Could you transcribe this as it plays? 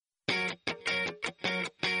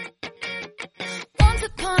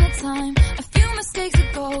time. A few mistakes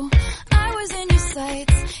ago, I was in your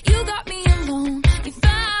sights. You got me alone. You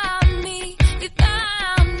found me. You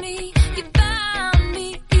found me. You found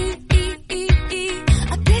me.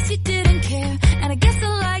 I guess you didn't care, and I guess I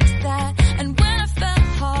liked that. And when I fell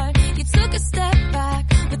hard, you took a step back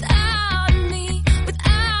without me.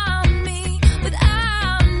 Without me.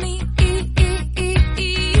 Without me.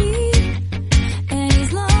 And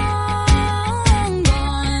he's long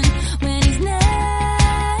gone when he's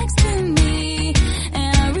next to me.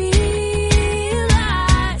 And I realize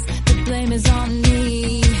the blame is on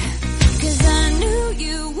me. 'Cause I knew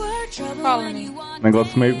you were trouble when you wanted.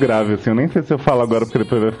 Negócio meio grave, assim. Eu nem sei se eu falo agora porque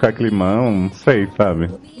depois vai ficar climão. Não sei,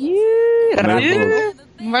 sabe? Nervoso.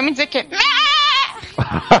 Não vai me dizer que é...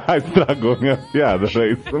 Estragou minha piada, é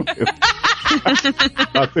isso mesmo.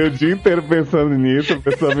 Passei o dia inteiro pensando nisso, a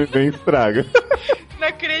pessoa me vem e estraga. Não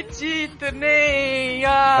acredito, nem.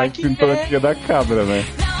 A Que sintonia da cabra, né?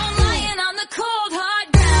 Now I'm lying on the cold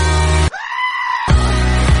hard ground.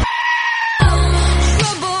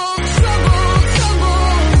 Trouble, trouble, trouble.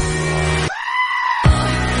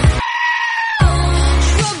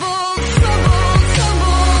 Trouble, trouble,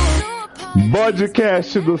 trouble.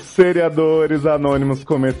 Podcast dos Seriadores Anônimos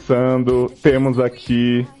começando. Temos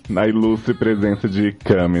aqui na ilustre presença de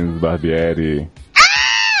Camis Barbieri.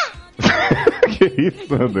 Que isso,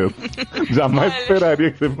 meu Deus. Jamais Olha.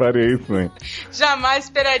 esperaria que você faria isso, hein? Jamais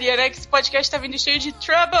esperaria, né? Que esse podcast tá vindo cheio de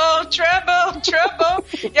trouble, trouble,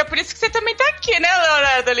 trouble. E é por isso que você também tá aqui, né,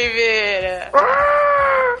 Leonardo Oliveira?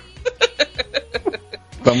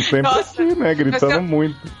 Estamos sempre Nossa, aqui, né? Gritando temos-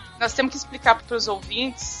 muito. Nós temos que explicar pros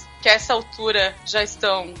ouvintes que a essa altura já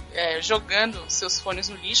estão jogando seus fones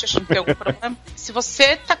no lixo, achando que tem algum problema. Se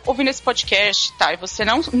você tá ouvindo esse podcast, tá, e você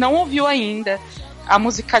não ouviu ainda a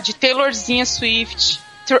música de Taylorzinha Swift,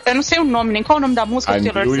 eu não sei o nome, nem qual é o nome da música I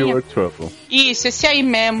de knew you Taylorzinha. were trouble. Isso, esse aí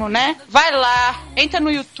mesmo, né? Vai lá, entra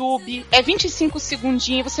no YouTube, é 25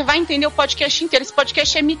 segundinhos, você vai entender o podcast inteiro. Esse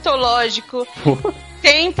podcast é mitológico,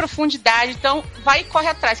 tem profundidade, então vai e corre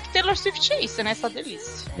atrás. Que Taylor Swift é isso, né? Essa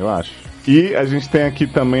delícia. Eu acho. E a gente tem aqui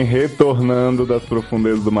também, retornando das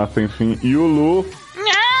profundezas do Mar Sem Fim, e o Lu.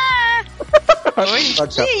 Oi?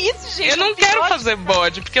 Que isso, gente? Eu não quero fazer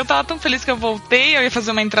bode, porque eu tava tão feliz que eu voltei, eu ia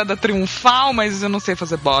fazer uma entrada triunfal, mas eu não sei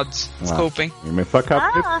fazer bode. Desculpem. Começou a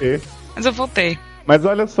KPT. Mas eu voltei. Mas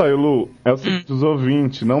olha só, Lu, é o seguinte, os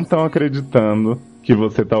ouvintes não estão acreditando que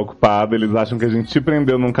você tá ocupado, eles acham que a gente te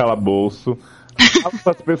prendeu num calabouço. Fala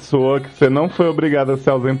pras pessoas que você não foi obrigado a se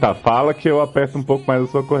ausentar. Fala que eu aperto um pouco mais a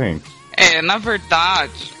sua corrente. Na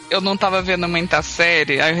verdade, eu não tava vendo muita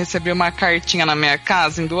série, aí eu recebi uma cartinha na minha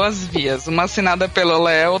casa em 2 vias. Uma assinada pelo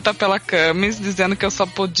Léo, outra pela Camis, dizendo que eu só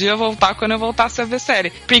podia voltar quando eu voltasse a ver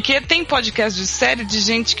série. Porque tem podcast de série de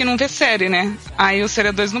gente que não vê série, né? Aí o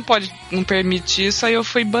Seriadores não permite isso, aí eu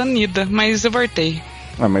fui banida, mas eu voltei.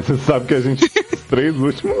 Ah, mas você sabe que a gente os 3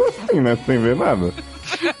 últimos assim, né? Sem ver nada.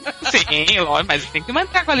 Sim, lógico, mas tem que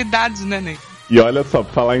manter a qualidade, né, Ney? E olha só,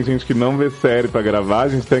 pra falar em gente que não vê série pra gravar, a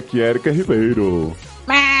gente tem aqui Érica Ribeiro.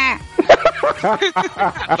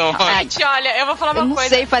 Gente, olha, eu vou falar uma Eu não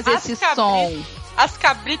coisa. sei fazer esse som. As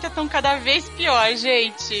cabritas estão cada vez pior,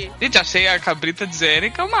 gente. Gente, achei a cabrita de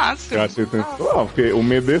Érica o máximo. Eu achei sensual, porque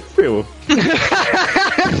umedeceu.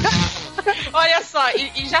 Olha só,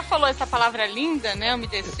 e já falou essa palavra linda, né?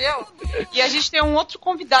 Umedeceu. E a gente tem um outro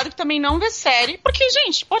convidado que também não vê série. Porque,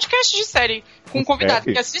 gente, podcast de série com um convidado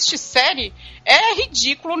que assiste série é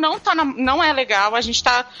ridículo, não é legal. A gente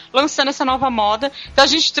tá lançando essa nova moda. Então a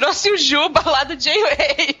gente trouxe o Juba lá do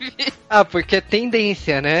J-Wave. Ah, porque é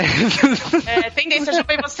tendência, né? É, tendência,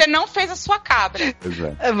 Juba, e você não fez a sua cabra. Pois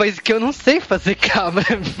é. É, mas que eu não sei fazer cabra.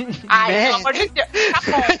 Ai, Né? pelo amor de Deus. Tá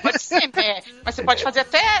bom, pode ser, né? Mas você pode fazer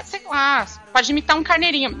até, sei lá, pode imitar um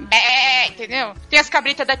carneirinho. Entendeu? Tem as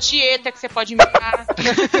cabritas da Tieta que você pode imitar.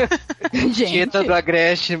 Gente, Tieta do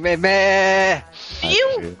Agreste, mé.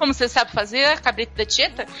 Viu como você sabe fazer a cabrita da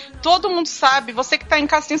Tieta? Todo mundo sabe. Você que tá em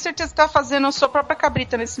casa, tenho certeza que tá fazendo a sua própria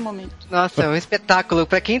cabrita nesse momento. Nossa, é um espetáculo.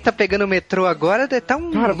 Pra quem tá pegando o metrô agora, tá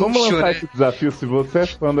um Cara, vamos luxo, lançar né? esse desafio. Se você é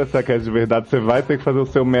fã dessa cast de verdade, você vai ter que fazer o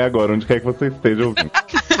seu mé agora, onde quer que você esteja ouvindo.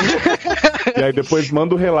 E aí depois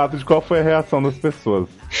manda o relato de qual foi a reação das pessoas.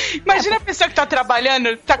 Imagina a pessoa que tá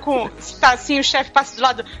trabalhando, tá assim, o chefe passa do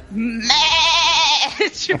lado. Mé!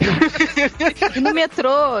 Tipo, E no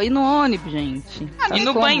metrô, e no ônibus, gente. E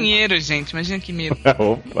no Como? banheiro, gente. Imagina que medo.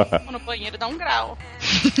 Opa. no banheiro dá um grau.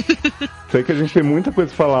 Sei que a gente tem muita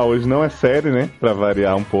coisa pra falar hoje, não é série, né? Pra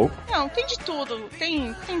variar um pouco. Não, tem de tudo.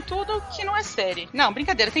 Tem tudo que não é série. Não,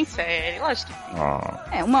 brincadeira, tem série. Lógico que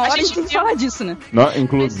tem. É, uma hora a gente gente tem que viu- falar disso, né?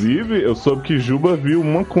 Inclusive, eu soube que Juba viu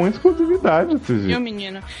uma com exclusividade esses Viu, dias.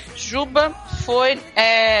 menino? Juba foi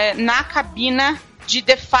na cabina de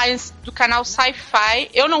Defiance do canal Sci-Fi.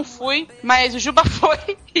 Eu não fui, mas o Juba foi.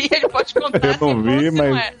 E ele pode contar Eu se não foi vi, ou se não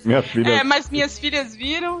mas minha filha. mas minhas filhas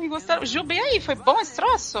viram e gostaram. Juba, e aí? Foi bom esse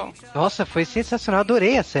troço? Nossa, foi sensacional,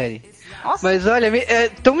 adorei a série. Nossa. Mas olha,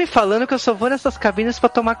 estão me falando que eu só vou nessas cabines pra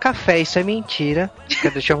tomar café. Isso é mentira.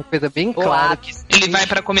 Quero deixar uma coisa bem clara. Ele vai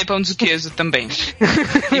pra comer pão de queijo também.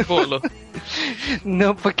 E bolo.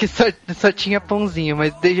 Não, porque só tinha pãozinho.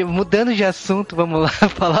 Mas mudando de assunto, vamos lá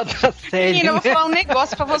falar da série. Menina, eu vou né? falar um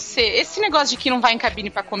negócio pra você. Esse negócio de que não vai em cabine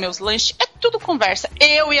pra comer os lanches é tudo conversa.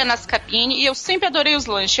 Eu ia nas cabines e eu sempre adorei os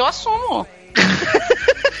lanches. Eu assumo.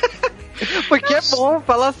 Porque é bom,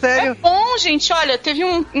 fala É sério. bom, gente. Olha, teve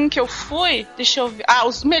um que eu fui. Deixa eu ver.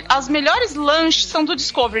 As melhores lanches são do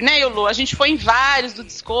Discovery, né, Yulu? A gente foi em vários do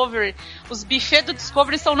Discovery. Os buffets do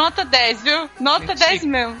Discovery são nota 10, viu? Nota 10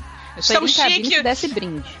 mesmo. Eu só São ia em cabine chiques. se desse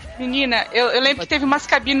brinde. Menina, eu lembro que teve umas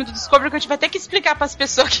cabines do Discovery que eu tive até que explicar pras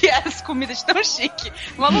pessoas que eram as comidas de tão chique.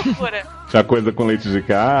 Uma loucura. Tinha coisa com leite de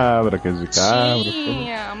cabra, queijo de cabra. tudo.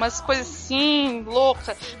 Tinha umas coisas assim,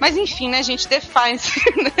 louca. Mas enfim, né, gente, Defiance,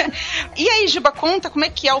 né? E aí, Juba, conta como é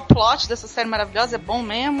que é o plot dessa série maravilhosa? É bom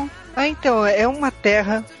mesmo? Então, é uma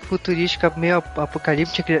terra futurística meio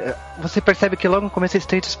apocalíptica. Você percebe que logo no começo eles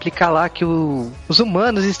tentam explicar lá que os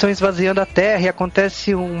humanos estão esvaziando a terra e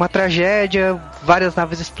acontece uma tragédia, várias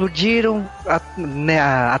naves explodiram,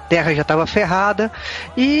 a terra já estava ferrada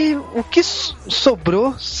e o que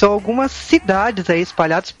sobrou são algumas cidades aí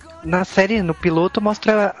espalhadas. Na série, no piloto,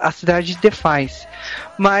 mostra a cidade de Defiance,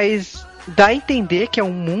 mas dá a entender que é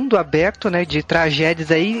um mundo aberto, né, de tragédias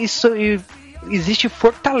aí e existem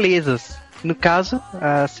fortalezas. No caso,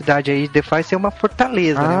 a cidade aí de Defiance é uma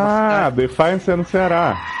fortaleza, né? Uma cidade. Defiance é no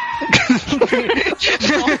Ceará.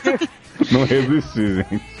 Não resisti,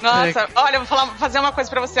 gente. Nossa, olha, eu vou fazer uma coisa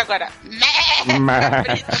pra você agora.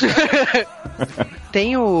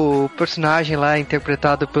 Tem o personagem lá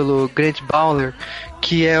interpretado pelo Grant Bowler,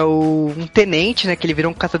 que é um tenente, né? Que ele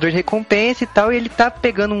virou um caçador de recompensa e tal, e ele tá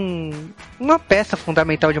pegando uma peça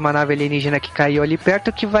fundamental de uma nave alienígena que caiu ali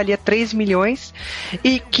perto, que valia 3 milhões,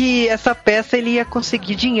 e que essa peça ele ia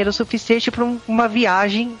conseguir dinheiro suficiente para uma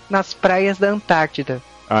viagem nas praias da Antártida.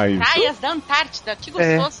 Praias da Antártida, que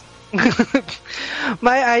gostoso.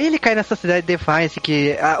 Mas aí ele cai nessa cidade de Defiance,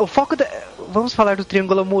 que o foco vamos falar do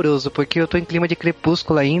triângulo amoroso, porque eu tô em clima de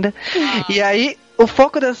crepúsculo ainda. E aí o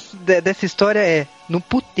foco dessa história é no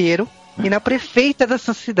puteiro e na prefeita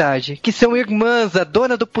dessa cidade, que são irmãs, a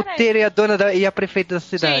dona do puteiro e a prefeita da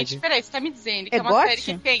cidade. Gente, peraí, você tá me dizendo que é uma gote? série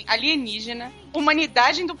que tem alienígena,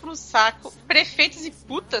 humanidade indo pro saco, prefeitos e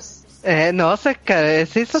putas? Nossa, cara, é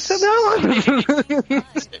sensacional.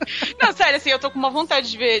 Não, sério, assim, eu tô com uma vontade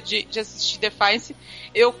de ver, de assistir Defiance.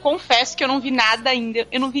 Eu confesso que eu não vi nada ainda,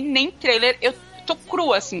 eu não vi nem trailer, eu tô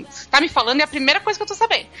crua, assim. Você tá me falando, é a primeira coisa que eu tô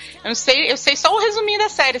sabendo. Eu sei só o resuminho da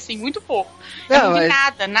série, assim, muito pouco. Eu não vi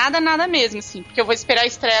nada mesmo, assim, porque eu vou esperar a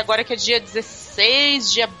estreia agora, que é dia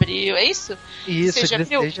 16 de abril, é isso? Isso,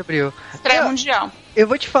 16 de abril. Estreia mundial. Eu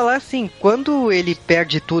vou te falar assim, quando ele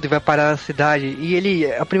perde tudo e vai parar na cidade, e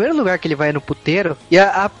o primeiro lugar que ele vai é no puteiro, e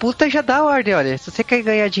a puta já dá a ordem, olha, se você quer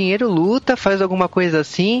ganhar dinheiro, luta, faz alguma coisa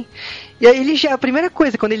assim. E aí a primeira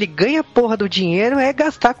coisa, quando ele ganha a porra do dinheiro, é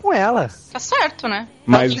gastar com ela. Tá certo, né?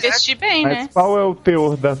 Mas- Pode investir bem, Mas né? qual é o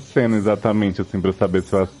teor da cena exatamente, assim, pra eu saber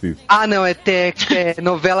se eu assisto? Ah, não, é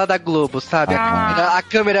novela da Globo, sabe? Ah. A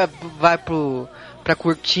câmera vai pra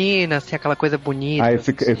cortina, assim, aquela coisa bonita.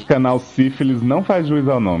 Esse canal Sífilis não faz juiz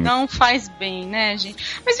ao nome. Não faz bem, né,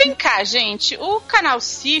 gente? Mas vem cá, gente, o canal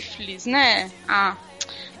Sífilis, né?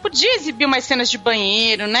 Podia exibir umas cenas de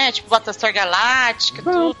banheiro, né? Tipo Battlestar Galáctica,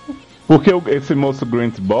 tudo. Porque esse moço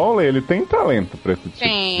Grant Bowler, ele tem talento pra esse tipo de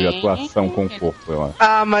Tem. atuação com o corpo, eu acho.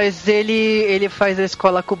 Ah, mas ele faz a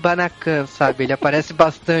escola Kubanacan, sabe? Ele aparece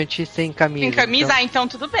bastante sem camisa. Tem camisa? então- Então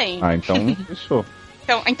tudo bem. Então, fechou.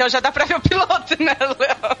 Então já dá pra ver o piloto, né,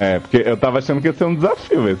 Léo? Porque eu tava achando que ia ser um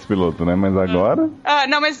desafio esse piloto, né? Mas agora...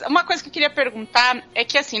 Não, mas uma coisa que eu queria perguntar é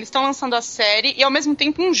que, assim, eles estão lançando a série e ao mesmo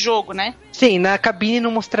tempo um jogo, né? Sim, na cabine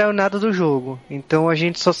não mostraram nada do jogo. Então a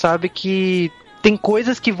gente só sabe que tem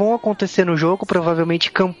coisas que vão acontecer no jogo,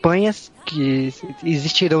 provavelmente campanhas que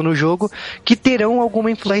existirão no jogo, que terão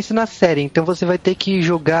alguma influência na série. Então você vai ter que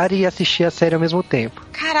jogar e assistir a série ao mesmo tempo.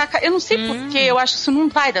 Caraca, eu não sei porquê, eu acho que isso não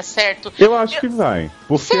vai dar certo. Eu acho que vai.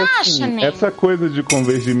 Porque Você acha, assim, Ney? essa coisa de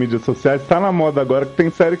convergir mídias sociais tá na moda agora, que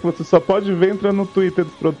tem série que você só pode ver entrando no Twitter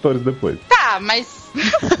dos produtores depois. Tá, mas...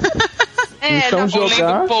 Então não, Ou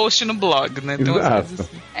jogar... lendo post no blog, né? Então, às Exato. vezes,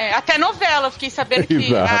 assim. até novela, eu fiquei sabendo que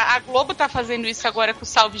Exato. a Globo tá fazendo isso agora com o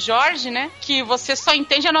Salve Jorge, né? Que você só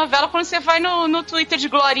entende a novela quando você vai no Twitter de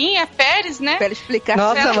Glorinha Pérez, né? Pra explicar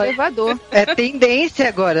Nossa, o mas- elevador. É tendência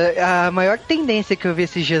agora. A maior tendência que eu vi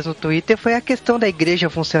esses dias no Twitter foi a questão da igreja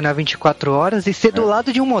funcionar 24 horas e ser do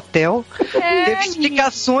lado de um motel. Teve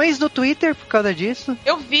explicações no Twitter por causa disso.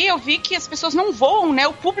 Eu vi que as pessoas não voam, né?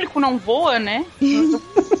 O público não voa, né? Isso,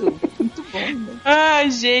 muito bom. Né? Ai,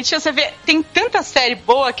 gente, você vê, tem tanta série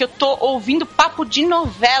boa que eu tô ouvindo papo de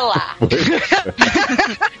novela.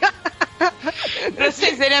 Pra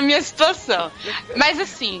vocês verem a minha situação. Mas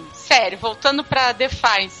assim, sério, voltando pra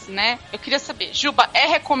Defiance, né? Eu queria saber, Juba, é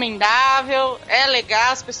recomendável? É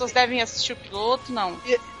legal? As pessoas devem assistir o piloto? Não.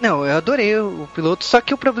 Não, eu adorei o piloto, só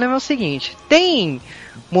que o problema é o seguinte: tem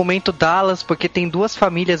momento Dallas, porque tem duas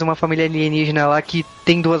famílias, uma família alienígena lá que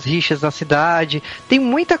tem duas rixas na cidade, tem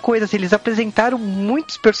muita coisa, assim, eles apresentaram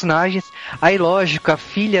muitos personagens. Aí lógico, a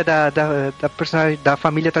filha da personagem da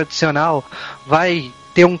família tradicional vai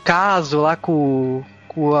ter um caso lá com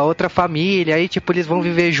a outra família, aí tipo, eles vão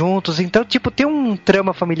viver juntos, então tipo, tem um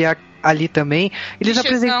trama familiar ali também. Eles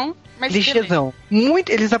apresentam mas Lichezão.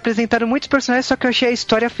 Eles apresentaram muitos personagens, só que eu achei a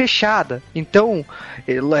história fechada. Então,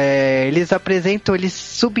 eles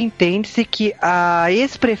subentende-se que a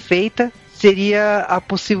ex-prefeita seria a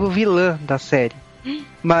possível vilã da série.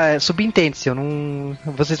 Mas subentende-se,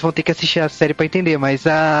 vocês vão ter que assistir a série pra entender, mas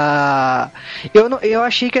eu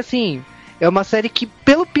achei que assim, é uma série que,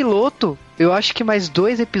 pelo piloto, eu acho que mais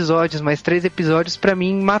 2 episódios, mais 3 episódios, pra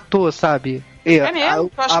mim, matou, sabe? É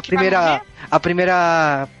mesmo? Tu acha que vai morrer?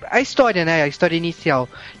 A história, né? A história inicial.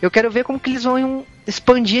 Eu quero ver como que eles vão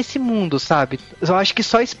expandir esse mundo, sabe? Eu acho que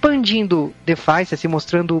só expandindo Defiance, assim,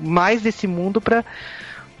 mostrando mais desse mundo pra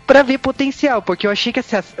ver potencial, porque eu achei que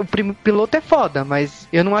assim, o piloto é foda, mas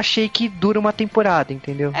eu não achei que dura uma temporada,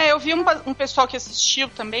 entendeu? Eu vi um pessoal que assistiu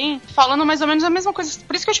também falando mais ou menos a mesma coisa.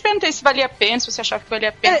 Por isso que eu te perguntei se valia a pena, se você achava que valia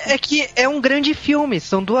a pena. É que é um grande filme,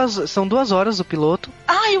 são 2 horas o piloto.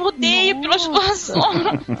 Ai, eu odeio piloto de 2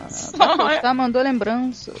 horas. Tá, mandou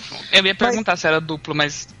lembrança. Eu ia perguntar se era duplo,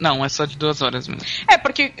 mas não, é só de 2 horas mesmo.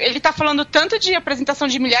 Porque ele tá falando tanto de apresentação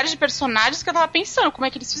de milhares de personagens que eu tava pensando, como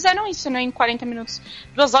é que eles fizeram isso, né, em 40 minutos.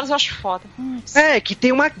 2 horas eu acho foda. Que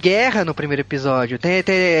tem uma guerra no primeiro episódio.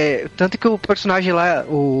 Tanto que o personagem lá,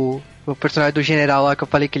 o personagem do general lá que eu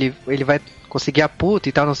falei que ele vai conseguir a puta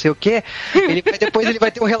e tal, não sei o que, depois ele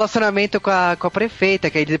vai ter um relacionamento com a prefeita,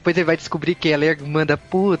 que aí depois ele vai descobrir que ela é irmã da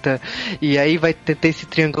puta, e aí vai ter esse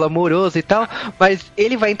triângulo amoroso e tal, mas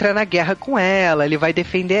ele vai entrar na guerra com ela, ele vai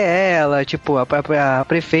defender ela, tipo, a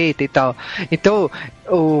prefeita e tal. Então,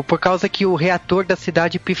 por causa que o reator da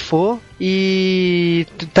cidade pifou e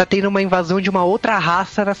tá tendo uma invasão de uma outra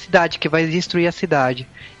raça na cidade, que vai destruir a cidade.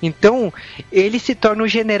 Então, ele se torna o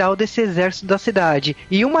general desse exército da cidade.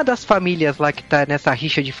 E uma das famílias lá que tá nessa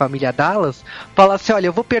rixa de família Dallas, fala assim, olha,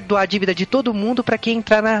 eu vou perdoar a dívida de todo mundo pra quem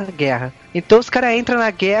entrar na guerra. Então os caras entram na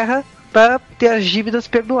guerra pra ter as dívidas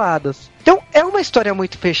perdoadas. Então é uma história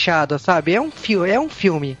muito fechada, sabe? É um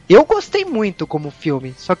filme. Eu gostei muito como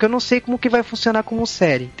filme, só que eu não sei como que vai funcionar como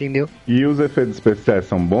série, entendeu? E os efeitos especiais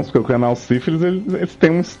são bons, porque o canal Sífilis, eles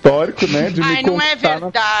têm um histórico, né, de me não é conquistar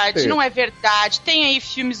verdade, não é verdade. Tem aí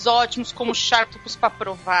filmes ótimos como Sharktopus pra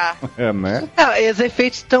provar. né? Os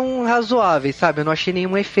efeitos estão razoáveis, sabe? Eu não achei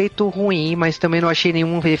nenhum efeito ruim, mas também não achei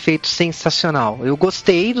nenhum efeito sensacional. Eu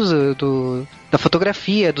gostei da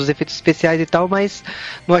fotografia, dos efeitos especiais e tal, mas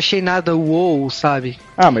não achei nada wow, sabe?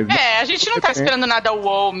 Mas a gente não tá esperando nada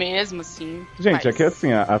wow mesmo, assim. gente, é que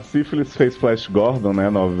assim, a Sífilis fez Flash Gordon, né,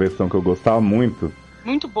 a nova versão que eu gostava muito.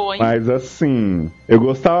 Muito boa, hein? Mas assim, eu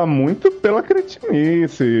gostava muito pela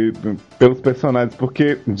cretinice, pelos personagens,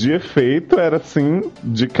 porque de efeito era assim,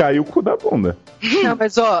 de cair o cu da bunda. Não,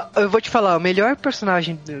 mas eu vou te falar, o melhor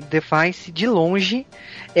personagem do Defiance, de longe,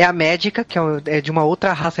 é a médica, que é de uma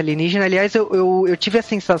outra raça alienígena. Aliás, eu tive a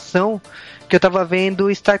sensação que eu tava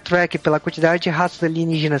vendo Star Trek pela quantidade de raças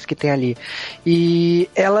alienígenas que tem ali. E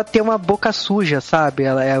ela tem uma boca suja, sabe?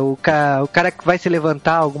 Ela é o cara que vai se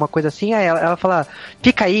levantar, alguma coisa assim, aí ela fala,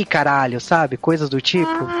 fica aí, caralho, sabe? Coisas do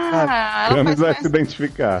tipo. Camis vai se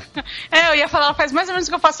identificar. Eu ia falar, ela faz mais ou menos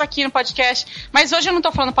o que eu faço aqui no podcast, mas hoje eu não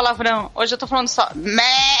tô falando palavrão, hoje eu tô falando só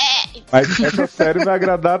Mas essa série vai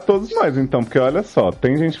agradar a todos nós, então, porque olha só,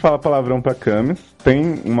 tem gente que fala palavrão pra Camis,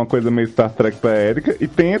 tem uma coisa meio Star Trek pra Erika e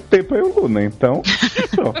tem ET pra Yulu, né? Então,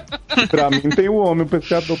 fechou. Pra mim tem o homem, o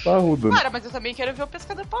pescador parrudo. Né? Cara, mas eu também quero ver o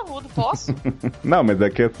pescador parrudo, posso? Não, mas é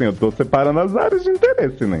que assim, eu tô separando as áreas de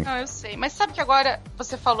interesse, né? Não, eu sei. Mas sabe que agora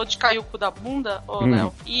você falou de cair o cu da bunda, ô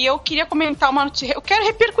Léo? E eu queria comentar uma notícia. Eu quero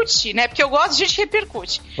repercutir, né? Porque eu gosto de gente que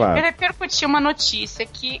repercute. Claro. Eu quero repercutir uma notícia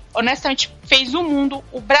que, honestamente, fez o mundo,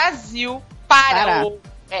 o Brasil parou.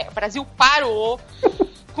 O Brasil parou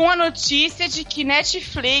com a notícia de que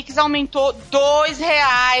Netflix aumentou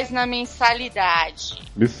R$2 na mensalidade.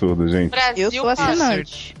 Absurdo, gente. Brasil Eu sou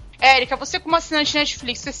assinante. Érica, você como assinante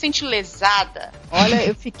Netflix, você se sente lesada? Olha,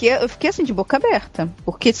 eu fiquei assim, de boca aberta.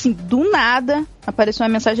 Porque, assim, do nada, apareceu uma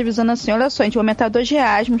mensagem avisando assim, olha só, a gente vai aumentar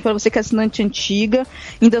R$2, mas pra você que é assinante antiga,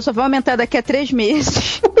 ainda só vai aumentar daqui a 3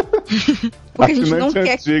 meses. Porque a gente não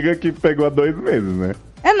quer... antiga que pegou há 2 meses, né?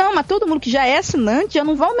 Não, mas todo mundo que já é assinante já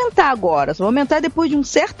não vai aumentar agora. Só vai aumentar depois de um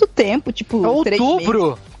certo tempo, tipo, 3 meses.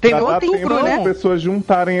 Outubro! Tem outubro, né? né? As pessoas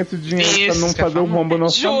juntarem esse dinheiro pra não fazer um rombo no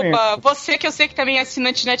orçamento. Juba, você que eu sei que também é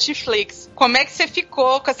assinante Netflix, como é que você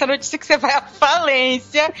ficou com essa notícia que você vai à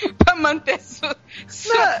falência pra manter sua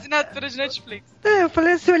assinatura de Netflix? Eu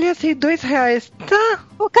falei assim, eu olhei assim, R$2. Tá.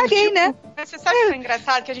 Eu caguei, né? Mas você sabe o que é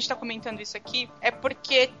engraçado que a gente tá comentando isso aqui? É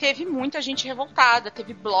porque teve muita gente revoltada,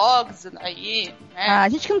 teve blogs aí, né? A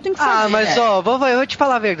gente que não tem que fazer. Mas ó, eu vou te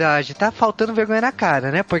falar a verdade, tá faltando vergonha na cara,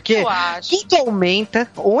 né? Porque tudo aumenta,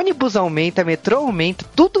 ônibus aumenta, metrô aumenta,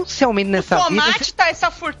 tudo se aumenta nessa vida. O tomate tá essa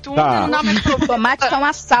fortuna, não dá mais problema. O tomate tá um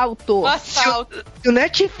assalto. Se o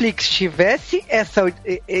Netflix tivesse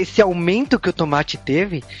esse aumento que o tomate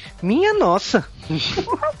teve, minha nossa.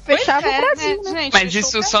 Fechava o Brasil, né? Gente, mas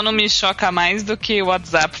isso só não me choca mais do que o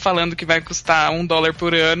WhatsApp falando que vai custar $1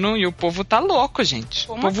 por ano e o povo tá louco, gente.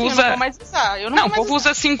 Como o povo assim? usa... Eu não vou mais usar. o povo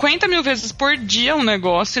usa 50 mil vezes por dia um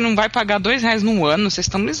negócio e não vai pagar R$2 no ano. Vocês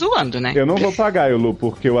estão me zoando, né? Eu não vou pagar, Yulu,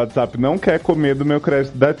 porque o WhatsApp não quer comer do meu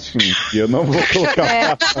crédito da TIM. E eu não vou colocar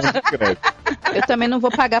o cartão de crédito. Eu também não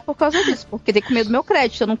vou pagar por causa disso, porque tem que comer do meu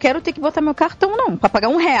crédito. Eu não quero ter que botar meu cartão, não. Pra pagar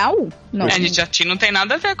R$1? Não. Gente, a TIM não tem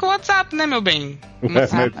nada a ver com o WhatsApp, né, meu bem?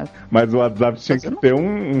 Mas o WhatsApp tinha que ter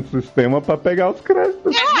um sistema pra pegar os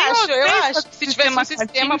créditos. Eu acho que se tivesse um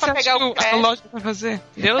sistema pra pegar o crédito. A loja vai fazer.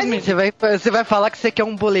 Deus me... Você vai falar que você quer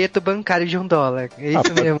um boleto bancário de $1. É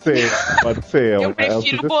isso mesmo. Pode ser. Eu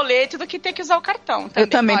prefiro o boleto do que ter que usar o cartão. Eu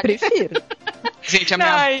também prefiro. Gente, a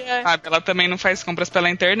minha sabe, ela também não faz compras pela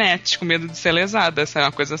internet, com medo de ser lesada. Essa é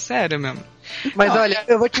uma coisa séria mesmo. Mas olha,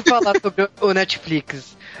 eu vou te falar sobre o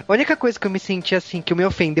Netflix. A única coisa que eu me senti assim, que me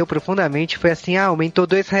ofendeu profundamente, foi assim, aumentou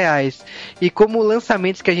R$2. E como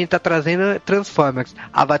lançamentos que a gente tá trazendo é Transformers.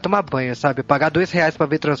 Vai tomar banho, sabe? Pagar R$2 pra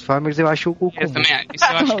ver Transformers, eu acho o comum. Isso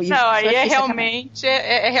eu acho. Não, aí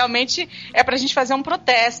é realmente pra gente fazer um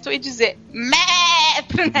protesto e dizer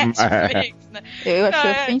pro Netflix, né? Eu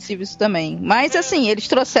achei ofensivo isso também. Mas assim, eles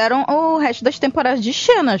trouxeram o resto das temporadas de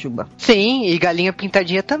Xena, Juba. Sim, e Galinha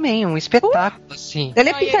Pintadinha também, um espetáculo, assim.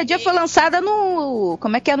 Galinha Pintadinha foi lançada no...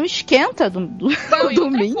 Como é que é? No Esquenta do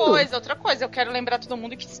domingo. Outra coisa, eu quero lembrar todo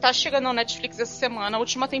mundo que está chegando no Netflix essa semana, a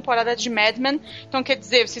última temporada de Mad Men. Então, quer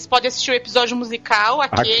dizer, vocês podem assistir o episódio musical,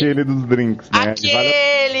 aquele dos drinks, né?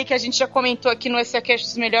 Aquele que a gente já comentou aqui no SACast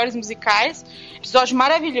dos melhores musicais. Episódio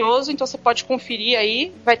maravilhoso, então você pode conferir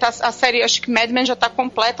aí. Vai estar a série, acho que Mad Men já tá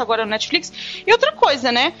completa agora no Netflix. E outra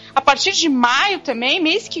coisa, né? A partir de maio também,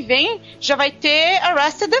 mês que vem, já vai ter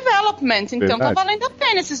Arrested Development. Então tá valendo a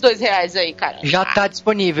pena esses R$2 aí, cara. Já tá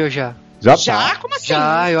disponível já. Já? Como assim?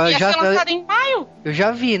 Já, ser lançado em maio? Eu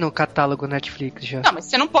já vi no catálogo Netflix já. Não, mas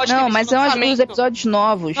você não pode Não, mas são os episódios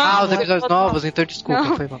novos. Os episódios novos, então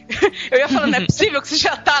desculpa, foi mal. Eu ia falando, não é possível que você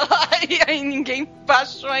já tá lá e aí ninguém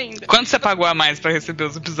baixou ainda. Quanto você pagou a mais pra receber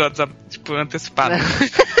os episódios, tipo, antecipados?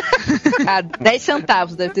 10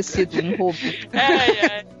 centavos deve ter sido um roubo.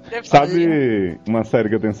 Deve Sabe uma série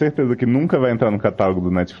que eu tenho certeza que nunca vai entrar no catálogo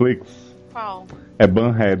do Netflix? Qual? É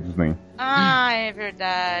Bunheads, né? É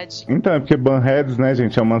verdade. Então, é porque Bunheads, né,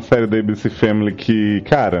 gente, é uma série da ABC Family que,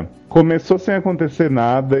 cara, começou sem acontecer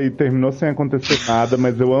nada e terminou sem acontecer nada,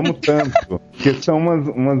 mas eu amo tanto, que são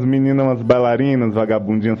umas meninas, umas bailarinas,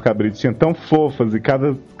 vagabundinhas, cabritinhas, tão fofas, e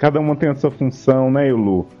cada uma tem a sua função, né,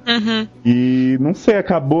 Yulu? Uhum. E, não sei,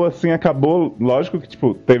 acabou, lógico que,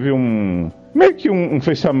 tipo, teve meio que um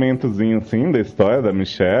fechamentozinho, assim, da história da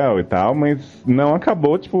Michelle e tal, mas não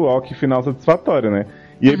acabou, tipo, ó, que final satisfatório, né?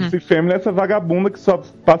 E a ABC Family é essa vagabunda que só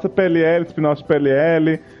passa PLL, spin-off de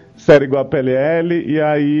PLL, série igual a PLL, e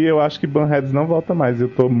aí eu acho que Bunheads não volta mais, eu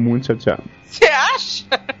tô muito chateado. Você acha?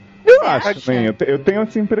 Eu Eu acho, né? Eu tenho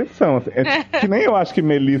essa impressão. Assim, que nem eu acho que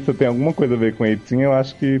Melissa tem alguma coisa a ver com 18, eu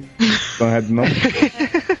acho que Funhead não.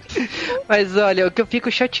 Mas olha, o que eu fico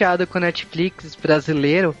chateado com o Netflix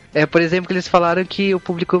brasileiro é, por exemplo, que eles falaram que o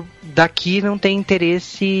público daqui não tem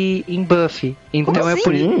interesse em Buffy. Então Como assim?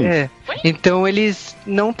 por isso. Então eles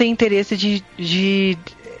não têm interesse de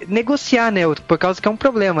negociar, né? Por causa que é um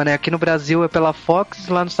problema, né? Aqui no Brasil é pela Fox,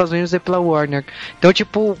 lá nos Estados Unidos é pela Warner. Então,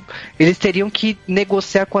 tipo, eles teriam que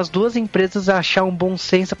negociar com as duas empresas, achar um bom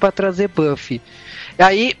senso pra trazer Buffy.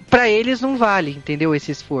 Aí, pra eles não vale, entendeu?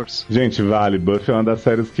 Esse esforço. Gente, vale. Buffy é uma das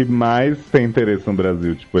séries que mais tem interesse no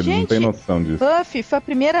Brasil. Tipo, eles não têm noção disso. Buffy foi a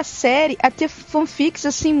primeira série a ter fanfics,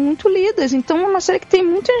 assim, muito lidas. Então é uma série que tem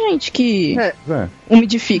muita gente que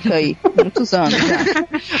umidifica aí. Muitos anos já.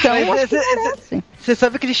 Então, você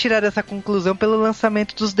sabe que eles tiraram essa conclusão pelo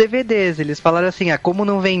lançamento dos DVDs. Eles falaram assim, como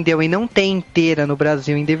não vendeu e não tem inteira no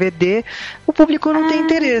Brasil em DVD, o público não tem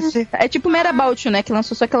interesse. É tipo Merabout, né? Que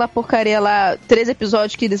lançou só aquela porcaria lá, 3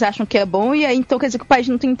 episódios que eles acham que é bom, e aí então quer dizer que o país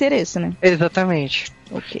não tem interesse, né? Exatamente.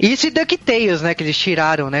 Okay. Isso e DuckTales, né? Que eles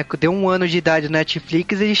tiraram, né? Deu 1 ano de idade no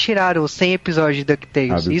Netflix e eles tiraram os 100 episódios de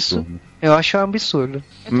DuckTales. Absurdo. Isso eu acho um absurdo.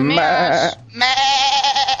 Eu também acho.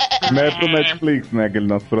 Não é pro Netflix, né? Aquele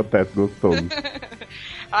nosso protesto gostoso.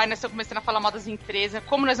 Ai, nós estamos começando a falar mal das empresas.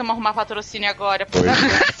 Como nós vamos arrumar patrocínio agora?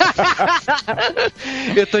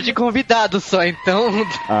 Eu tô de convidado só, então.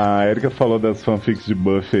 A Erika falou das fanfics de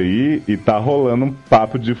Buffy aí, e tá rolando um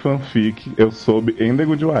papo de fanfic, eu soube, em The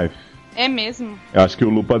Good Wife. É mesmo? Eu acho que o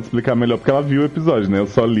Lu pode explicar melhor, porque ela viu o episódio, né? Eu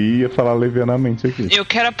só li e ia falar levianamente aqui. Eu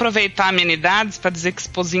quero aproveitar amenidades pra dizer que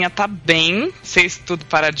Esposinha tá bem. Vocês tudo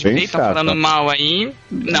parar de Bem ver, estão chata. falando mal aí.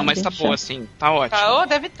 Não, mas Bem tá boa, chata. assim. Tá ótimo. Tá,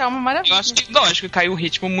 deve estar uma maravilha. Eu acho que, lógico, que caiu o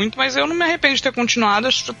ritmo muito, mas eu não me arrependo de ter continuado,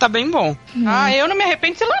 acho que tá bem bom. Eu não me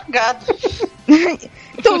arrependo de ser largado.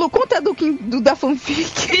 Então, Lu, conta da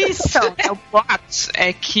fanfic. Isso! O plot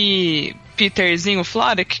é que Peterzinho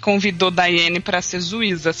Florek convidou Diane pra ser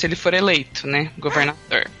juíza se ele for eleito, né?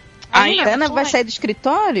 Governador. Aí, A Ana vai sair do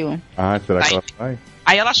escritório? Ah, será que ela vai?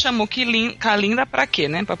 aí ela chamou Kalinda pra quê,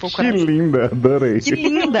 né? Pra procurar, Que linda, adorei. Que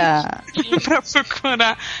linda! pra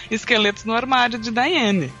procurar esqueletos no armário de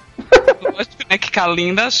Diane. Lógico, né, que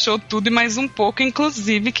Kalinda achou tudo e mais um pouco,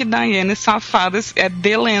 inclusive que Diane safada é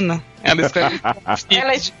Delena. Ela escreve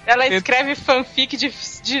ela escreve fanfic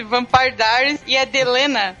de Vampire Diaries e é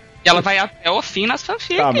Delena. e ela vai até o fim nas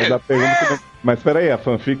fanfics. Tá, mas a pergunta... Mas peraí, a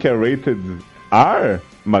fanfic é rated R?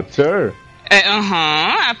 Mature?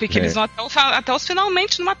 Porque eles vão até os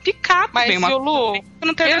finalmente numa picape. Mas, bem, uma Lu,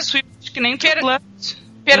 não teve Swift que nem True Blood.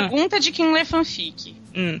 Pergunta de quem lê fanfic.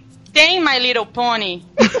 Tem My Little Pony?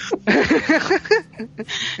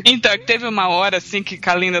 Então, teve uma hora assim que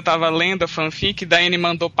Kalinda tava lendo a fanfic e Diane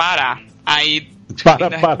mandou parar. Aí.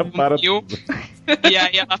 Para. E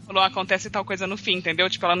aí ela falou, acontece tal coisa no fim, entendeu?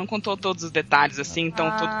 Tipo, ela não contou todos os detalhes, assim,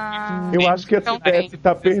 então todo. Eu acho que a Então, CBS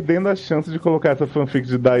tá perdendo a chance de colocar essa fanfic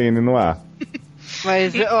de Diane no ar.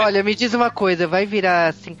 Mas, olha, me diz uma coisa, vai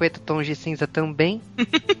virar 50 tons de cinza também?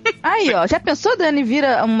 Aí, ó, já pensou, Dani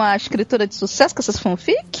vira uma escritora de sucesso com essas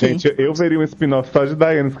fanfic? Gente, eu veria um spin-off só de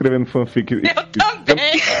Diane escrevendo fanfic. Eu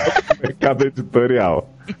também. No mercado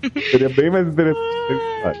editorial. Seria bem mais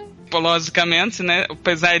interessante. Logicamente, né?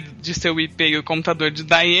 Apesar de ser o IP e o computador de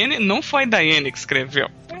Diane, não foi Diane que escreveu.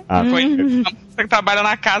 Foi a moça que trabalha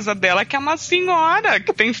na casa dela, que é uma senhora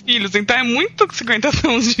que tem filhos. Então é muito 50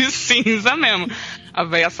 tons de cinza mesmo. A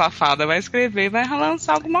véia safada vai escrever e vai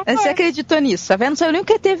relançar alguma coisa. Você acreditou nisso? Tá vendo? Não sabe nem o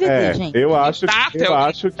que é TVD, gente. Eu acho que...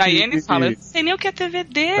 Diane fala, eu não sei nem o que é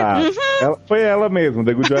TVD. Tá. Foi ela mesmo.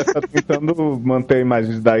 The Good Wife tá tentando manter a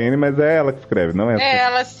imagem de Diane, mas é ela que escreve, não é? É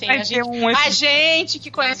ela sim. A gente que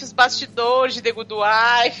conhece os bastidores de The Good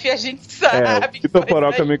Wife, a gente sabe. O Vitor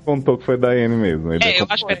Poroca me contou que foi Diane mesmo. Eu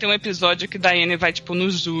acho que vai ter um episódio que Diane vai, tipo, no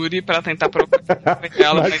júri pra tentar procurar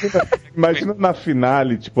ela. Imagina na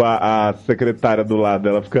finale, tipo, a secretária do lado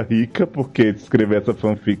dela fica rica, porque escrever essa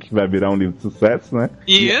fanfic vai virar um livro de sucesso, né?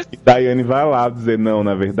 Isso. E Diane vai lá dizer, não,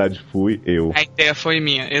 na verdade fui eu. A ideia foi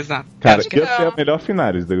minha, exato. Cara, ia ser a melhor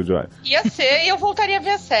finale de The Good Wife. Ia ser, e eu voltaria a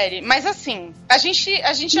ver a série. Mas assim, a gente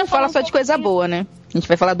já Não fala só de coisa boa, né? A gente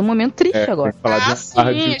vai falar do momento triste agora. Sim,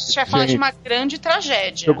 a gente vai falar de uma grande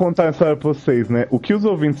tragédia. Deixa eu contar uma história pra vocês, né? O que os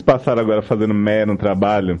ouvintes passaram agora fazendo no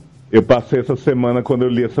trabalho, eu passei essa semana quando eu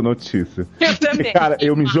li essa notícia. Eu também. Cara,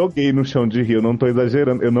 eu me joguei no chão de rir, eu não tô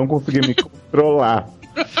exagerando, eu não consegui me controlar.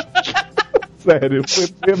 Sério, foi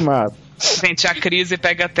demais. Gente, a crise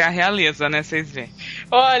pega até a realeza, né? Vocês veem.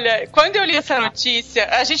 Olha, quando eu li essa notícia,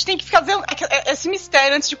 a gente tem que fazer esse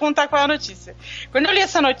mistério antes de contar qual é a notícia. Quando eu li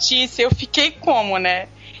essa notícia, eu fiquei como, né?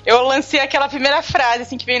 eu lancei aquela primeira frase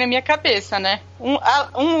assim que veio na minha cabeça, né?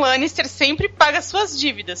 Um Lannister sempre paga suas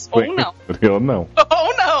dívidas, ou não. Eu não.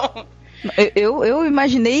 Ou não. Eu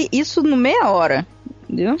imaginei isso no meia hora,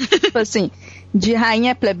 entendeu? Tipo assim, de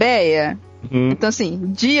rainha plebeia. Então assim,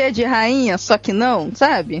 dia de rainha, só que não,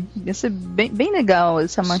 sabe? Ia ser bem legal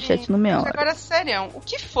essa manchete. Gente, no meia hora. Agora, sério, o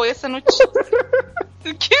que foi essa notícia?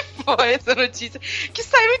 O que foi essa notícia? Que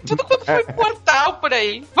saiu em tudo quando foi portal por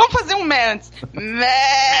aí. Vamos fazer um antes.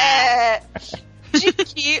 De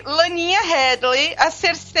que Laninha Headley, a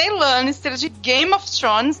Cersei Lannister de Game of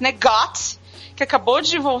Thrones, né, que acabou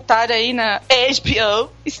de voltar aí na HBO,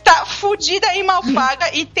 está fudida e mal paga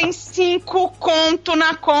e tem 5 conto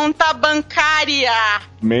na conta bancária.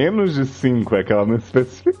 Menos de 5, é que ela não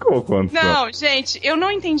especificou quanto. Não, gente, eu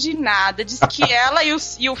não entendi nada. Diz que ela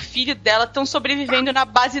e o filho dela estão sobrevivendo na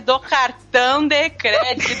base do cartão de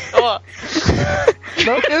crédito.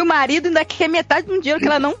 Eu e o marido ainda quer metade de um dinheiro que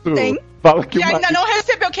ela não tem. Fala que ainda não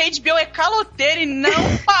recebeu, que a HBO é caloteira e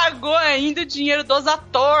não pagou ainda o dinheiro dos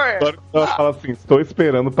atores. Agora ela fala assim, estou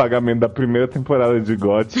esperando o pagamento da primeira temporada de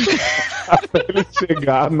GOT. Até ele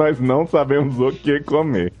chegar, nós não sabemos o que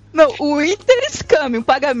comer. Não, o Winter is coming, o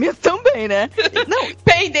pagamento também, né? Não,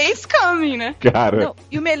 payday is coming, né? Cara. Não,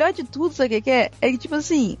 e o melhor de tudo, sabe o que é? É que, tipo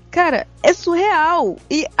assim, cara, é surreal.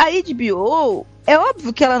 E a HBO, é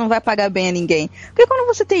óbvio que ela não vai pagar bem a ninguém. Porque quando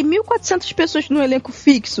você tem 1.400 pessoas no elenco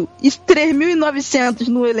fixo e 3.900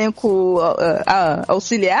 no elenco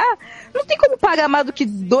auxiliar, não tem como pagar mais do que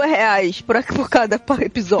R$2 por cada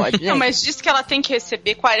episódio. Gente. Não, mas diz que ela tem que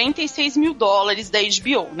receber $46 mil da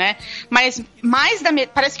HBO, né? Mas mais da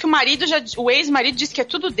metade, parece que o ex-marido disse que é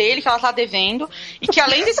tudo dele, que ela tá devendo, e que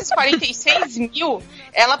além desses 46 mil,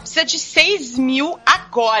 ela precisa de 6 mil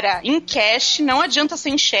agora, em cash, não adianta ser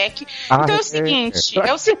em cheque. Então é o seguinte,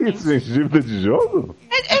 é o seguinte. Isso, gente, dívida de jogo?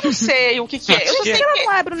 Eu não sei o que é. Eu não sei que ela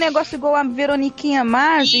não abre um negócio igual a Veroniquinha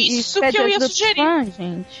Maggi e pede que eu ia sugerir. Fãs,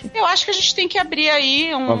 gente. Eu acho que a gente tem que abrir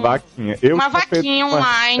aí uma vaquinha. Uma vaquinha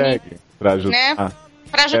online, pra ajudar. Né?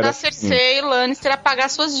 Pra ajudar a Cersei Lannister a pagar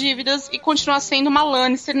suas dívidas e continuar sendo uma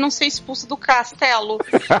Lannister e não ser expulsa do castelo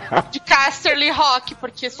de Casterly Rock,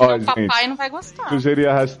 porque senão o papai não vai gostar. Sugeri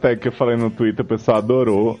a hashtag que eu falei no Twitter, o pessoal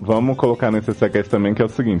adorou. Vamos colocar nesse CQS também, que é o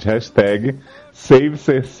seguinte, hashtag Save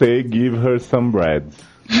Cersei, Give Her Some Bread.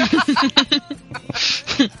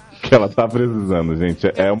 Que ela tá precisando, gente.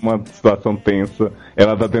 É uma situação tensa.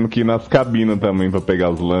 Ela tá tendo que ir nas cabinas também pra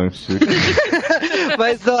pegar os lanches.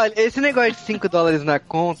 Mas olha, esse negócio de $5 na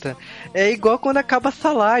conta é igual quando acaba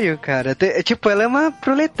salário, cara. Tipo, ela é uma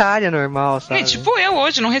proletária normal, sabe? É tipo eu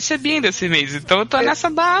hoje, não recebi ainda esse mês. Então eu tô nessa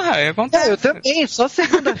barra. Acontece. Eu também, só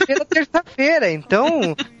segunda-feira, terça-feira.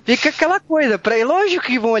 Então, fica aquela coisa. Lógico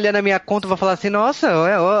que vão olhar na minha conta e vão falar assim, nossa,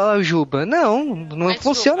 ó, Juba. Não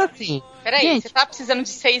funciona Juba, assim. Peraí, gente, você tá precisando de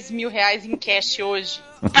 $6 mil em cash hoje?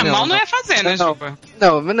 Mal não ia fazer, né, Juba?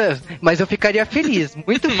 Não, mas eu ficaria feliz,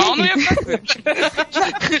 muito feliz. Mal não ia fazer.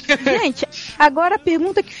 Gente, agora a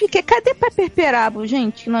pergunta que fica é, cadê Piper Perabo,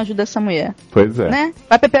 gente, que não ajuda essa mulher? Pois é. Né?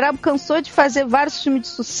 Piper Perabo cansou de fazer vários filmes de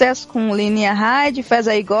sucesso com Laninha Hyde, faz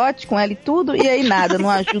a Igote com ela e tudo, e aí nada,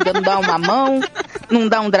 não ajuda, não dá uma mão, não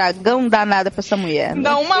dá um dragão, não dá nada pra essa mulher. Não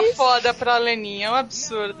dá uma foda pra Leninha, é um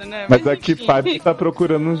absurdo, né? Mas aqui Piper tá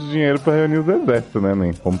procurando uns dinheiro pra reunir os exércitos, né,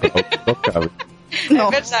 nem comprar o tocado.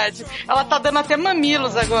 É verdade. Ela tá dando até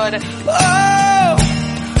mamilos agora.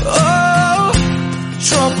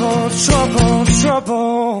 Trouble, trouble,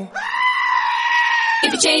 trouble.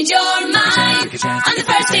 If you change your mind, I'm the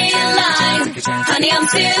first in line. Honey, I'm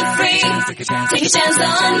still free. Take a chance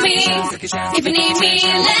on me. If you need me,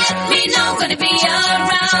 let me know. Gonna be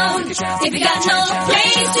around. If you got no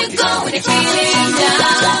place to go when you're feeling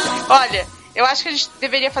down. Olha, eu acho que a gente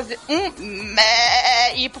deveria fazer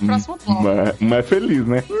e ir pro próximo bloco. Mas feliz,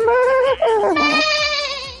 né?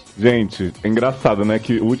 Gente, é engraçado, né?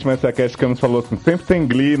 Que o último SACast que nos falou assim, sempre tem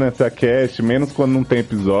Glee no SACast, menos quando não tem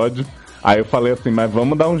episódio. Aí eu falei assim, mas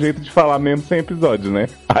vamos dar um jeito de falar mesmo sem episódio, né?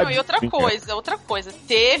 Não, e outra coisa,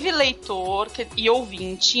 teve leitor e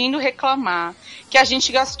ouvinte indo reclamar que a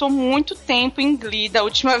gente gastou muito tempo em Glee da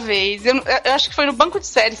última vez. Eu acho que foi no banco de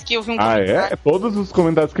séries que eu vi um comentário. Todos os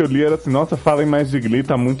comentários que eu li eram assim, nossa, falem mais de Glee,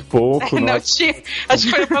 tá muito pouco. Não, acho que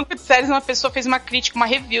foi no banco de séries, uma pessoa fez uma crítica, uma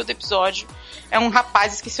review do episódio. É um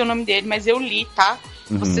rapaz, esqueci o nome dele, mas eu li, tá?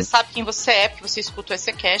 Você sabe quem você é, porque você escuta o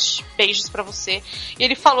SACast. Beijos pra você. E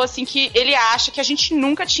ele falou assim que ele acha que a gente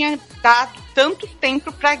nunca tinha dado tanto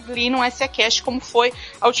tempo pra Glee no SACast como foi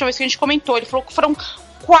a última vez que a gente comentou. Ele falou que foram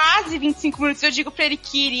quase 25 minutos. Eu digo pra ele,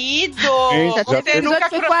 querido, você nunca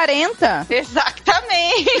foi 40.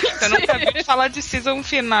 Exatamente. Você nunca viu falar de season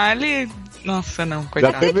finale. Nossa, não,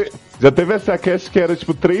 coitado. Já teve essa cast que era,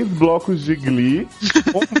 tipo, 3 blocos de Glee,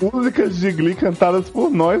 com músicas de Glee cantadas por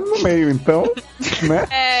nós no meio, então, né?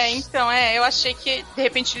 Eu achei que, de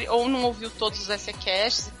repente, ele ou não ouviu todos os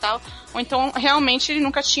SCasts e tal, ou então, realmente, ele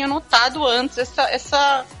nunca tinha notado antes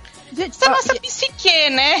essa nossa psique,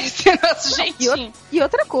 né? Esse nosso jeitinho. E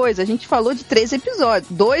outra coisa, a gente falou de 3 episódios,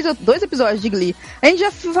 dois episódios de Glee. A gente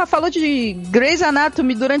já falou de Grey's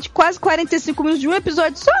Anatomy durante quase 45 minutos de um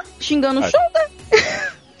episódio só, xingando o Shonda.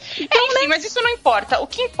 Então, enfim, mas isso não importa. O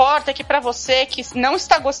que importa é que pra você que não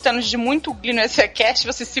está gostando de muito Glee no SCast,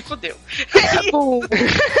 você se fudeu.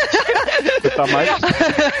 Você tá mais...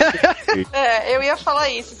 eu ia falar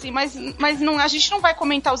isso, assim, mas não, a gente não vai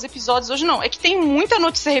comentar os episódios hoje, não. É que tem muita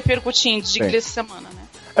notícia repercutindo de Glee essa semana, né?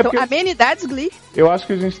 Então, amenidades Glee. Eu acho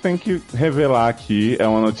que a gente tem que revelar aqui, é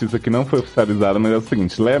uma notícia que não foi oficializada, mas é o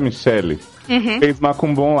seguinte, Lea Michele fez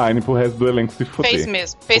Macumba Online pro resto do elenco se fuder. Fez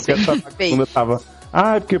mesmo. Porque essa Macumba tava...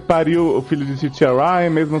 porque pariu o filho de Titia Ryan,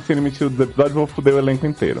 mesmo assim ele me tirou dos episódios, vou foder o elenco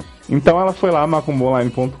inteiro. Então ela foi lá,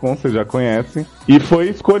 macumbaonline.com, você já conhece, e foi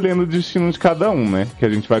escolhendo o destino de cada um, né? Que a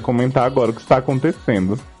gente vai comentar agora o que está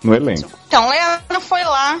acontecendo no elenco. Então, Leana foi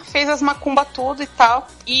lá, fez as macumba tudo e tal,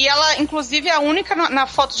 e ela, inclusive, é a única na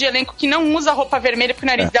foto de elenco que não usa roupa vermelha, porque o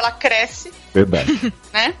nariz dela cresce. Verdade.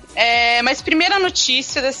 Né? Mas primeira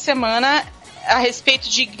notícia dessa semana a respeito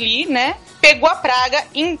de Glee, né? Pegou a praga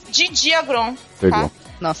em Didi Agron. Pegou. Tá?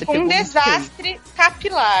 Nossa, com um desastre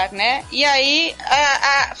capilar, né? E aí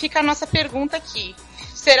fica a nossa pergunta aqui.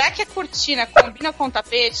 Será que a cortina combina com o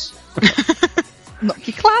tapete?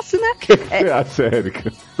 Que classe, né? O que você acha,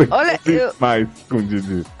 Erika? Olha, mais com o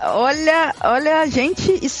Didi. Olha,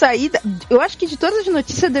 gente, isso aí... Eu acho que de todas as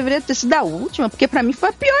notícias deveria ter sido a última, porque pra mim foi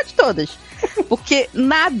a pior de todas. Porque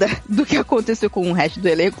nada do que aconteceu com o resto do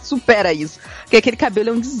elenco supera isso. Porque aquele cabelo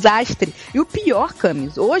é um desastre. E o pior,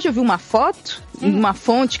 Camis, hoje eu vi uma foto, em uma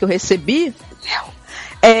fonte que eu recebi,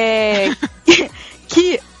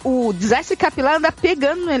 que o desastre capilar anda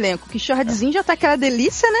pegando no elenco. Que shortzinho já tá aquela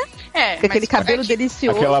delícia, né? Com aquele cabelo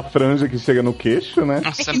delicioso. Aquela franja que chega no queixo, né?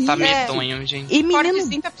 Nossa, tá medonho, gente. E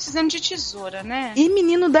menino tá precisando de tesoura, né? E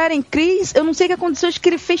menino Darren Criss, eu não sei o que aconteceu, acho que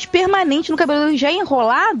ele fez permanente no cabelo dele já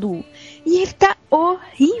enrolado. E ele tá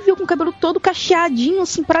horrível, com o cabelo todo cacheadinho,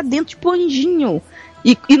 assim, pra dentro, tipo anjinho.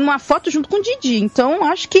 E numa foto junto com o Didi. Então,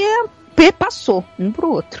 acho que passou um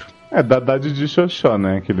pro outro. Dá de xoxó,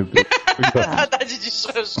 né? Aquele... Haddad de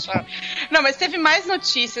xoxó. Não, mas teve mais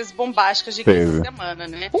notícias bombásticas de essa semana,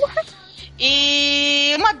 né?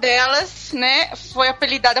 E uma delas, né, foi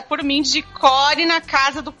apelidada por mim de Core na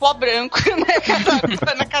Casa do Pó Branco, né?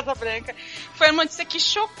 Na Casa Branca. Foi uma notícia que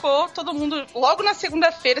chocou todo mundo logo na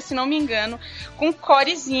segunda-feira, se não me engano, com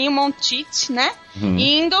Corezinho Monteith, né?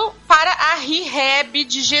 Indo para a Rehab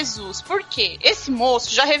de Jesus. Por quê? Esse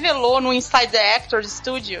moço já revelou no Inside the Actors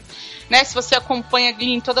Studio, né? Se você acompanha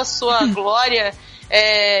Glee em toda a sua glória,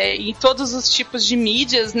 em todos os tipos de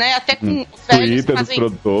mídias, né? Até com velhos Twitter dos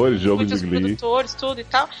produtores, jogo de Glee. Produtores, tudo e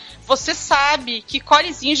tal. Você sabe que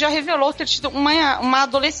Corezinho já revelou ter tido uma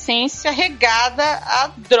adolescência regada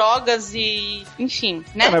a drogas e, enfim,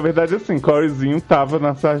 né? Na verdade, assim, Corezinho tava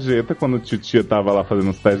na sarjeta quando Titia tava lá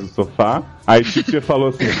fazendo os testes do sofá. Aí Titia falou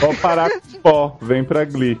assim, pode parar com pó, vem pra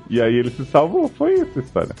Glee. E aí ele se salvou, foi isso a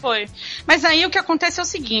história. Foi. Mas aí o que acontece é o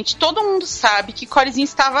seguinte, todo mundo sabe que Corezinho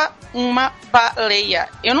estava uma baleia.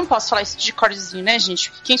 Eu não posso falar isso de Corezinho, né,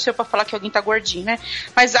 gente? Quem sou eu pra falar que alguém tá gordinho, né?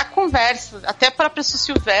 Mas a conversa, até a própria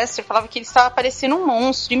Silvestre falava que ele estava parecendo um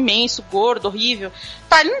monstro imenso, gordo, horrível.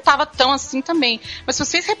 Tá, ele não tava tão assim também. Mas se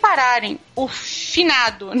vocês repararem, o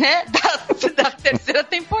finado, né, da terceira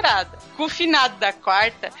temporada, com o finado da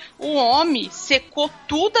quarta, o homem secou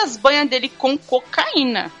todas as banhas dele com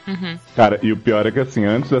cocaína. Cara, e o pior é que assim,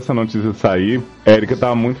 antes dessa notícia sair, a Erika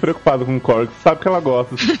tava muito preocupada com o Corey, que sabe que ela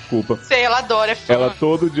gosta, se desculpa. Sei, ela adora, é fã. Ela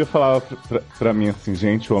todo dia falava pra mim assim,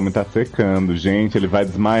 gente, o homem tá secando, gente, ele vai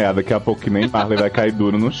desmaiar, daqui a pouco que nem Marley vai cair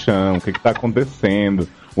duro no chão, o que tá acontecendo?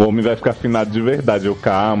 O homem vai ficar afinado de verdade. Eu,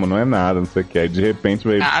 calmo, não é nada, não sei o que. Aí de repente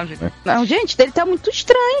veio. Né? Não, gente, ele tá muito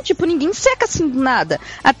estranho. Tipo, ninguém seca assim do nada.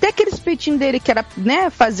 Até aqueles peitinhos dele que era, né,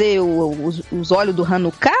 fazer os olhos do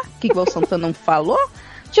Hanukkah, que igual o Santana não falou,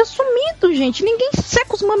 tinha sumido, gente. Ninguém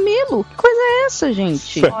seca os mamilos. Que coisa é essa,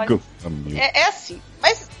 gente? Seca os mamilos. É assim.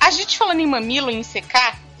 Mas a gente falando em mamilo, em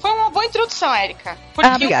secar, foi uma boa introdução, Erika.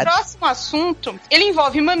 Porque o próximo assunto, ele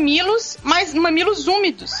envolve mamilos, mas mamilos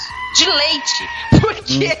úmidos, de leite.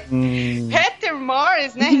 Porque Heather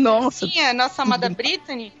Morris, né, nossa amada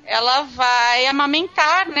Brittany, ela vai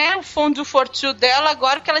amamentar, né, o fundo fortune dela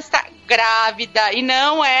agora que ela está grávida. E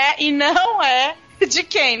não é De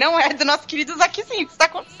quem? Não é do nosso querido Zaquzinho que está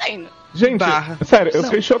acontecendo. Gente, sério, eu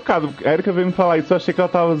fiquei chocado. A Erika veio me falar isso, eu achei que ela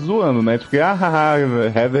tava zoando, né? Tipo,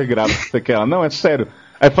 Heather grávida, não sei o que. Ela, não, é sério.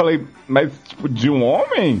 Aí eu falei, mas, tipo, de um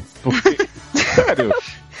homem? Porque, sério.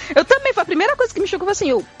 Eu também, foi a primeira coisa que me chocou, foi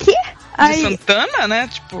assim, o quê? De Santana, né?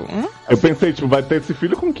 Tipo... Eu pensei, tipo, vai ter esse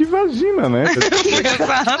filho com que vagina, né?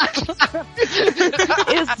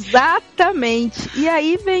 Exatamente. E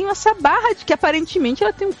aí vem essa barra de que aparentemente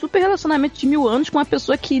ela tem um super relacionamento de 1000 anos com uma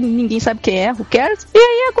pessoa que ninguém sabe quem é, who cares? E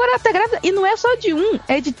aí agora ela tá grávida, e não é só de 1,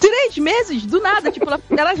 é de 3 meses, do nada. Tipo,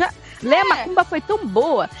 ela já... Léa Macumba foi tão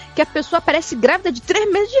boa que a pessoa aparece grávida de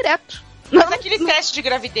 3 meses direto. Mas aquele teste de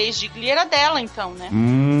gravidez de Glee era dela, então, né?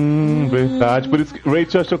 Verdade. Por isso que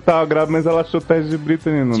Rachel achou que tava grávida, mas ela achou o teste de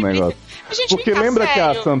Britney no negócio. Gente, porque lembra que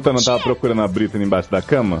a Santana tava procurando a Britney embaixo da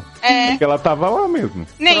cama? Porque ela tava lá mesmo.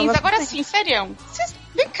 Neins, agora sim, serião.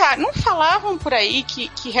 Vem cá, não falavam por aí que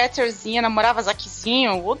Heatherzinha namorava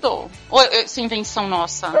Zaquzinho? Ou essa invenção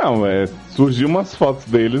nossa? Não, surgiu umas fotos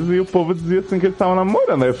deles e o povo dizia assim que eles estavam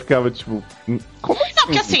namorando. Aí eu ficava tipo, como assim? Não,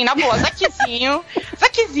 porque assim, na boa, Zaquzinho...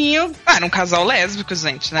 Era um casal lésbico,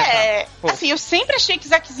 gente, né? Assim, eu sempre achei que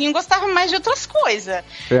Zaquzinho gostava mais de outras coisas.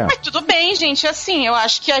 Mas tudo bem, gente, assim, eu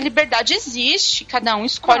acho que a liberdade existe, cada um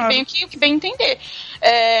escolhe bem o que bem entender.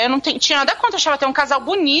 Eu não tinha nada contra, achava até um casal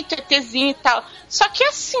bonito, ETzinho e tal. Só que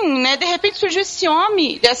assim, né, de repente surgiu esse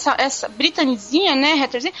homem, essa Britanizinha, né,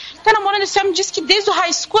 Heatherzinha, tá namorando esse homem, diz que desde o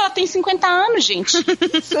high school ela tem 50 anos, gente.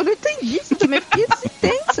 Isso eu não entendi, que minha filha se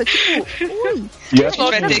pensa, tipo, ui. E a gente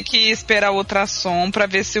vai ter que esperar o ultrassom pra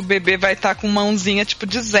ver se o bebê vai estar com mãozinha tipo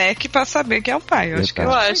de Zack pra saber quem é o pai.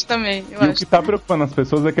 Eu acho também. O que tá preocupando as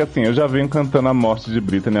pessoas é que assim, eu já venho cantando a morte de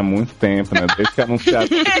Britney há muito tempo, né? Desde que anunciaram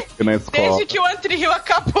na escola. Desde que o One Tree Hill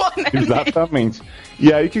acabou, né? Exatamente.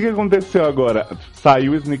 E aí o que aconteceu agora?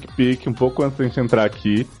 Saiu o sneak peek um pouco antes da gente entrar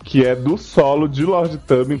aqui, que é do solo de Lord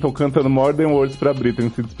Tubington cantando More Than Words pra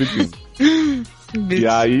Britney se despedindo. E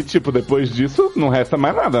aí, tipo, depois disso, não resta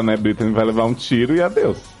mais nada, né? Britney vai levar um tiro e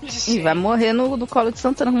adeus. E vai morrer no colo de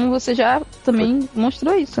Santana, como você já também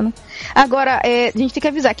mostrou isso, né? Agora, a gente tem que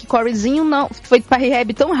avisar que Coreyzinho não foi pra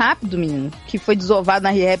rehab tão rápido, menino, que foi desovado na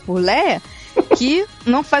rehab por Léa, que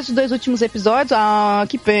não faz os 2 últimos episódios.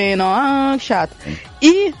 Que pena, chato.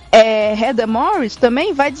 E Heather Morris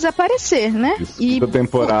também vai desaparecer, né? E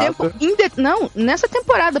temporada. Não, nessa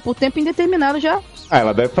temporada, por tempo indeterminado já.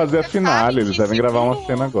 Ela deve fazer a finale, eles devem gravar uma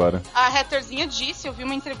cena agora. A Heatherzinha disse, eu vi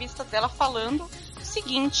uma entrevista dela falando o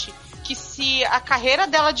seguinte, que se a carreira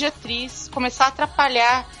dela de atriz começar a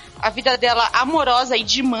atrapalhar a vida dela amorosa e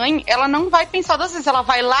de mãe, ela não vai pensar 2 vezes, ela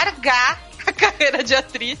vai largar a carreira de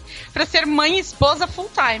atriz pra ser mãe e esposa full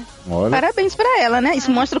time. Olha. Parabéns pra ela, né? Isso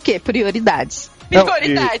mostra o quê? Prioridades. Não,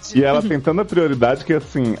 e ela tentando a prioridade que,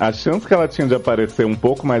 assim, a chance que ela tinha de aparecer um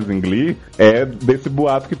pouco mais em Glee é desse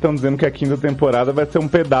boato que estão dizendo que a 5ª temporada vai ser um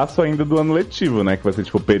pedaço ainda do ano letivo, né? Que vai ser,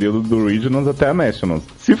 tipo, o período do Regionals até a Nationals.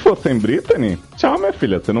 Se for sem Britney, tchau, minha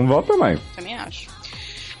filha, você não volta mais. Também acho.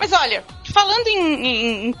 Mas olha, falando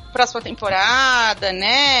em próxima temporada,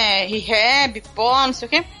 né? Rehab, não sei o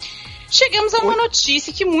quê... Chegamos a uma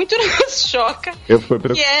notícia que muito nos choca. Eu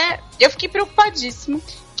fiquei preocupadíssima.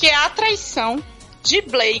 Que é a traição de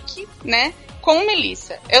Blake, né, com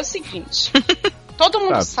Melissa. É o seguinte, todo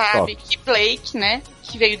mundo sabe que Blake, né,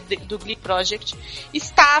 que veio do Glee Project,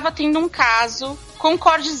 estava tendo um caso com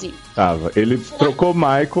Cordzinho. Ele trocou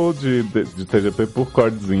Michael de TGP por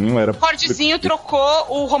Cordzinho. Cordzinho trocou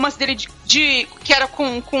o romance dele que era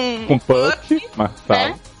com Puck,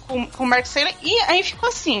 né? Com o Mark Saylor, e aí ficou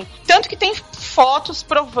assim. Tanto que tem fotos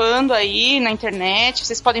provando aí na internet,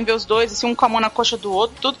 vocês podem ver os dois, assim, um com a mão na coxa do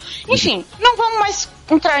outro, tudo. Enfim, não vamos mais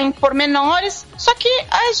entrar em pormenores, só que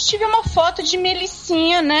a gente viu uma foto de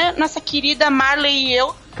Melissinha, né, nossa querida Marley e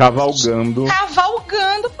eu, cavalgando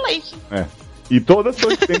Blake. E toda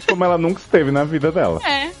sorridente como ela nunca esteve na vida dela.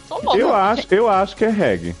 Tô louca. Eu acho que é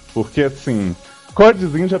reggae, porque assim...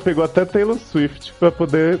 Cordzinho já pegou até Taylor Swift pra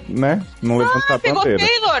poder, né, não levantar a bandeira.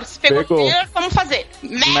 Pegou Taylor, vamos fazer.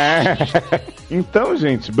 Então,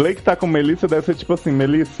 gente, Blake tá com Melissa, deve ser tipo assim,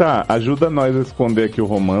 Melissa, ajuda nós a esconder aqui o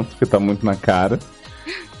romance, porque tá muito na cara.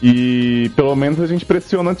 E pelo menos a gente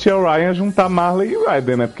pressiona a Tia Ryan a juntar Marley e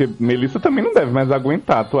Ryder, né? Porque Melissa também não deve mais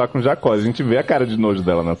aguentar atuar com Jacó. A gente vê a cara de nojo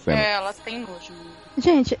dela na cena. Ela tem nojo.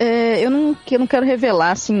 Gente, eu não quero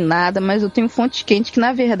revelar assim nada, mas eu tenho fonte quente que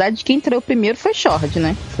na verdade quem entrou primeiro foi Shord,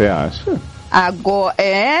 né? Você acha? Agora,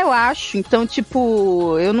 eu acho. Então,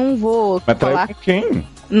 tipo, eu não vou falar... com quem?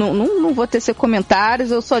 Não vou tecer comentários,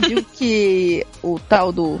 eu só digo que o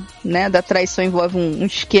tal da traição envolve um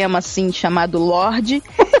esquema assim chamado Lorde.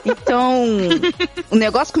 Então, o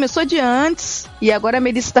negócio começou de antes. E agora a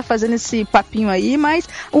Melissa tá fazendo esse papinho aí, mas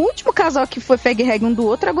o último casal que foi fag reg um do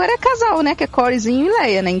outro agora é casal, né? Que é Coreyzinho e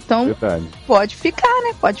Leia, né? Então Verdade. pode ficar,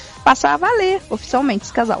 né? Pode passar a valer oficialmente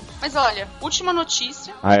esse casal. Mas olha, última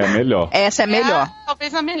notícia. Ah, é a melhor. Essa é a melhor.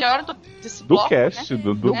 Talvez a melhor desse Do bloco, cast, né?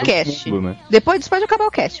 do cast. mundo, né? Depois disso pode acabar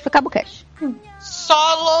o cast. Acaba o cast.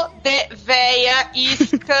 Solo de Véia is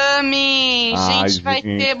coming. Ai, Gente, vai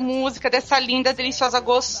gente. ter música dessa linda, deliciosa,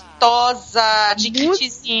 gostosa, de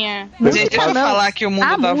kitzinha. Gente, deixa eu Não. falar que o mundo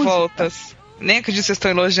A dá música. voltas. Nem acredito que vocês estão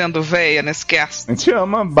elogiando véia nesse cast. A gente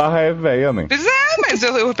ama, barra é véia, né? Pois é, mas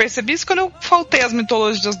eu percebi isso quando eu faltei as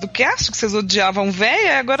mitologias do cast, que vocês odiavam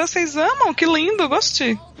véia, e agora vocês amam, que lindo,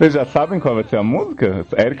 gostei. Vocês já sabem qual vai ser a música?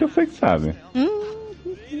 Érica eu sei que sabe.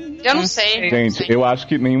 Eu não sei. Gente, eu acho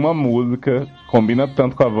que nenhuma música combina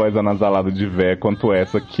tanto com a voz anasalada de véia quanto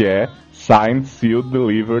essa, que é Signed, Sealed,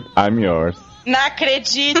 Delivered, I'm Yours. Não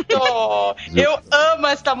acredito! Eu amo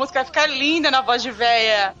essa música, vai ficar linda na voz de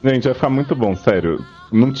véia. Gente, vai ficar muito bom, sério.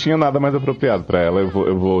 Não tinha nada mais apropriado pra ela.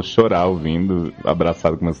 Eu vou chorar ouvindo,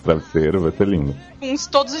 abraçado com meus travesseiros, vai ser lindo. Uns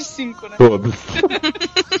todos os 5, né? Todos.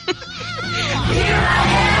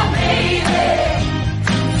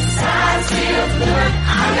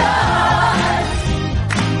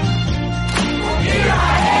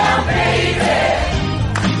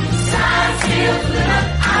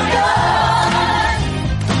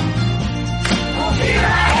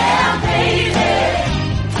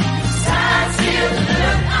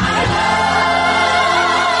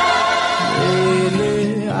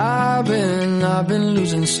 Lately, I've been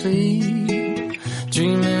losing sleep,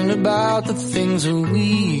 dreaming about the things that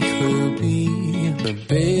we could be. But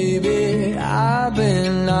baby, I've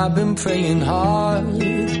been praying hard.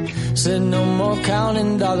 Said no more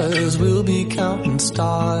counting dollars, we'll be counting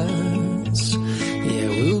stars. Yeah,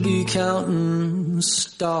 we'll be counting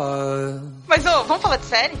stars. Mas, vamos falar de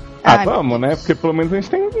série? Ah, vamos, né? Porque pelo menos a gente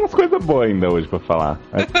tem umas coisas boas ainda hoje pra falar.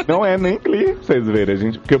 Não é nem Glee, pra vocês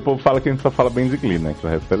verem. Porque o povo fala que a gente só fala bem de Glee, né? Que o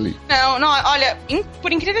resto é Glee. Não, olha,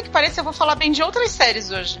 por incrível que pareça, eu vou falar bem de outras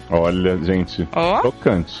séries hoje. Olha, gente, Ó.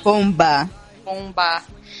 tocante. Bomba. Bomba.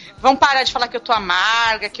 Vamos parar de falar que eu tô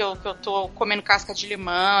amarga, que eu tô comendo casca de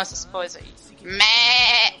limão, essas coisas aí.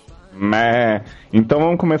 Mé. Então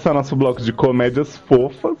vamos começar nosso bloco de comédias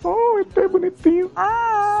fofas. Oh, é bonitinho.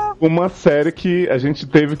 Uma série que a gente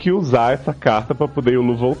teve que usar essa carta pra poder o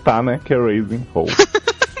Lu voltar, né? Que é Raising Hope.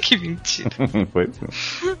 Que mentira. Foi assim.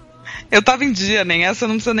 Eu tava em dia, nem essa eu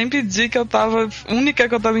não precisa nem pedir que eu tava. Única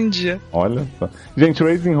que eu tava em dia. Olha só. Gente,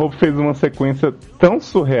 Raising Hope fez uma sequência tão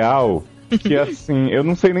surreal que, assim, eu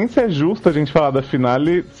não sei nem se é justo a gente falar da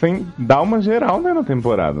finale sem dar uma geral, né, na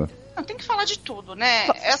temporada. Não, tem que falar de tudo, né?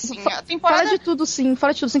 É assim, a temporada... Fala de tudo sim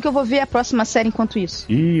que eu vou ver a próxima série enquanto isso.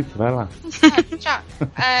 Isso, vai lá. Já.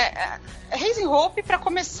 Raising Hope, pra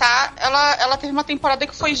começar, ela teve uma temporada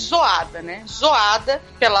que foi zoada, né? Zoada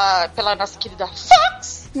pela nossa querida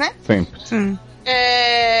Fox, né? Sempre. Sim.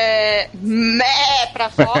 Pra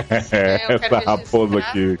Fox. Né? Eu quero Essa raposa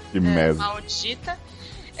registrar. que mesa. Maldita.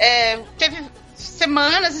 Teve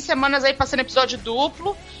semanas e semanas aí passando episódio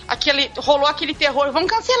duplo. Rolou aquele terror. Vamos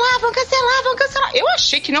cancelar. Eu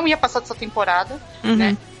achei que não ia passar dessa temporada,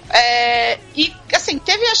 né? E assim,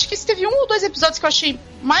 acho que teve 1 ou 2 episódios que eu achei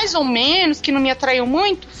mais ou menos, que não me atraiu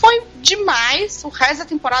muito. Foi demais. O resto da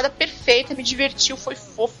temporada perfeita, me divertiu, foi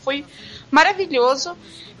fofo, foi maravilhoso.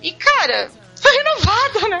 E cara, foi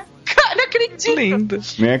renovado, né? Cara, não acredito. Lindo.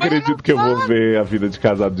 Nem acredito que eu vou ver a vida de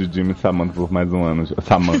casado de Jimmy e Samantha por mais um ano.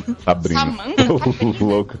 Sabrina. Samantha?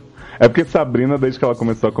 Louca. É porque Sabrina, desde que ela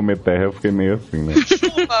começou a comer terra, eu fiquei meio assim, né?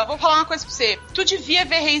 Desculpa, vou falar uma coisa pra você. Tu devia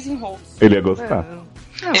ver Raising Hope. Ele ia gostar.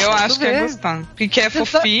 Eu acho que ver. ia gostar. Porque é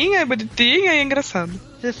fofinha, é bonitinha e é engraçado.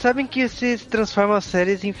 Vocês sabem que se transformam as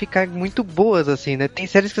séries em ficar muito boas, assim, né? Tem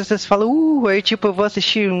séries que vocês falam, aí tipo, eu vou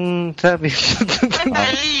assistir sabe?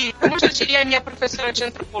 Aí, como já diria a minha professora de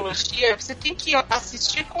antropologia, você tem que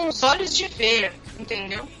assistir com os olhos de ver,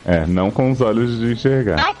 entendeu? Não com os olhos de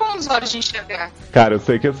enxergar. Não com os olhos de enxergar. Cara, eu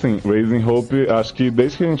sei que assim, Raising Hope, acho que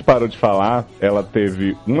desde que a gente parou de falar, ela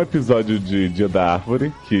teve um episódio de Dia da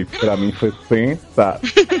Árvore, que pra mim foi sensacional.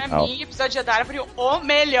 Pra mim, episódio da Árvore, o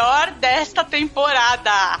melhor desta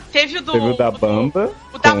temporada. Teve o da banda.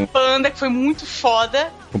 O da banda, que foi muito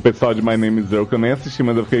foda. Com o pessoal de My Name is Earl, que eu nem assisti,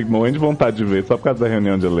 mas eu fiquei morrendo de vontade de ver, só por causa da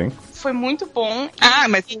reunião de elenco. Foi muito bom.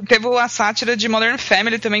 Mas teve a sátira de Modern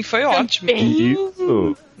Family também, foi ótimo.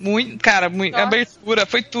 Isso! Abertura,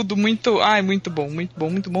 foi tudo muito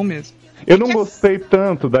bom mesmo. Eu não gostei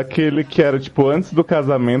tanto daquele que era, tipo, antes do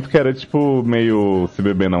casamento, que era, tipo, meio Se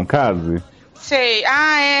Beber Não Case. Sei.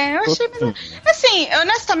 Eu achei mesmo. Assim,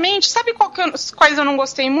 honestamente, sabe quais eu não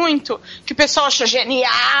gostei muito? Que o pessoal achou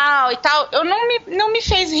genial e tal. Não me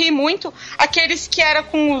fez rir muito. Aqueles que era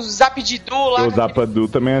com o Zapdidu lá. O Zapadu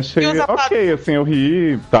também achei ok, assim, eu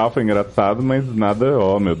ri e tal, foi engraçado, mas nada,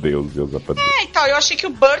 meu Deus, o Zapadu. E tal, eu achei que o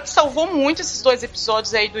Burt salvou muito esses 2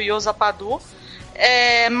 episódios aí do Yozapadu.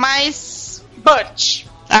 Mas Burt.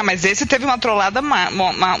 Mas esse teve uma trollada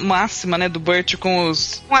máxima, né, do Burt com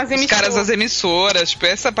os caras das emissoras. Tipo,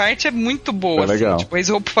 essa parte é muito boa, assim. Legal. Tipo,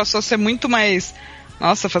 esse Hope passou a ser muito mais...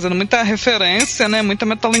 Nossa, fazendo muita referência, né, muita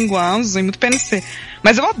metalinguagem, muito PNC.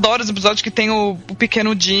 Mas eu adoro os episódios que tem o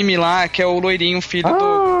pequeno Jimmy lá, que é o loirinho, filho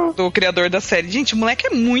do criador da série. Gente, o moleque é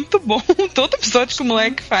muito bom. Todo episódio que o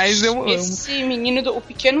moleque faz, eu amo. Esse menino, o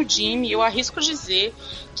pequeno Jimmy, eu arrisco dizer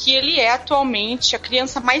que ele é atualmente a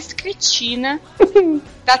criança mais cretina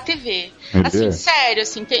da TV. Assim, sério,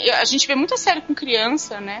 assim, a gente vê muita série com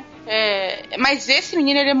criança, né? Mas esse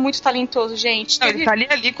menino, ele é muito talentoso, gente. Não, ele tá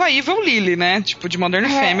ali com a Evil Lily, né? Tipo, de Modern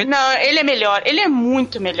Family. Não, ele é melhor. Ele é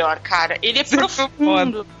muito melhor, cara. Ele é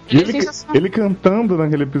profundo. Ele é sensacional. Ele cantando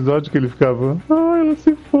naquele episódio que ele ficava... ela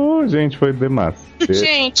se for. Gente, foi demais.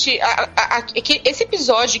 Gente, esse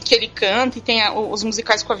episódio que ele canta e tem os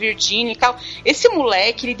musicais com a Virginia e tal, esse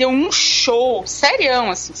moleque, ele deu um show serião,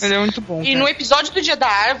 assim. Ele é muito bom. E no episódio do Dia da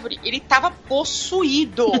Árvore, ele tava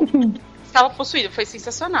possuído. Foi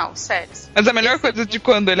sensacional, sério. Mas a melhor coisa de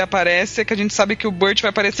quando ele aparece é que a gente sabe que o Burt vai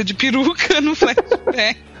aparecer de peruca no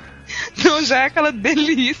flashback. Então já é aquela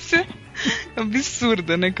delícia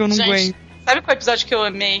absurda, né, que eu não aguento. Sabe qual episódio que eu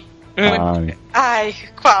amei?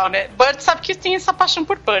 Qual, né? Burt sabe que tem essa paixão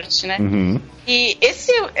por Burt, né? Uhum. E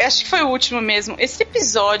esse, acho que foi o último mesmo. Esse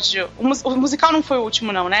episódio, o musical não foi o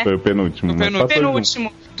último, não, né? Foi o penúltimo. O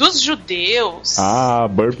penúltimo. Dos judeus.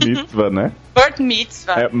 Burt Mitzvah, né? Burt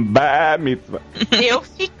Mitzvah. Bar Mitzvah. Eu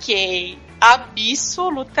fiquei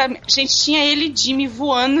absolutamente... Gente, tinha ele e Jimmy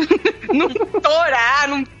voando num Torá,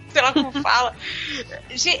 num... sei lá como fala.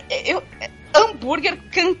 Gente, hambúrguer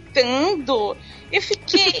cantando. Eu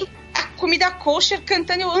fiquei... A comida kosher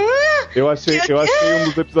cantando. Eu achei um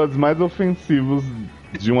dos episódios mais ofensivos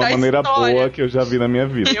de uma maneira boa que eu já vi na minha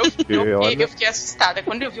vida. Eu fiquei assustada.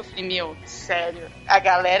 Quando eu vi, eu falei, sério, a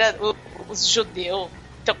galera, os judeus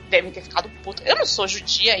devem ter ficado putos. Eu não sou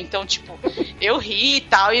judia, então, tipo, eu ri e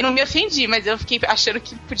tal, e não me ofendi, mas eu fiquei achando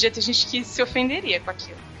que podia ter gente que se ofenderia com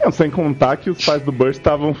aquilo. Sem contar que os pais do Burt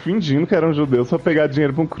estavam fingindo que eram judeus pra pegar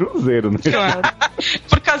dinheiro pra um cruzeiro, né?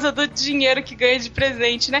 Por causa do dinheiro que ganha de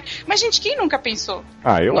presente, né? Mas, gente, quem nunca pensou?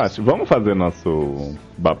 Eu acho. Vamos fazer nosso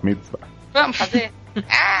Bat Mitzvah? Vamos fazer?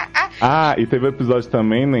 E teve um episódio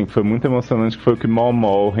também, né, que foi muito emocionante, que foi o que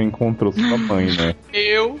Mol reencontrou sua mãe, né?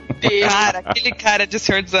 Meu Deus! Cara, aquele cara de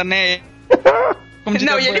Senhor dos Anéis.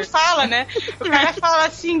 Não, e ele fala, né? O cara fala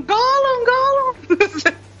assim, Gollum!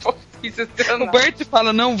 O Burt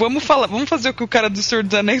fala, não, vamos fazer o que o cara do Senhor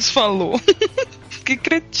dos Anéis falou. Que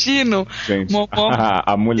cretino. Gente,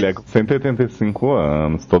 a mulher com 185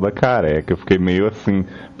 anos, toda careca, eu fiquei meio assim,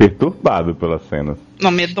 perturbado pelas cenas. Não,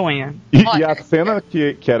 medonha. E a cena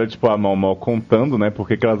que era tipo a Mal contando, né, por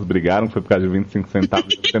que elas brigaram, foi por causa de 25 centavos,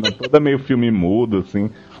 a cena toda meio filme mudo, assim.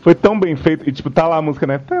 Foi tão bem feito, e tipo, tá lá a música,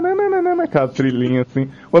 né, aquela trilhinha, assim.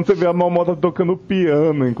 Quando você vê a Mal tá tocando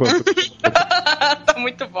piano enquanto... Tá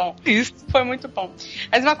muito bom. Isso. Foi muito bom.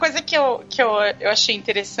 Mas uma coisa que eu achei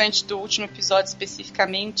interessante do último episódio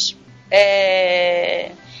especificamente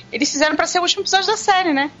eles fizeram pra ser o último episódio da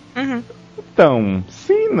série, né? Uhum. Então,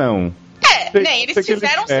 sim, não. Eles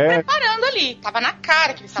fizeram se preparando ali. Tava na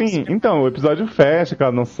cara que eles estavam se preparando. Então, o episódio fecha,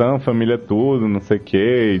 aquela noção, família tudo, não sei o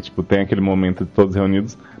quê, e, tipo, tem aquele momento de todos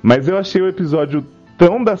reunidos. Mas eu achei o episódio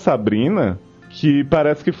tão da Sabrina que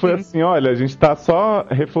parece que foi assim, olha, a gente tá só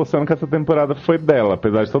reforçando que essa temporada foi dela,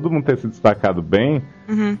 apesar de todo mundo ter se destacado bem,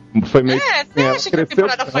 foi meio você acha que a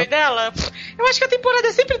temporada foi dela? Eu acho que a temporada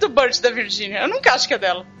é sempre do Burt e da Virginia, eu nunca acho que é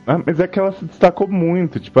dela. Mas é que ela se destacou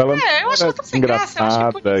muito, tipo, ela eu acho que ela tá sem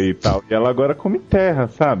engraçada graça, e tal, e ela agora come terra,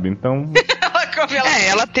 sabe, então...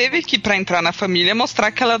 ela teve que, pra entrar na família, mostrar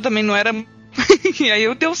que ela também não era... E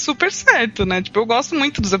aí deu super certo, né? Tipo, eu gosto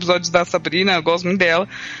muito dos episódios da Sabrina, eu gosto muito dela.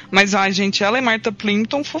 Mas, gente, ela é Martha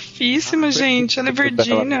Plimpton fofíssima, gente. Ela é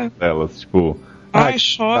Virginia. Delas, tipo...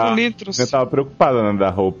 choro, litros. Eu tava preocupada, né, da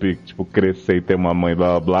Hope, tipo, crescer e ter uma mãe,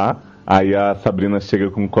 blá, blá, blá. Aí a Sabrina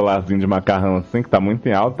chega com um colarzinho de macarrão, assim, que tá muito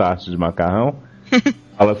em alta a arte de macarrão.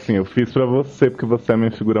 Fala assim, eu fiz pra você porque você é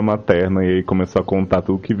minha figura materna. E aí começou a contar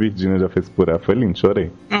tudo que Virginia já fez por ela. Foi lindo,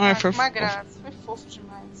 chorei. Foi uma graça, foi fofo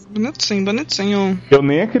demais. Bonitinho. Eu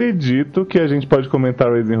nem acredito que a gente pode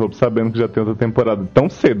comentar Raising Hope sabendo que já tem outra temporada tão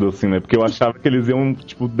cedo assim, né? Porque eu achava que eles iam,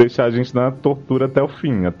 tipo, deixar a gente na tortura até o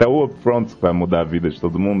fim. Até o Upfront, que vai mudar a vida de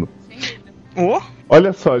todo mundo.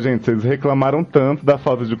 Olha só, gente, vocês reclamaram tanto da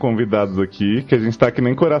falta de convidados aqui, que a gente tá que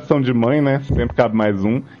nem coração de mãe, né? Sempre cabe mais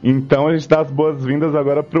um. Então a gente dá as boas-vindas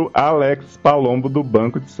agora pro Alex Palombo do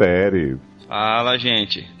Banco de Séries. Fala,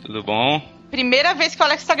 gente. Tudo bom? Primeira vez que o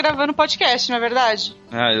Alex tá gravando podcast, não é verdade?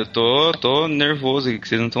 Ah, eu tô nervoso aqui, que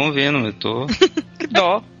vocês não estão vendo, eu tô... Que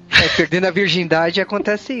dó. Perdendo a virgindade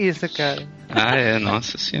acontece isso, cara. Ah,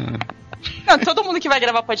 nossa senhora. Não, todo mundo que vai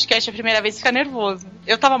gravar podcast a primeira vez fica nervoso.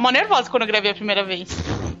 Eu tava mó nervosa quando eu gravei a primeira vez.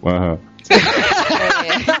 Aham.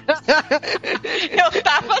 Eu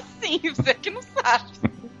tava assim, você que não sabe.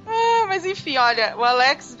 Mas enfim, olha, o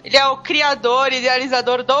Alex, ele é o criador e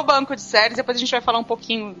idealizador do Banco de Séries, depois a gente vai falar um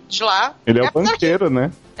pouquinho de lá. Ele é o banqueiro,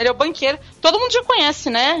 né? Ele é o banqueiro. Todo mundo já conhece,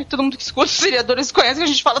 né? Todo mundo que escuta os seriadores conhece, que a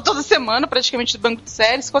gente fala toda semana praticamente do Banco de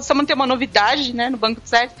Séries. Toda semana tem uma novidade, né, no Banco de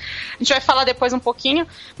Séries. A gente vai falar depois um pouquinho,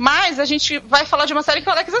 mas a gente vai falar de uma série que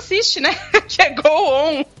o Alex assiste, né? Que é Go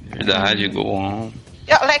On. Verdade, Go On.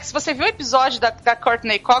 Alex, você viu o episódio da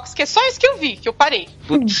Courtney Cox? Que é só isso que eu vi, que eu parei.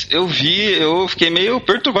 Putz, eu fiquei meio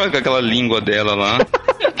perturbado com aquela língua dela lá.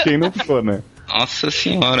 Quem não ficou, né? Nossa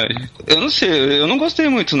senhora. Eu não sei, eu não gostei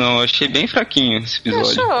muito não, eu achei bem fraquinho esse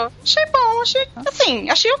episódio. Achei bom,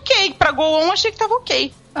 achei ok. Pra Go On, achei que tava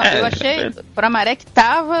ok. Eu achei, pra Maré que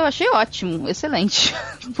tava, eu achei ótimo, excelente.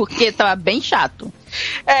 Porque tava bem chato.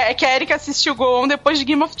 É que a Erika assistiu Go On depois de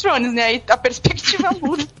Game of Thrones, né? Aí a perspectiva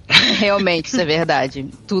muda. Realmente, isso é verdade.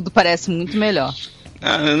 Tudo parece muito melhor.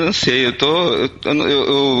 Eu não sei,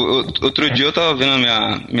 outro dia eu tava vendo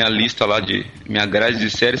a minha lista lá minha grade de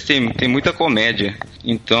séries, tem muita comédia.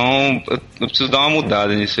 Então eu preciso dar uma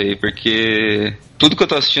mudada nisso aí, porque tudo que eu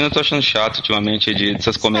tô assistindo eu tô achando chato ultimamente,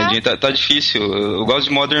 dessas comedinhas, tá difícil. Eu gosto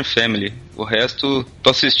de Modern Family, o resto tô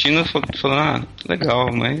assistindo falando,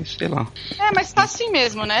 legal, mas sei lá. Mas tá assim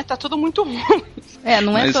mesmo, né? Tá tudo muito ruim.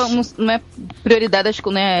 Não é prioridade, acho que,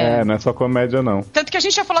 né? Não é só comédia, não. Tanto que a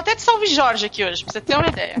gente já falou até de Salve Jorge aqui hoje, pra você ter uma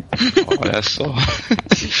ideia. Olha só.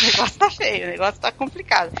 O negócio tá feio, o negócio tá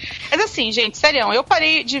complicado. Mas assim, gente, sério, eu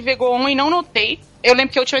parei de ver Go On e não notei. Eu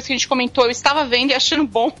lembro que a última vez que a gente comentou, eu estava vendo e achando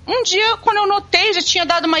bom. Um dia, quando eu notei, já tinha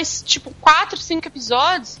dado mais, 4, 5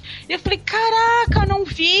 episódios. E eu falei, caraca, não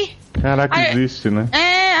vi. Caraca, existe, né?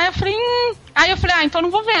 Aí eu falei, Aí eu falei, então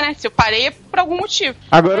não vou ver, né? Se eu parei é por algum motivo.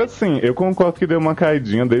 Agora sim, eu concordo que deu uma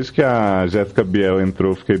caidinha. Desde que a Jéssica Biel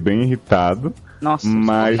entrou, eu fiquei bem irritado. Nossa,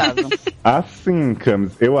 mas assim,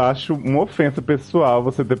 Camis, eu acho uma ofensa pessoal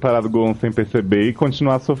você ter parado o Go On sem perceber e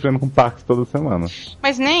continuar sofrendo com Parks toda semana.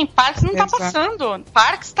 Mas nem, Parks não tá passando.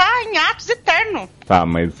 Parks tá em atos eterno. Tá,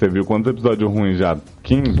 mas você viu quantos episódios ruins já?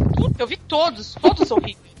 15? Eu vi todos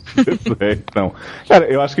horríveis. Então,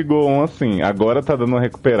 cara, eu acho que Go On, assim, agora tá dando uma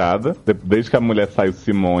recuperada. Desde que a mulher saiu,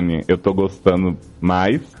 Simone, eu tô gostando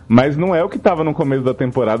mais. Mas não é o que tava no começo da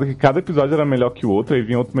temporada, que cada episódio era melhor que o outro, aí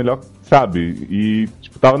vinha outro melhor, sabe? E,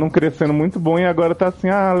 tava num crescendo muito bom e agora tá assim,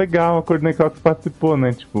 legal, a Courtney Cox participou,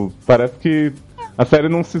 né? Parece que a série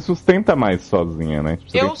não se sustenta mais sozinha, né?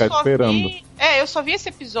 Você tem que ficar esperando. Eu só vi esse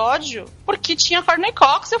episódio porque tinha Courtney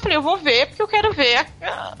Cox. Eu falei, eu vou ver porque eu quero ver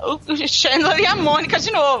o Chandler e a Mônica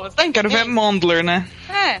de novo. Tá, quero ver Mondler, né?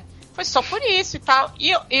 Foi só por isso e tal.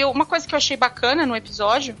 E uma coisa que eu achei bacana no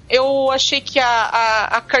episódio, eu achei que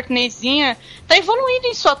a Courtneyzinha tá evoluindo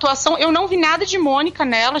em sua atuação. Eu não vi nada de Mônica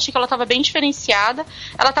nela, achei que ela tava bem diferenciada.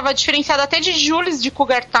 Ela tava diferenciada até de Jules de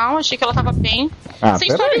Cougar Town, achei que ela tava bem.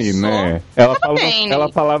 Peraí, né?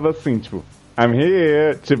 Ela falava assim, tipo, I'm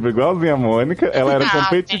here, igualzinha a Mônica, ela era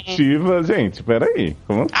competitiva, gente, peraí.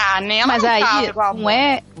 Como? Nem mas aí, não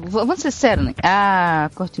é, vamos ser sérios, né?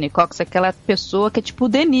 A Courtney Cox é aquela pessoa que é tipo o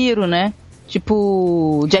De Niro, né?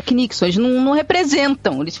 Tipo Jack Nixon, eles não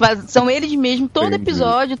representam, são eles mesmos, todo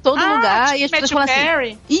episódio, todo lugar, tipo e as pessoas falam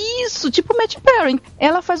assim, isso, tipo Matthew Perry,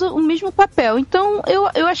 ela faz o mesmo papel, então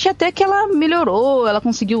eu achei até que ela melhorou, ela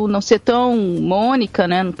conseguiu não ser tão Mônica,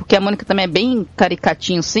 né, porque a Mônica também é bem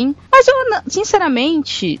caricatinho assim, mas eu,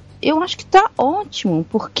 sinceramente, eu acho que tá ótimo,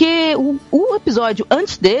 porque o episódio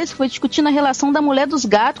antes desse foi discutindo a relação da mulher dos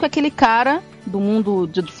gatos com aquele cara do mundo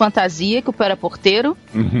de fantasia, que o pai era porteiro,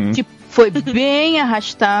 tipo, foi bem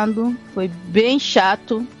arrastado, foi bem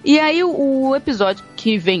chato. E aí o episódio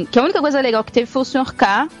que vem, que a única coisa legal que teve foi o Sr.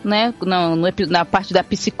 K, né? Na parte da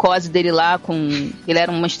psicose dele lá, ele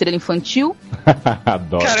era uma estrela infantil.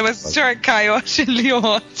 Adoro. Cara, mas o Sr. K, eu acho ele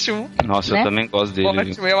ótimo. Nossa, né? Eu também gosto dele.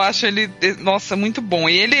 Ótimo, eu acho ele, nossa, muito bom.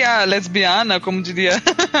 E ele, a lesbiana, como diria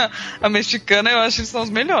a mexicana, eu acho que são os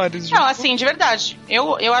melhores. Não, assim, de verdade.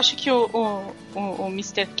 Eu acho que o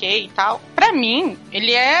Mr. K e tal. Pra mim,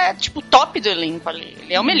 ele é, tipo, top do elenco ali.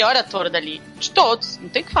 Ele é o melhor ator dali. De todos. Não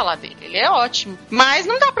tem o que falar dele. Ele é ótimo. Mas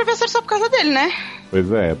não dá pra ver a série só por causa dele, né? Pois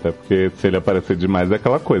é, até porque se ele aparecer demais é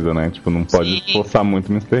aquela coisa, né? Tipo, não pode forçar muito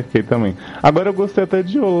o Mr. K também. Agora eu gostei até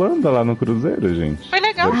de Yolanda lá no cruzeiro, gente. Foi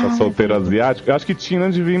legal. Deixar solteiro asiático. Eu acho que Tina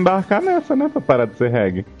devia embarcar nessa, né? Pra parar de ser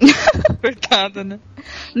reggae. Coitada, né?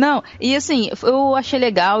 Não, e assim, eu achei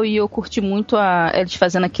legal e eu curti muito eles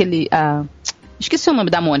fazendo aquele... Esqueci o nome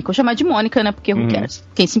da Mônica. Vou chamar de Mônica, né? Porque who cares?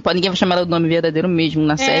 Quem se importa, ninguém vai chamar ela do nome verdadeiro mesmo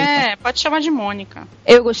na série. É, pode chamar de Mônica.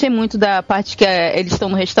 Eu gostei muito da parte que eles estão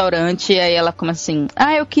no restaurante e aí ela começa assim,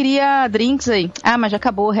 eu queria drinks aí. Mas já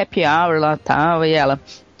acabou o happy hour lá e tal. E ela,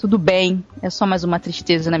 tudo bem, é só mais uma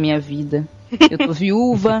tristeza na minha vida. Eu tô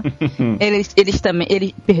viúva, ele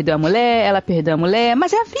perdeu a mulher, ela perdeu a mulher,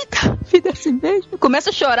 mas é a vida é assim mesmo. Começa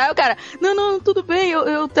a chorar, o cara, não, tudo bem,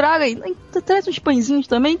 eu trago aí, traz uns pãezinhos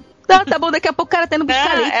também. Tá bom, daqui a pouco o cara tá indo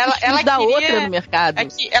buscar leite ela da outra no mercado.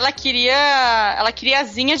 Ela queria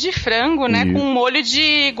asinhas de frango, né? Com um molho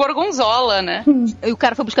de gorgonzola, né? E o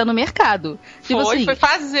cara foi buscar no mercado. Tipo foi assim,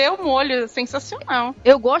 fazer o molho, sensacional.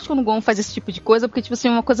 Eu gosto quando o Gon faz esse tipo de coisa, porque, tipo assim,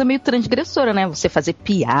 é uma coisa meio transgressora, né? Você fazer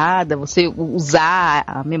piada, você usar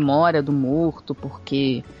a memória do morto,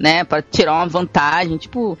 porque, né, pra tirar uma vantagem.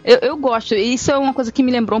 Tipo, eu gosto. E isso é uma coisa que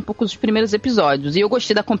me lembrou um pouco dos primeiros episódios. E eu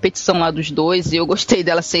gostei da competição lá dos dois, e eu gostei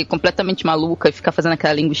dela ser completamente maluca e ficar fazendo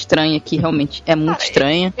aquela língua estranha que realmente é muito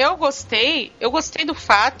estranha. Eu gostei do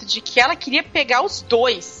fato de que ela queria pegar os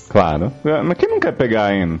dois. Claro. Mas quem não quer pegar a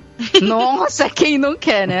Anne? Nossa, quem não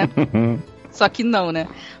quer, né? Só que não, né?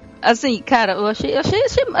 Assim, cara, eu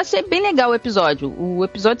achei bem legal o episódio. O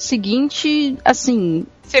episódio seguinte, assim...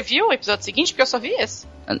 Você viu o episódio seguinte? Porque eu só vi esse.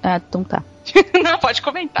 Então tá. Não, pode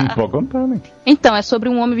comentar. Não pode contar, né? Então, é sobre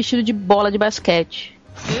um homem vestido de bola de basquete.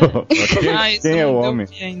 Quem é o homem?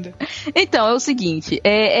 Ainda. Então, é o seguinte,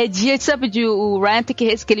 é dia, sabe, o Ryan tem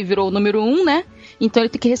que ele virou o número 1, né? Então ele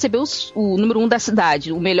tem que receber o número 1 da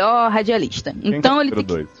cidade, o melhor radialista. Quem então é ele o tem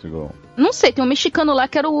número 2, chegou? Não sei, tem um mexicano lá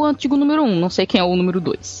que era o antigo número 1, não sei quem é o número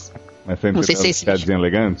 2. Mas sempre não sei se é uma esse piadinha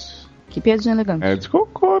elegante? Que piadinha elegante. É de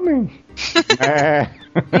cocô, né?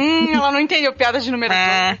 Ela não entendeu piada de número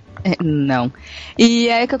 2. Não. E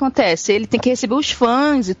aí o que acontece? Ele tem que receber os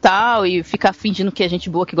fãs e tal, e ficar fingindo que é gente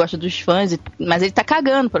boa que gosta dos fãs, mas ele tá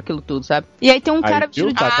cagando por aquilo tudo, sabe? E aí tem um cara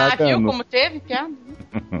vestido de... viu como teve piada?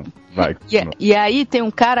 Vai. E aí tem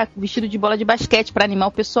um cara vestido de bola de basquete pra animar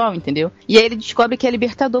o pessoal, entendeu? E aí ele descobre que é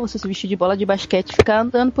libertador você se vestir de bola de basquete e ficar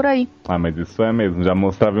andando por aí. Mas isso é mesmo. Já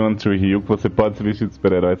mostrava em One Tree Hill que você pode se vestir de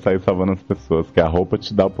super-herói e sair salvando as pessoas, que a roupa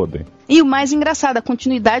te dá o poder. E o mais engraçado, a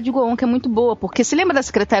continuidade de Goon, que é muito boa, porque se lembra da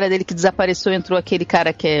secretária dele que desapareceu e entrou aquele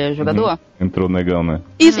cara que é jogador? Entrou o negão, né?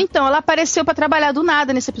 Isso, então, ela apareceu pra trabalhar do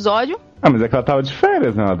nada nesse episódio. Mas é que ela tava de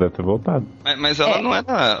férias, né? Ela deve ter voltado. Mas ela não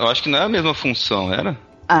era... Eu acho que não é a mesma função, era?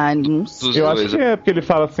 Não sei. Eu acho que é porque ele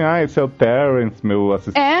fala assim, esse é o Terrence, meu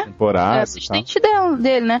assistente temporário. É assistente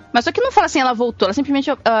dele, né? Mas só que não fala assim, ela voltou, ela simplesmente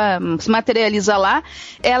se materializa lá,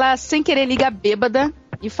 ela sem querer liga bêbada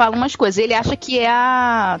e fala umas coisas. Ele acha que é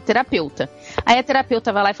a terapeuta. Aí a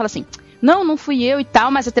terapeuta vai lá e fala assim, não fui eu e tal,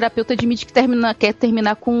 mas a terapeuta admite que quer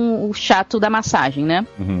terminar com o chato da massagem, né?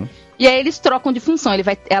 Uhum. E aí eles trocam de função.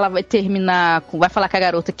 Ela vai terminar vai falar com a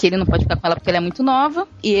garota que ele não pode ficar com ela porque ela é muito nova.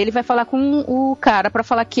 E ele vai falar com o cara pra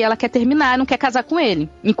falar que ela quer terminar e não quer casar com ele.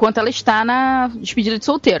 Enquanto ela está na despedida de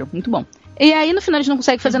solteiro. Muito bom. E aí no final eles não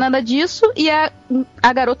conseguem fazer nada disso. E a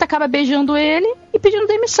garota acaba beijando ele e pedindo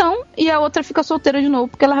demissão. E a outra fica solteira de novo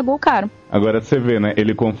porque largou o cara. Agora você vê, né?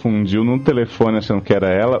 Ele confundiu no telefone achando que era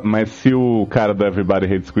ela, mas se o cara do Everybody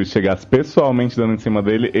Hates Chris chegasse pessoalmente dando em cima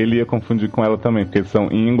dele, ele ia confundir com ela também, porque eles são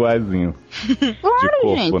iguaizinhos. Claro, de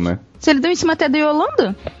corpo, gente. Né? Se ele deu em cima até da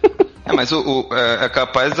Yolanda. Mas é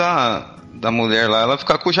capaz da mulher lá, ela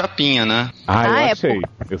ficar com o Japinha, né? Eu achei.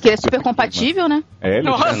 Porque é super compatível, né? Ele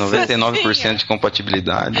é 99% de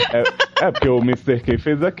compatibilidade. Porque o Mr. K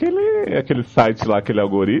fez aquele site lá, aquele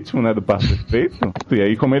algoritmo, né, do par perfeito. E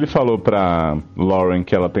aí, como ele falou pra Lauren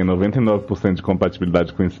que ela tem 99% de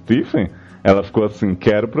compatibilidade com o Stephen, ela ficou assim,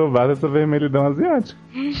 quero provar dessa vermelhidão asiática.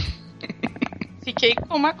 Fiquei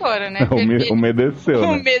como agora, né? Umedeceu, né?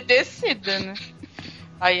 Umedecida, né?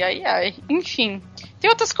 Ai. Enfim. Tem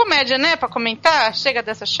outras comédias, né, pra comentar? Chega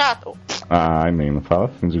dessa chata? Nem, não fala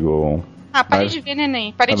assim de Go On. Ah, parei Mas- de ver,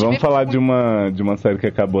 neném. Parei Mas de vamos ver. falar de uma série que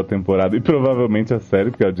acabou a temporada, e provavelmente a série,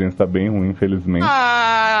 porque a audiência tá bem ruim, infelizmente.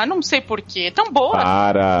 Ah, não sei porquê. Tão boa.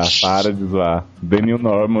 Para de zoar. The New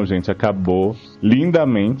Normal, gente, acabou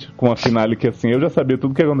lindamente, com uma finale que, assim, eu já sabia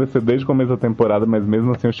tudo que ia acontecer desde o começo da temporada, mas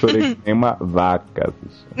mesmo assim eu chorei que nem uma vaca.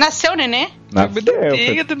 Nasceu, nenê?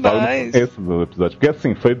 bonitinho demais. Esse do episódio. Porque,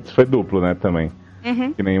 assim, foi duplo, né, também.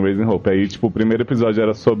 Uhum. Que nem Raising Hope. Aí, tipo, o primeiro episódio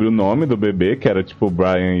era sobre o nome do bebê, que era, tipo, o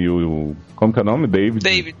Brian e o... Como que é o nome?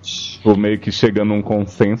 David. Tipo, meio que chegando a um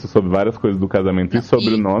consenso sobre várias coisas do casamento e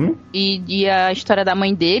sobre o nome. E a história da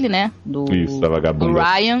mãe dele, né? Isso, da do vagabunda.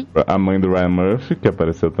 Ryan. A mãe do Ryan Murphy, que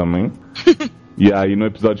apareceu também. E aí, no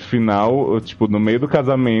episódio final, tipo, no meio do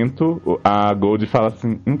casamento, a Gold fala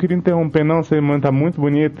assim, não queria interromper não, sua irmã tá muito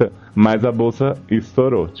bonita, mas a bolsa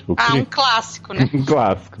estourou. Tipo, Ah, um clássico, né? um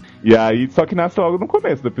clássico. E aí, só que nasce logo no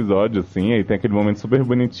começo do episódio, assim, aí tem aquele momento super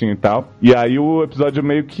bonitinho e tal. E aí o episódio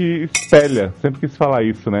meio que espelha, sempre quis falar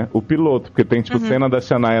isso, né? O piloto, porque tem, tipo, cena da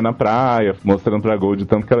Shania na praia, mostrando pra Gold o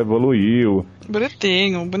tanto que ela evoluiu.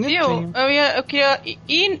 Bonitinho. Viu? Eu queria...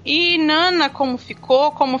 E Nana, como ficou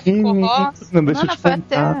Ross? Não, deixa eu Nana te foi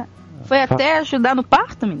contar. até ajudar no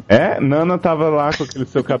parto, menino? É, Nana tava lá com aquele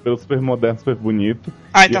seu cabelo super moderno, super bonito.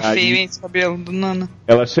 Ai, E tá aí- feio, hein, esse cabelo do Nana.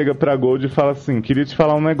 Ela chega pra Gold e fala assim, queria te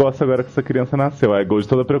falar um negócio agora que essa criança nasceu. Aí a Gold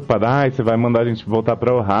toda preocupada, você vai mandar a gente voltar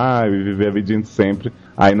pra Ohio e viver a vidinha de sempre.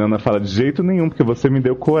 Aí Nana fala, de jeito nenhum, porque você me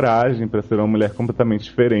deu coragem pra ser uma mulher completamente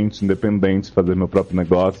diferente, independente, fazer meu próprio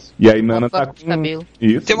negócio. E aí Nana tá Corte de com... cabelo.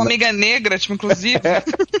 Isso, Tem uma amiga negra, tipo, inclusive.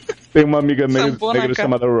 tem uma amiga Sambou na negra cara.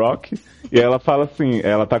 chamada Rock. E ela fala assim,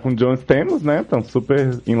 ela tá com o John Stamos, né? Tão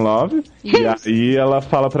super in love. E aí ela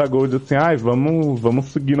fala pra Gold assim, vamos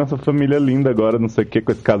seguir nossa família linda agora, não sei o que,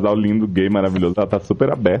 com esse casal lindo, gay, maravilhoso. Ela tá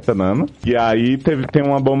super aberta, Nana. E aí tem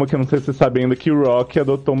uma bomba que eu não sei se você sabe ainda, que o Rock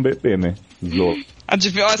adotou um bebê, né? Zola.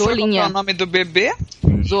 Adivinha, olha, sabe qual que Zolinha. é o nome do bebê?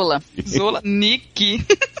 Zola. Zola Nick.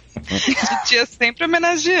 Titia sempre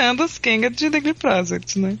homenageando as Kenga de The Glee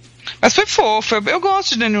Project, né? Mas foi fofo, eu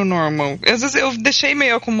gosto de The New Normal. Às vezes eu deixei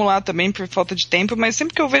meio acumular também por falta de tempo, mas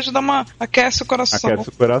sempre que eu vejo aquece o coração. Aquece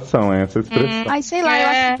o coração, é essa expressão. Ai, sei lá, eu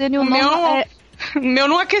acho que The New o meu, Normal é... o meu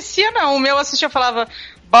não aquecia, não. O meu assistia e falava,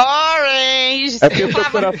 boring. É porque Eu o seu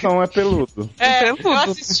falava, coração é peludo. eu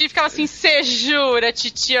assisti e ficava assim, cê jura,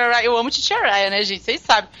 Titia Ryan. Eu amo Titia Ryan, né, gente? Vocês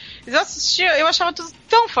sabem. Mas eu assistia, eu achava tudo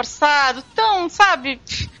tão forçado, tão, sabe?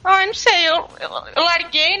 Ai, não sei, eu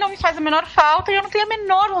larguei, não me faz a menor falta e eu não tenho a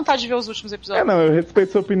menor vontade de ver os últimos episódios. Não, eu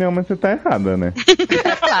respeito sua opinião, mas você tá errada, né?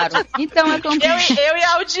 Claro. Então é como... Eu e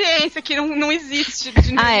a audiência, que não existe.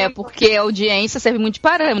 Porque a audiência serve muito de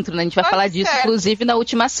parâmetro, né? A gente vai Pode falar disso, ser. inclusive, na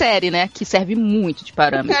última série, né? Que serve muito de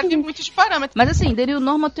parâmetro. Serve muito de parâmetro. Mas assim, The New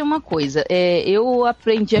Normal tem uma coisa. Eu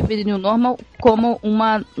aprendi a ver The New Normal como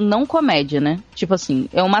uma não comédia, né? Tipo assim,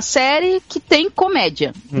 é uma série que tem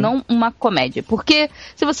comédia, não uma comédia. Porque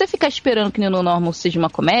se você ficar esperando que The New Normal seja uma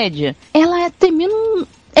comédia, ela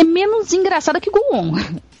é menos engraçada que Go On.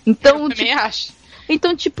 Então, Eu também acho.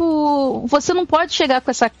 então, tipo, você não pode chegar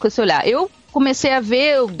com esse olhar. Eu comecei a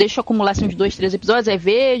ver, eu deixo acumular assim, uns 2, 3 episódios, aí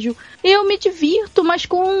vejo, e eu me divirto, mas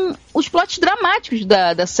com os plots dramáticos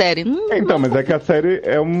da série. Então, mas é que a série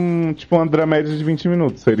é tipo uma dramédia de 20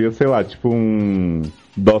 minutos. Seria, sei lá, tipo um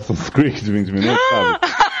Dawson's Creek de 20 minutos, sabe?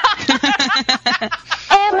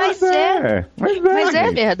 Mas é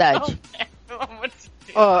gente. verdade. Pelo amor de Deus.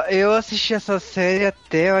 Ó, eu assisti essa série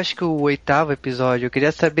até, eu acho que o 8º episódio. Eu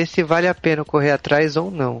queria saber se vale a pena correr atrás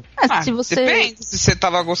ou não. Se você... Depende, se você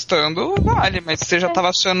tava gostando, vale, mas se você já tava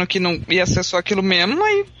achando que não ia ser só aquilo mesmo,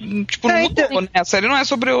 aí, tipo, não mudou, então- né? A série não é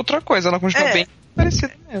sobre outra coisa, ela continua bem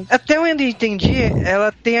parecida mesmo. Até onde eu entendi,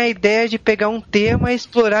 ela tem a ideia de pegar um tema e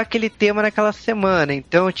explorar aquele tema naquela semana.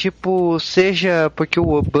 Então, tipo, seja porque o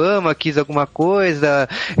Obama quis alguma coisa,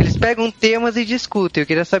 eles pegam temas e discutem. Eu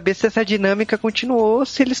queria saber se essa dinâmica continuou,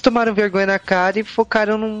 se eles tomaram vergonha na cara e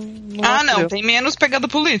focaram num Não, tem menos pegada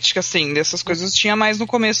política, assim, dessas coisas tinha mais no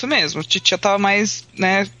começo mesmo. Titia tava mais,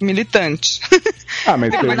 né, militante. Mas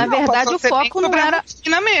mas na verdade passou a o ser bem foco não sobre a era...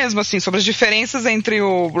 rotina mesmo, assim, sobre as diferenças entre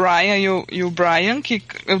o Brian e o Brian,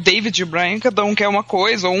 o David e o Brian, cada um quer uma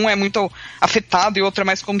coisa, ou um é muito afetado e o outro é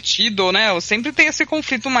mais contido, né? Sempre tem esse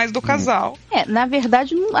conflito mais do casal. Na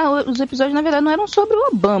verdade, os episódios, na verdade, não eram sobre o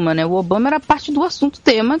Obama, né? O Obama era parte do assunto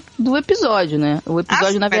tema do episódio, né? O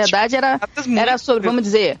episódio, sim, na mas, verdade, era sobre, vamos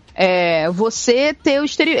dizer, você ter o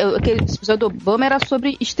estereótipo. Aquele episódio do Obama era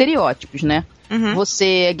sobre estereótipos, né? Você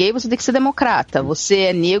é gay, você tem que ser democrata. Você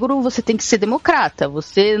é negro, você tem que ser democrata.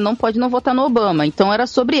 Você não pode não votar no Obama. Então era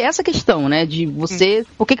sobre essa questão, né? De você...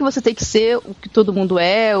 Por que você tem que ser o que todo mundo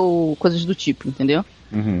é, ou coisas do tipo, entendeu?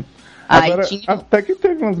 Agora, até que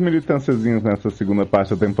teve umas militânciazinhas nessa segunda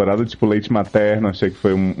parte da temporada, tipo leite materno, achei que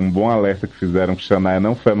foi um bom alerta que fizeram, que Shania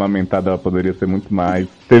não foi amamentada, ela poderia ser muito mais.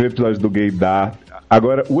 Teve episódio do gaydar.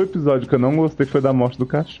 Agora, o episódio que eu não gostei foi da morte do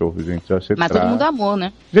cachorro, gente. Eu achei Mas todo mundo amou,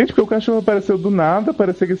 né? Gente, porque o cachorro apareceu do nada,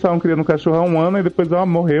 parecia que eles estavam criando um cachorro há um ano e depois ela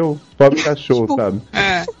morreu. Pobre cachorro, Tipo, sabe?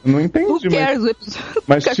 Não entendi,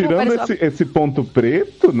 mas tirando esse ponto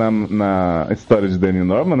preto na história de Danny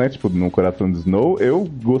Norman, né? Tipo, no coração de Snow, eu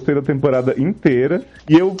gostei da temporada inteira.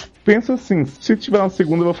 E eu penso assim, se tiver uma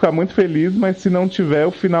segunda eu vou ficar muito feliz, mas se não tiver,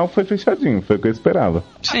 o final foi fechadinho. Foi o que eu esperava.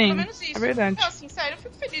 Sim, pelo menos isso. É verdade. Então, assim, sério, eu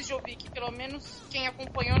fico feliz de ouvir que pelo menos quem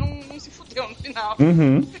acompanhou não se fudeu no final.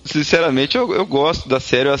 Sinceramente, eu gosto da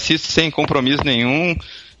série, eu assisto sem compromisso nenhum.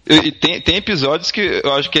 E tem episódios que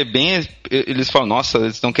eu acho que é bem... Eles falam, nossa,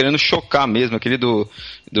 eles estão querendo chocar mesmo. Aquele do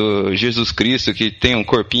Jesus Cristo, que tem um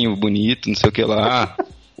corpinho bonito, não sei o que lá.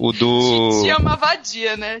 O do... Tinha uma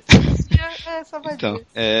vadia, né? Tinha essa vadia. Então,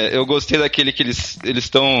 eu gostei daquele que eles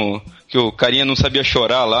estão... Que o carinha não sabia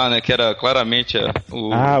chorar lá, né? Que era claramente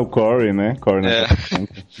o Corey, né? Corey, né?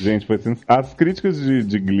 Gente, as críticas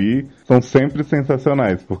de Glee são sempre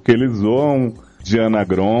sensacionais, porque eles zoam Diana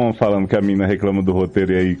Agron, falando que a mina reclama do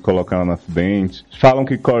roteiro e aí coloca ela no acidente. Falam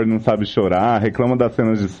que Corey não sabe chorar, reclama das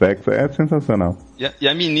cenas de sexo. É sensacional. E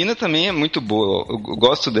a menina também é muito boa. Eu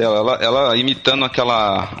gosto dela. Ela imitando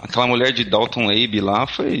aquela mulher de Dalton Abe lá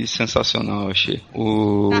foi sensacional, eu achei.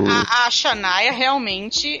 A Shania,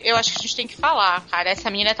 realmente, eu acho que a gente tem que falar, cara. Essa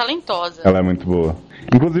menina é talentosa. Ela é muito boa.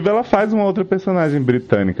 Inclusive, ela faz uma outra personagem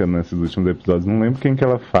britânica nesses últimos episódios. Não lembro quem que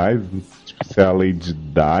ela faz. Se é a Lady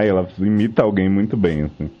Di, ela imita alguém muito bem,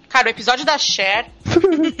 assim. Cara, o episódio da Cher...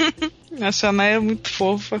 A Shania é muito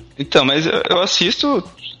fofa. Então, mas eu assisto...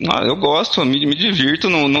 Eu gosto, me divirto,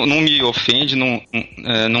 não me ofende,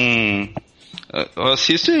 eu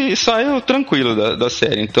assisto e saio tranquilo da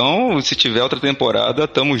série. Então, se tiver outra temporada,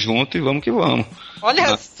 tamo junto e vamos que vamos.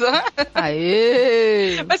 Olha só!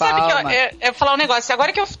 Aê! Mas sabe que eu vou falar um negócio.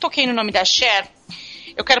 Agora que eu toquei no nome da Cher...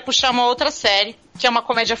 Eu quero puxar uma outra série, que é uma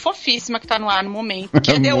comédia fofíssima que tá no ar no momento,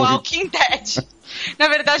 que é The Walking Dead. Na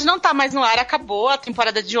verdade, não tá mais no ar, acabou. A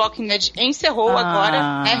temporada de Walking Dead encerrou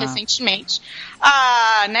agora, né, recentemente.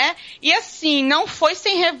 Né? E assim, não foi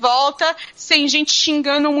sem revolta, sem gente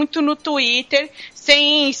xingando muito no Twitter,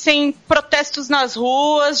 sem protestos nas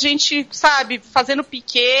ruas, gente, sabe, fazendo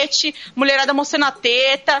piquete, mulherada mostrando a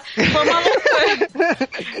teta. Foi uma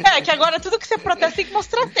loucura. Que agora tudo que você protesta tem que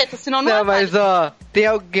mostrar a teta, senão não mas tem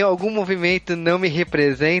algum movimento não me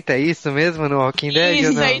representa isso mesmo no Walking Dead? Isso,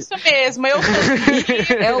 ou não? é isso mesmo. Eu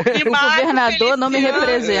o governador não me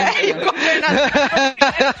representa. O governador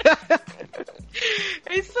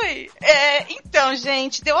é isso aí. Então,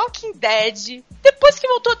 gente, The Walking Dead, depois que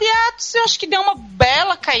voltou de atos, eu acho que deu uma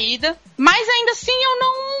bela caída, mas ainda assim eu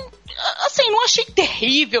não achei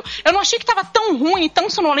terrível. Eu não achei que tava tão ruim e tão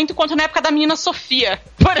sonolento quanto na época da menina Sofia,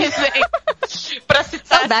 por exemplo. Pra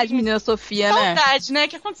citar. Saudade, menina Sofia, né? Saudade, né? O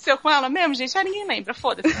que aconteceu com ela mesmo, gente? Ninguém lembra,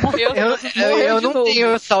 foda-se. Morreu. Eu não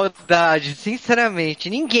tenho saudade, sinceramente.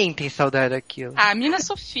 Ninguém tem saudade daquilo. A menina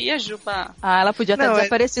Sofia, Juba. Ela podia estar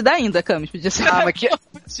desaparecida ainda, Camis. Podia ser. Mas que...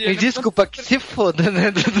 Me desculpa, que se foda,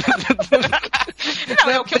 né?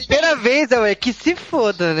 Não, primeira vez, que se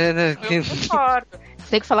foda, né? Eu concordo.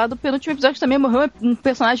 Tem que falar do penúltimo episódio que também morreu um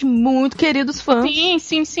personagem muito querido dos fãs.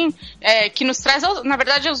 Sim. Que nos traz, na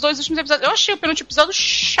verdade, os dois últimos episódios. Eu achei o penúltimo episódio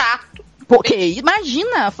chato. Porque,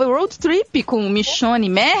 imagina, foi road trip com Michonne e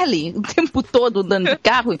Merle o tempo todo andando de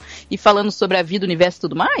carro e falando sobre a vida, o universo e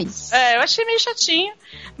tudo mais. Eu achei meio chatinho.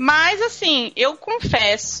 Mas, assim, eu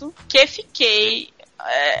confesso que fiquei...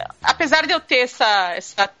 apesar de eu ter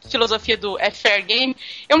essa filosofia do fair game,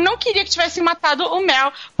 eu não queria que tivessem matado o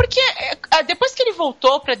Mel, porque depois que ele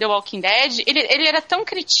voltou pra The Walking Dead, ele era tão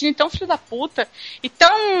cretino, tão filho da puta, e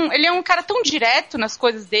ele é um cara tão direto nas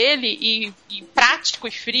coisas dele, e prático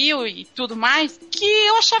e frio e tudo mais, que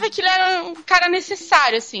eu achava que ele era um cara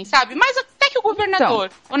necessário, assim, sabe? Mais até que o governador,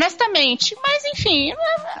 honestamente. Mas enfim,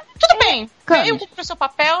 tudo bem. Veio pro seu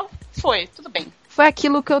papel, tudo bem. Foi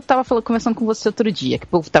aquilo que eu tava conversando com você outro dia, que o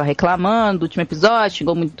povo tava reclamando do último episódio,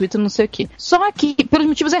 xingou muito no Twitter, não sei o quê. Só que, pelos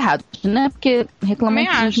motivos errados, né? Porque reclamando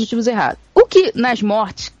pelos motivos errados. O que na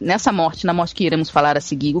morte que iremos falar a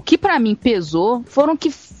seguir, o que pra mim pesou foram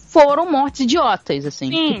mortes idiotas, assim.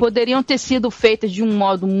 Sim. Que poderiam ter sido feitas de um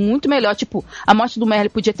modo muito melhor. Tipo, a morte do Merle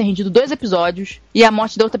podia ter rendido 2 episódios, e a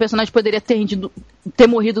morte da outra personagem poderia ter rendido ter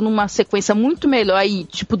morrido numa sequência muito melhor e,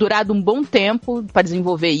 tipo, durado um bom tempo pra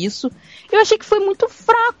desenvolver isso. Eu achei que foi muito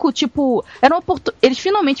fraco, tipo, eles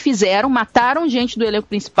finalmente mataram gente do elenco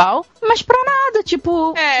principal, mas pra nada,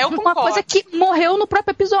 tipo, uma coisa que morreu no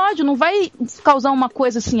próprio episódio, não vai causar uma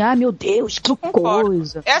coisa assim, meu Deus, que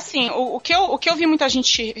coisa. É assim, o que eu vi muita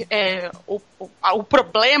gente, o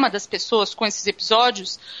problema das pessoas com esses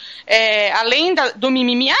episódios, além do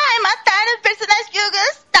mimimi, mataram o personagem que eu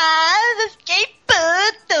gostava, fiquei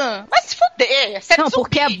puta. Vai se fuder, série não,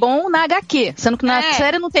 porque é bom na HQ, sendo que na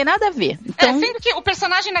série não tem nada a ver. Então... sendo que o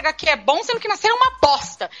personagem na HQ é bom, sendo que na série é uma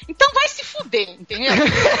bosta. Então vai se fuder, entendeu?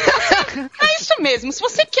 É isso mesmo. Se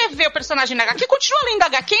você quer ver o personagem na HQ, continua lendo a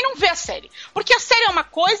HQ e não vê a série. Porque a série é uma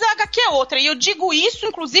coisa, a HQ é outra. E eu digo isso,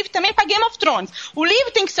 inclusive, também pra Game of Thrones. O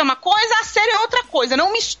livro tem que ser uma coisa, a série é outra coisa.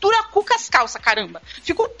 Não mistura a cu com as calças, caramba.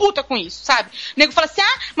 Fico puta com isso, sabe? O nego fala assim,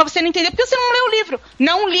 mas você não entendeu porque você não leu o livro.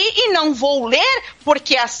 Não li e não vou ler,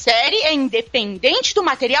 porque a série é independente do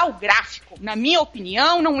material gráfico. Na minha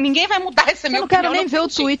opinião, ninguém vai mudar essa minha opinião. Eu não quero nem ver o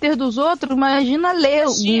Twitter dos outros, imagina ler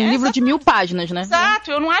um livro de 1000 páginas, né?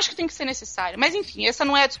 Exato, eu não acho que tem que ser necessário. Mas enfim, essa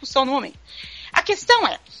não é a discussão no momento. A questão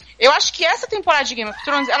eu acho que essa temporada de Game of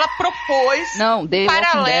Thrones, ela propôs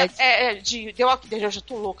paralelo. The Walking Dead, eu já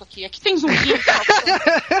tô louca aqui. Aqui tem zumbi.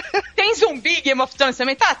 Tem zumbi Game of Thrones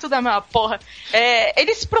também, tá tudo a mesma porra.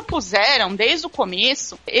 Eles propuseram, desde o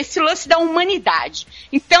começo, esse lance da humanidade.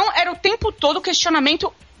 Então, era o tempo todo o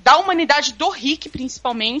questionamento da humanidade do Rick,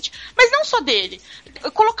 principalmente, mas não só dele,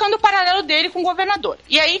 colocando o paralelo dele com o governador.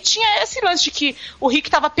 E aí tinha esse lance de que o Rick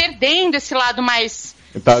tava perdendo esse lado mais...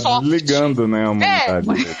 Ele tá desligando, né, a humanidade.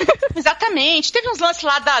 Exatamente. Teve uns lances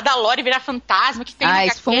lá da Lori virar fantasma, que tem na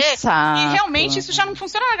HQ. Foi um saco. E realmente isso já não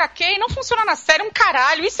funciona na HQ e não funciona na série, um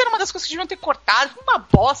caralho. Isso era uma das coisas que deviam ter cortado. Uma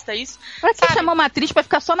bosta isso. Pra que chamar uma atriz pra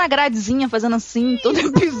ficar só na gradezinha fazendo assim, todo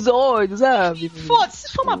episódio, sabe? Foda-se,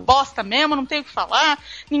 isso foi uma bosta mesmo, não tenho o que falar.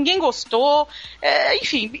 Ninguém gostou.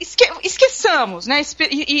 Enfim, esqueçamos, né?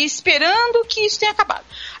 E esperando que isso tenha acabado.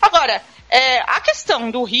 Agora... a questão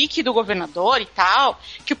do Rick e do governador e tal,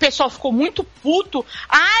 que o pessoal ficou muito puto,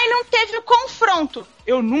 não teve o confronto.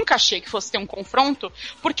 Eu nunca achei que fosse ter um confronto,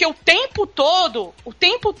 porque o tempo todo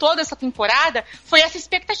essa temporada foi essa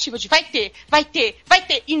expectativa de vai ter,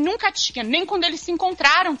 e nunca tinha, nem quando eles se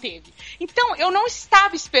encontraram teve. Então, eu não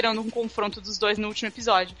estava esperando um confronto dos dois no último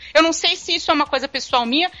episódio. Eu não sei se isso é uma coisa pessoal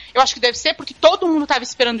minha, eu acho que deve ser, porque todo mundo estava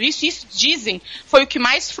esperando isso, e isso, dizem, foi o que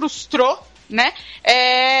mais frustrou, né?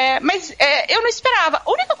 Mas eu não esperava.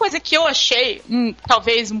 A única coisa que eu achei,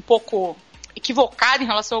 talvez um pouco equivocada em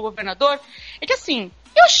relação ao governador, é que assim,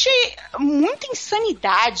 eu achei muita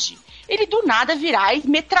insanidade ele do nada virar e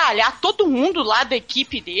metralhar todo mundo lá da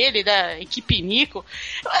equipe dele, da equipe Nico.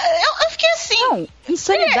 Eu fiquei assim... Não,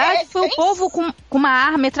 insanidade foi o povo com uma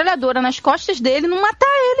arma metralhadora nas costas dele não matar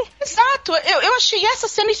ele. Exato, eu achei essa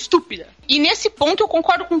cena estúpida. E nesse ponto eu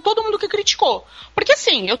concordo com todo mundo que criticou. Porque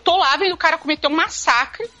assim, eu tô lá vendo o cara cometer um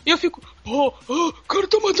massacre e eu fico... o cara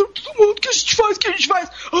tá matando todo mundo, o que a gente faz?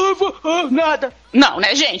 Nada. Não,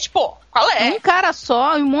 né, gente? Qual é? Um cara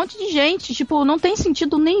só e um monte de gente. Tipo, não tem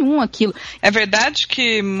sentido nenhum aquilo. É verdade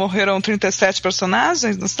que morreram 37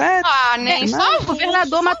 personagens no set? Nem só o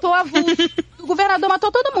governador matou a Vulso. O governador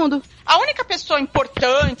matou todo mundo. A única pessoa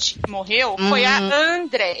importante que morreu foi a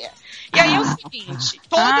Andrea. E aí é o seguinte,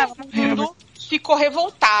 todo mundo ficou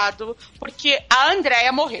revoltado porque a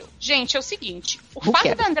Andrea morreu. Gente, é o seguinte, o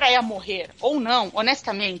fato da Andrea morrer ou não,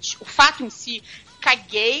 honestamente, o fato em si...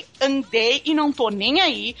 Caguei, andei e não tô nem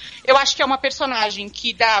aí. Eu acho que é uma personagem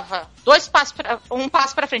que dava um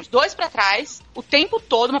passo pra frente, 2 pra trás, o tempo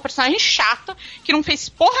todo, uma personagem chata, que não fez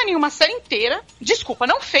porra nenhuma a série inteira. Desculpa,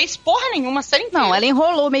 não fez porra nenhuma a série inteira. Não, ela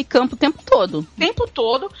enrolou o meio campo o tempo todo. O tempo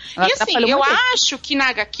todo. Ela e assim, eu acho que na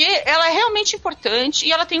HQ ela é realmente importante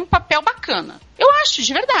e ela tem um papel bacana. Eu acho,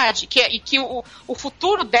 de verdade, que o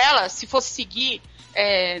futuro dela, se fosse seguir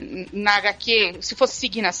na HQ, se fosse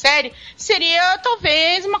seguir na série, seria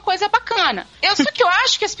talvez uma coisa bacana. Só que eu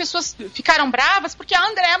acho que as pessoas ficaram bravas porque a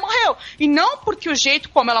Andrea morreu. E não porque o jeito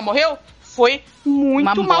como ela morreu foi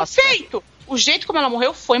muito mal feito. O jeito como ela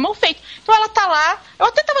morreu foi mal feito. Então ela tá lá. Eu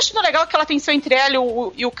até tava achando legal aquela tensão entre ela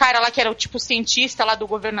e o cara lá que era o tipo cientista lá do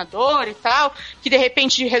governador e tal, que de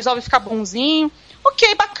repente resolve ficar bonzinho.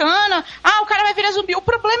 Ok, bacana. O cara vai virar zumbi. O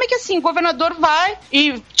problema é que, assim, o governador vai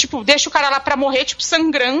e, tipo, deixa o cara lá pra morrer, tipo,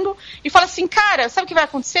 sangrando, e fala assim, cara, sabe o que vai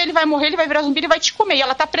acontecer? Ele vai morrer, ele vai virar zumbi, ele vai te comer. E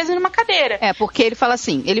ela tá presa numa cadeira. Porque ele fala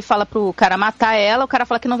assim, ele fala pro cara matar ela, o cara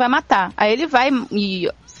fala que não vai matar. Aí ele vai e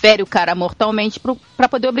fere o cara mortalmente pra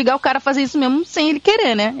poder obrigar o cara a fazer isso mesmo sem ele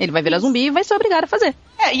querer, né? Ele vai virar zumbi e vai ser obrigado a fazer.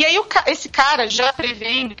 E aí esse cara, já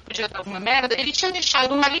prevendo que podia dar alguma merda, ele tinha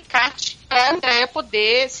deixado um alicate pra Andréia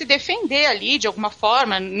poder se defender ali de alguma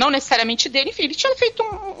forma, não necessariamente dele, enfim, ele tinha feito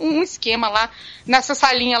um esquema lá nessa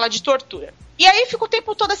salinha lá de tortura. E aí fica o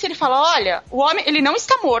tempo todo assim, ele fala, olha, o homem, ele não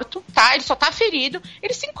está morto, tá? Ele só tá ferido.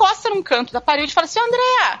 Ele se encosta num canto da parede e fala assim,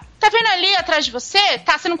 Andréia, tá vendo ali atrás de você?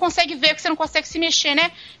 Tá, você não consegue ver, porque você não consegue se mexer,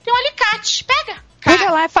 né? Tem um alicate, pega.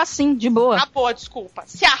 Pega lá, é facinho, de boa. Ah, boa, desculpa.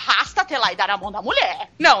 Se arrasta até lá e dá na mão da mulher.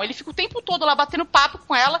 Não, ele fica o tempo todo lá batendo papo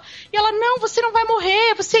com ela. E ela, não, você não vai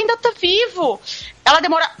morrer, você ainda tá vivo. Ela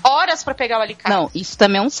demora horas pra pegar o alicate. Não, isso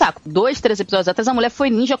também é um saco. 2, 3 episódios atrás, a mulher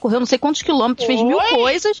foi ninja, correu não sei quantos quilômetros, fez 1000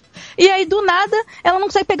 coisas. E aí, do nada, ela não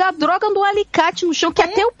consegue pegar a droga do alicate no chão, que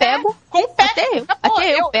até eu pego. Com o pé.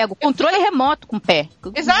 Até eu pego. Controle remoto com o pé.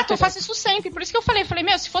 Exato, eu faço isso sempre. Por isso que eu falei,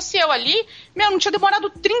 meu, se fosse eu ali, não tinha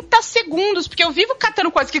demorado 30 segundos, porque eu vivo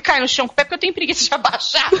catando coisas que caem no chão com o pé, porque eu tenho preguiça de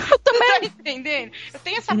abaixar. Eu também. Tá entendendo? Eu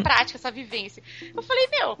tenho essa prática, essa vivência. Eu falei,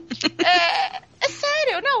 meu, é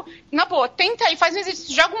sério, não. Na boa, tenta aí, faz um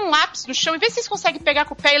exercício, joga um lápis no chão e vê se vocês conseguem pegar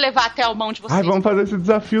com o pé e levar até a mão de vocês. Ai, vamos fazer esse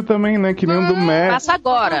desafio também, né? Que nem o do Matt. Passa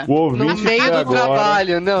agora. O ouvinte no meio do agora.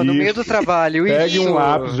 Trabalho, não, no meio do trabalho. Pegue isso. um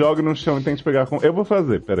lápis, jogue no chão e tente pegar com... Eu vou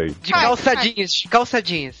fazer, peraí. De calçadinhos,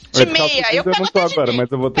 calçadinhos. De meia, eu pego até de agora, meia.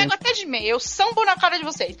 mas eu vou pego até de meia, eu sambo na cara de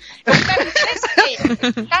vocês. Eu pego 3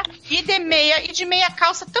 meias, tá? E de meia, e de meia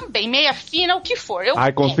calça também, meia fina, o que for. Eu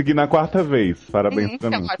consegui na 4ª vez. Parabéns pra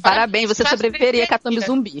mim. Parabéns, você sobreviveria catando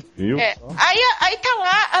zumbi. Viu? Aí tá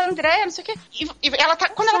lá a Andréia, não sei o quê. E ela tá.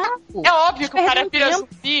 Quando ela tá. É óbvio que o cara vira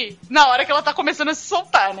zumbi na hora que ela tá começando a se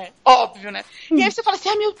soltar, né? Óbvio, né? E aí você fala assim,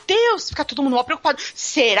 ai meu Deus, fica todo mundo mal preocupado.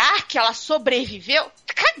 Será que ela sobreviveu?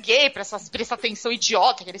 Caguei pra essa atenção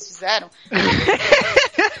idiota que eles fizeram.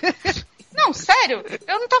 Não, sério,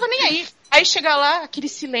 eu não tava nem aí. Aí chega lá, aquele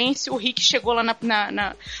silêncio, o Rick chegou lá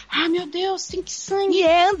na... Ah, meu Deus, tem que sangue. E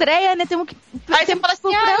é a Andréia, né? Temos que... Aí você fala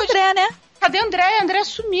assim, a Andréia, né? Cadê a Andréia? A Andréia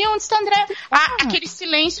sumiu, onde está a Andréia? Aquele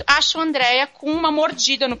silêncio, acha a Andréia com uma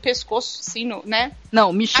mordida no pescoço, assim, né?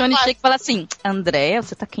 Não, Michonne chega e fala assim, Andréia,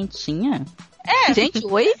 você tá quentinha? Gente,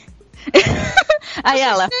 oi? Aí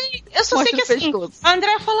eu só sei que assim, a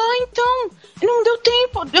Andréia fala, então, não deu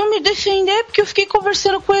tempo de eu me defender, porque eu fiquei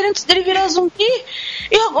conversando com ele antes dele virar zumbi,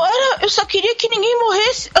 e agora eu só queria que ninguém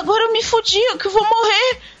morresse, agora eu me fodi, que eu vou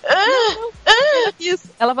morrer. Isso.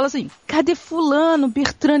 Ela fala assim, cadê fulano,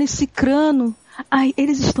 Bertrano e Cicrano? Ai,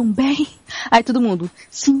 eles estão bem? Aí todo mundo,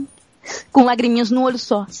 sim, com lagriminhas no olho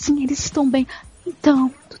só, sim, eles estão bem.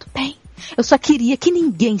 Então, tudo bem. Eu só queria que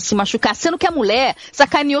ninguém se machucasse, sendo que a mulher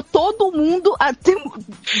sacaneou todo mundo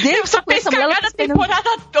Eu só fez cagada a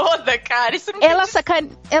temporada toda, cara. Isso não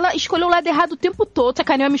ela escolheu o lado errado o tempo todo,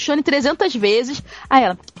 sacaneou a Michonne 300 vezes. Aí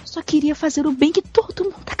ela, eu só queria fazer o bem que todo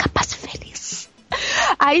mundo é capaz de feliz.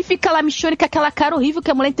 Aí fica lá a Michonne com aquela cara horrível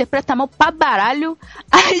que a mulher interpreta mal pra baralho.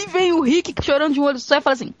 Aí vem o Rick chorando de um olho só e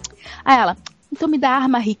fala assim, aí ela, então me dá a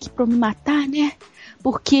arma, Rick, pra eu me matar, né?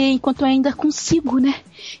 Porque enquanto eu ainda consigo, né?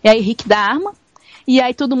 E aí Rick dá a arma, e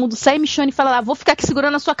aí todo mundo sai e Michonne fala lá, vou ficar aqui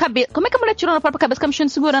segurando a sua cabeça. Como é que a mulher tirou na própria cabeça com a Michonne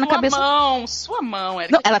segurando a cabeça? Sua mão.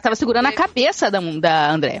 Não, ela tava segurando a cabeça da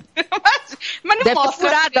Andréia. Mas não deve mostra ter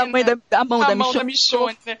furado a mão da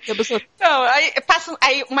Michonne, né? Não,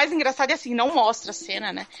 aí o mais engraçado é assim, não mostra a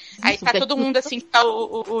cena, né? Aí tá todo mundo assim, tá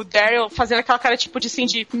o Daryl fazendo aquela cara tipo de assim,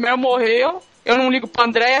 de meu morreu. Eu não ligo pra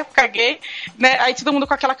Andréia, caguei, né? Aí todo mundo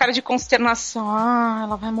com aquela cara de consternação. Ah,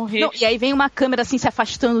 ela vai morrer. Não, e aí vem uma câmera assim se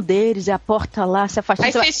afastando deles, e a porta lá se afastando.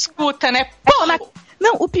 Aí você escuta, né?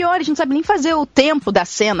 Não, o pior, a gente não sabe nem fazer o tempo da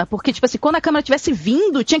cena, porque, tipo assim, quando a câmera tivesse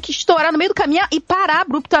vindo, tinha que estourar no meio do caminho e parar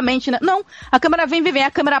abruptamente, né? Não, a câmera vem,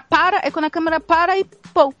 a câmera para, é quando a câmera para e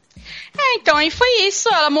pô. Então aí foi isso,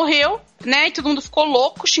 ela morreu, né, e todo mundo ficou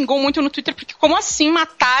louco, xingou muito no Twitter, porque como assim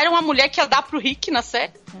mataram a mulher que ia dar pro Rick na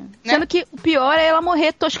série? Né? Sendo que o pior é ela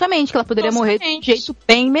morrer toscamente, que ela poderia morrer de um jeito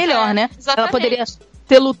bem melhor, né? Exatamente. Ela poderia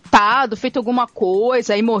ter lutado, feito alguma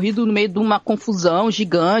coisa, e morrido no meio de uma confusão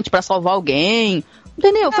gigante pra salvar alguém.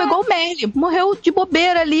 Entendeu? Foi igual o Melly. Morreu de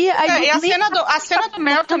bobeira ali. Aí e a cena do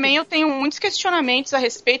Meryl também eu tenho muitos questionamentos a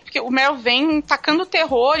respeito, porque o Meryl vem tacando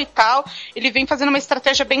terror e tal. Ele vem fazendo uma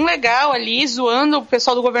estratégia bem legal ali, zoando o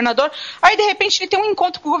pessoal do governador. Aí, de repente, ele tem um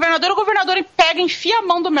encontro com o governador pega, enfia a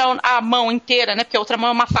mão do Meryl, a mão inteira, né? Porque a outra mão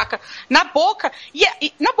é uma faca, na boca. E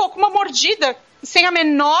na boca, uma mordida sem a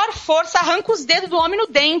menor força, arranca os dedos do homem no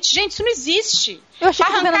dente. Gente, isso não existe. Eu achei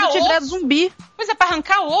que o governador tinha virado zumbi. Pois é, pra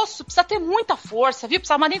arrancar osso precisa ter muita força, viu?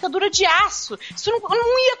 Precisa uma dentadura de aço. Isso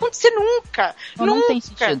não ia acontecer nunca. Não tem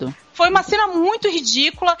sentido. Foi uma cena muito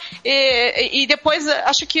ridícula e depois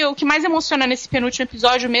acho que o que mais emociona nesse penúltimo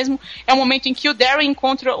episódio mesmo é o momento em que o Daryl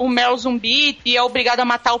encontra o Meryl zumbi e é obrigado a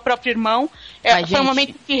matar o próprio irmão. Foi um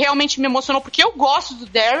momento que realmente me emocionou, porque eu gosto do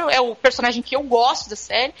Daryl, é o personagem que eu gosto da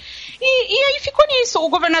série. E aí ficou nisso. O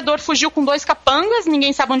governador fugiu com 2 capangas,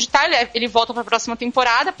 ninguém sabe onde tá, ele volta pra próxima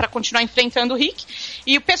temporada pra continuar enfrentando o Rick.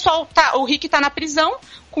 E o Rick tá na prisão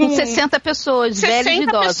com 60 pessoas, velhos e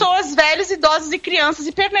idosos. 60 pessoas, velhos, idosos e crianças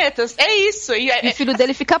e pernetas. É isso. E o filho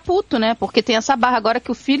dele fica puto, né? Porque tem essa barra agora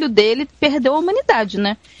que o filho dele perdeu a humanidade,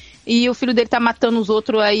 né? E o filho dele tá matando os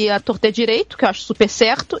outros aí à torta e direito, que eu acho super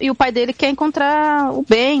certo. E o pai dele quer encontrar o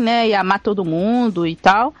bem, né? E amar todo mundo e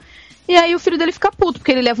tal. E aí o filho dele fica puto,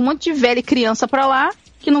 porque ele leva um monte de velha e criança pra lá,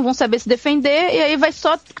 que não vão saber se defender. E aí vai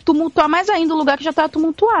só tumultuar mais ainda o lugar que já tava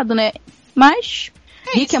tumultuado, né? Mas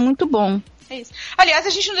Rick é muito bom. É isso. Aliás, a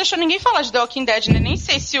gente não deixou ninguém falar de The Walking Dead, né? Nem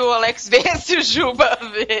sei se o Alex vê, se o Juba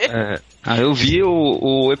vê. Eu vi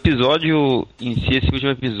o episódio em si, esse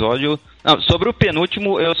último episódio. Não, sobre o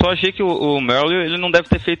penúltimo, eu só achei que o Merle, ele não deve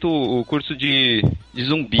ter feito o curso de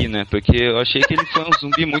zumbi, né? Porque eu achei que ele foi um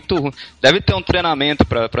zumbi muito... Deve ter um treinamento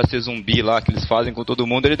pra ser zumbi lá, que eles fazem com todo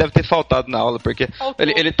mundo. Ele deve ter faltado na aula, porque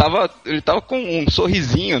ele tava com um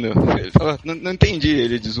sorrisinho, né? Não entendi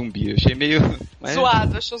ele de zumbi, eu achei meio...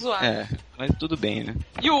 Achou zoado. Mas tudo bem, né?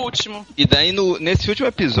 E o último? E daí, nesse último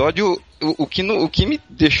episódio, o que me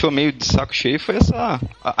deixou meio de saco cheio foi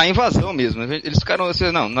a invasão mesmo. Eles ficaram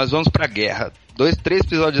assim, não, nós vamos pra guerra. 2, 3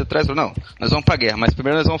 episódios atrás, não, nós vamos pra guerra, mas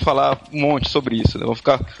primeiro nós vamos falar um monte sobre isso, né? Vamos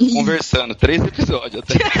ficar conversando, 3 episódios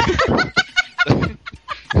até.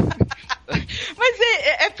 Mas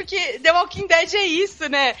é porque The Walking Dead é isso,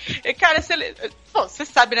 né? Cara, você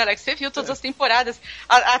sabe, né, Alex? Você viu todas as temporadas.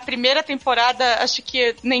 A primeira temporada, acho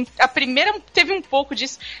que nem... A primeira teve um pouco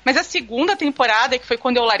disso, mas a segunda temporada, que foi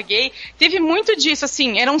quando eu larguei, teve muito disso,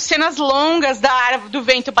 assim. Eram cenas longas da árvore, do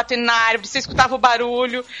vento batendo na árvore, você escutava o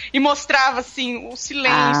barulho e mostrava, assim, o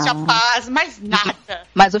silêncio, a paz, mas nada.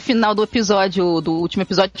 Mas o final do último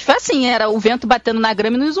episódio foi assim, era o vento batendo na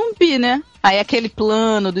grama e no zumbi, né? Aí aquele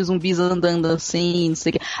plano dos zumbis andando assim, não sei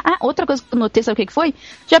o que. Outra coisa que eu notei, sabe o que foi?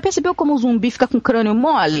 Já percebeu como o zumbi fica com o crânio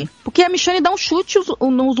mole? Porque a Michonne dá um chute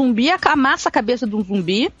no zumbi, amassa a cabeça do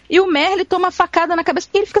zumbi, e o Merle toma facada na cabeça,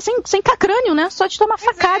 porque ele fica sem crânio, né? Só de tomar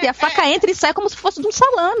facada, e a faca entra e sai como se fosse de um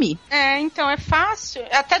salame. Então é fácil.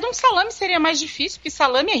 Até de um salame seria mais difícil, porque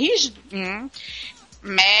salame é rígido.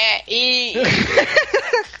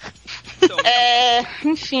 Então,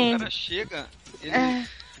 enfim. O cara chega,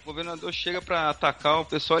 o governador chega pra atacar o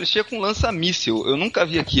pessoal, ele chega com lança-míssil. Eu nunca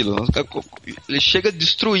vi aquilo. Ele chega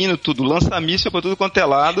destruindo tudo, lança-míssil pra tudo quanto é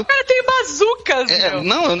lado. Cara, tem bazucas,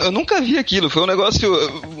 Não, eu nunca vi aquilo. Foi um negócio,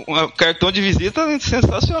 um cartão de visita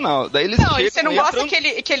sensacional. Daí eles chegam, e você não gosta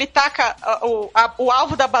que ele taca o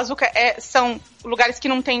alvo da bazuca são lugares que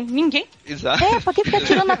não tem ninguém? Exato. Pra que fica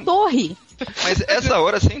atirando na torre? Mas essa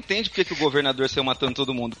hora você entende por que o governador saiu matando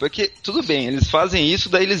todo mundo. Porque, tudo bem, eles fazem isso,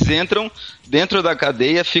 daí eles entram dentro da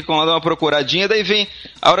cadeia, ficam lá dando uma procuradinha, daí vem,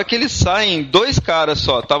 a hora que eles saem, 2 caras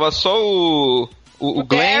só, tava só o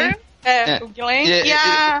Glenn... o Glenn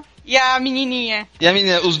e a menininha. E a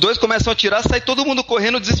menina, os 2 começam a atirar, sai todo mundo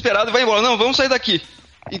correndo desesperado e vai embora. Não, vamos sair daqui.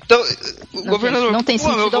 Então, o governador... Não tem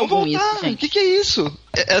sentido algum isso, gente. O que é isso?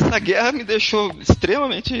 Essa guerra me deixou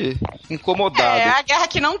extremamente incomodado. A guerra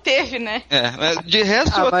que não teve, né? De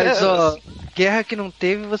resto até... Guerra que não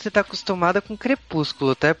teve, você tá acostumada com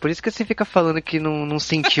Crepúsculo, tá? Por isso que você fica falando que não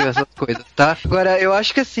sentiu essas coisas, tá? Agora, eu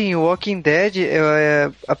acho que assim, o Walking Dead,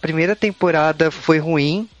 a primeira temporada foi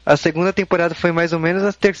ruim, a segunda temporada foi mais ou menos,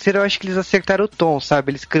 a terceira eu acho que eles acertaram o tom,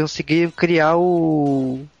 sabe? Eles conseguiram criar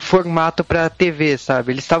o formato pra TV,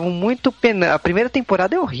 sabe? Eles estavam muito A primeira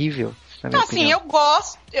temporada é horrível. Não, assim, eu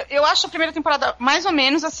gosto. Eu acho a primeira temporada mais ou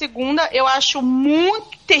menos, a segunda eu acho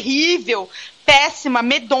muito terrível, péssima,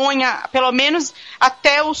 medonha, pelo menos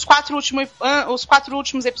até os 4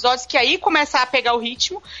 últimos episódios, que aí começa a pegar o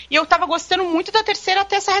ritmo, e eu tava gostando muito da terceira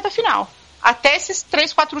até essa reta final. Até esses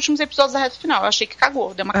 3, 4 últimos episódios da reta final. Eu achei que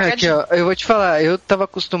cagou, deu uma cagadinha. Aqui, ó, eu vou te falar, eu tava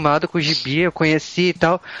acostumado com o gibi, eu conheci e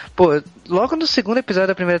tal. Pô, logo no segundo episódio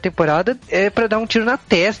da primeira temporada, é pra dar um tiro na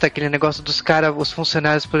testa, aquele negócio dos caras, os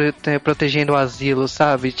funcionários protegendo o asilo,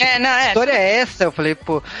 sabe? Tipo, que história é essa? Eu falei,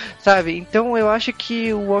 pô, sabe? Então eu acho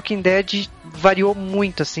que o Walking Dead variou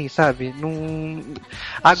muito, assim, sabe?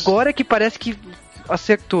 Agora que parece que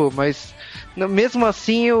acertou, mas mesmo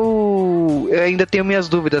assim eu ainda tenho minhas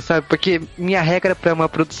dúvidas, sabe? Porque minha regra pra uma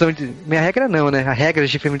produção de... Minha regra não, né? A regra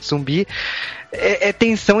de filme de zumbi é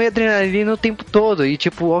tensão e adrenalina o tempo todo. E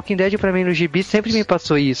tipo, Walking Dead pra mim no gibi sempre me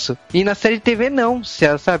passou isso. E na série de TV não,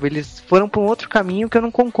 sabe? Eles foram pra um outro caminho que eu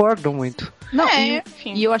não concordo muito. Não,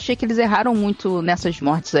 enfim. e eu achei que eles erraram muito nessas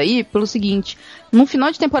mortes aí, pelo seguinte: no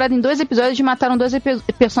final de temporada, em 2 episódios, mataram 2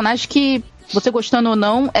 personagens que, você gostando ou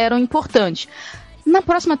não, eram importantes. Na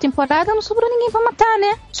próxima temporada não sobrou ninguém pra matar,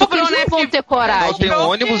 né? Sobrou, porque eles não vão ter coragem.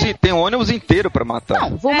 Tem um ônibus inteiro pra matar.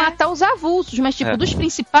 Não, vão matar os avulsos, mas tipo, dos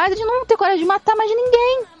principais eles não vão ter coragem de matar mais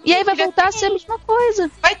ninguém. E aí vai voltar a ser a mesma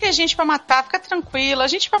coisa. Vai ter gente pra matar, fica tranquila.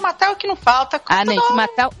 Gente pra matar é o que não falta. Nem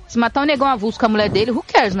se matar o negão avulso com a mulher dele, who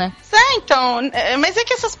cares, né? Então, mas é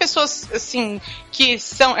que essas pessoas, assim, que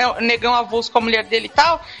são negão avulso com a mulher dele e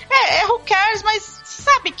tal, who cares, mas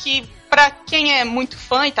sabe que pra quem é muito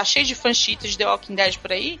fã e tá cheio de fanchitas de The Walking Dead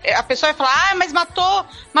por aí, a pessoa vai falar, mas matou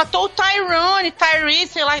o Tyrone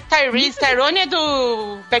é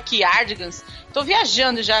do Backyardigans. Tô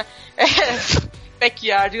viajando já.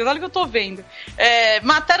 Backyardigans, olha o que eu tô vendo.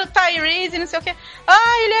 Mataram o Tyrese e não sei o que.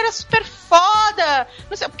 Ele era super foda.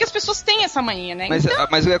 Não sei, porque as pessoas têm essa mania, né?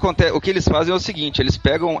 Mas o que acontece, o que eles fazem é o seguinte, eles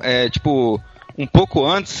pegam, tipo... um pouco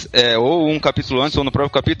antes, ou um capítulo antes, ou no próprio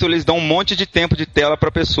capítulo, eles dão um monte de tempo de tela pra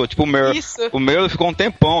pessoa. Tipo o Merle. O Merle ficou um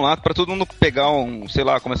tempão lá pra todo mundo pegar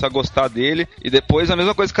começar a gostar dele. E depois a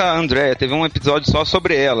mesma coisa com a Andrea. Teve um episódio só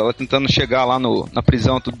sobre ela tentando chegar lá na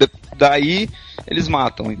prisão. Tudo. Daí eles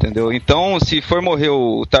matam, entendeu? Então, se for morrer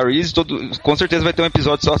o Tyrese, com certeza vai ter um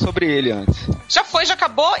episódio só sobre ele antes. Já foi, já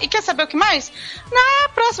acabou. E quer saber o que mais? Na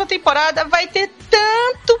próxima temporada vai ter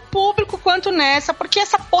tanto público quanto nessa, porque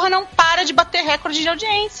essa porra não para de bater recorde de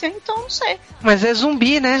audiência. Então, não sei. Mas é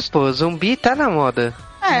zumbi, né, pô? Zumbi tá na moda.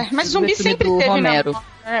 Mas zumbi sempre teve Romero. na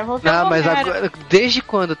moda. Vou ver Não, o mas Romero. agora, desde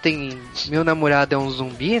quando tem Meu Namorado é um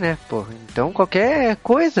Zumbi, né, porra? Então qualquer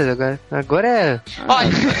coisa, agora é...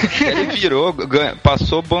 Olha, Ele virou,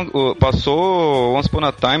 passou Once Upon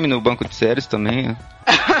a Time no banco de séries também.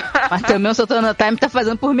 Mas também o Sultana Time tá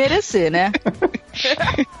fazendo por merecer, né? Ready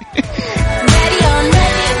or not,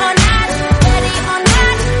 ready or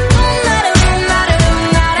not, ready or not.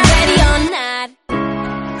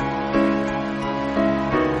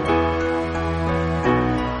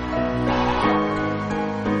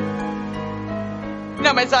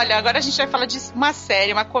 não, mas olha, agora a gente vai falar de uma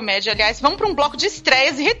série, uma comédia. Aliás, vamos para um bloco de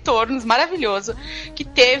estreias e retornos maravilhoso, que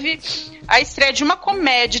teve a estreia de uma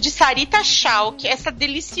comédia de Sarita Chalke, essa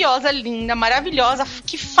deliciosa, linda, maravilhosa,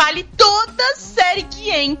 que fale toda a série que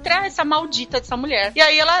entra, essa maldita dessa mulher. E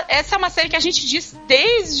aí essa é uma série que a gente diz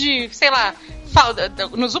desde, sei lá,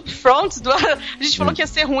 nos upfronts a gente falou que ia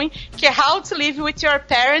ser ruim, que é How to Live with Your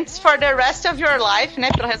Parents for the Rest of Your Life, né,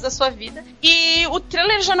 pelo resto da sua vida. E o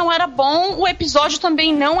trailer já não era bom, o episódio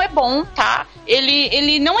também não é bom, tá?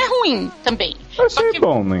 Ele não é ruim também. Eu achei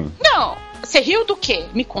bom, né? Não, você riu do quê?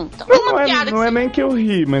 Me conta. Não é nem que eu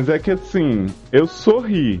ri, mas é que assim, eu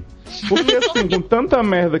sorri. Porque assim, com tanta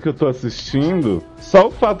merda que eu tô assistindo, só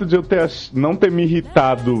o fato de eu não ter me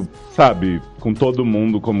irritado, sabe, com todo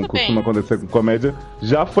mundo, como costuma acontecer com comédia,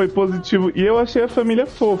 já foi positivo. E eu achei a família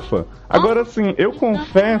fofa. Agora assim, eu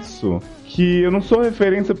confesso que eu não sou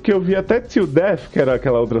referência porque eu vi até Till Death, que era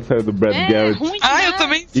aquela outra série do Brad Garrett. Ruim, eu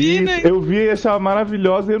também vi, né? Eu vi e achava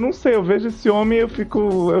maravilhosa e eu não sei, eu vejo esse homem e eu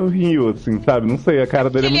rio, assim, sabe? Não sei, a cara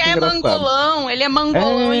dele é muito engraçada. Ele é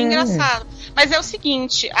mangolão e engraçado. Mas é o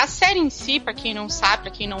seguinte, a série em si, pra quem não sabe,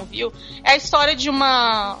 pra quem não viu, é a história de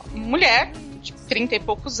uma mulher de 30 e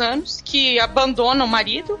poucos anos, que abandona o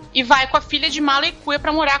marido e vai com a filha de mala e cuia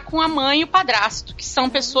pra morar com a mãe e o padrasto, que são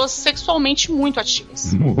pessoas sexualmente muito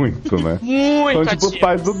ativas. Muito, né? Muito são ativas. Tipo os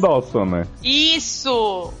pais do Dawson, né?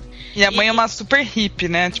 Isso! E a mãe é uma super hippie,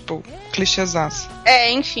 né? Tipo, clichêzaço.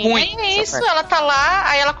 Enfim. Ruim, É isso, ela tá lá,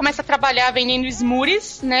 aí ela começa a trabalhar vendendo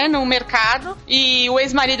smoothies, né, no mercado, e o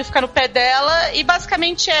ex-marido fica no pé dela, e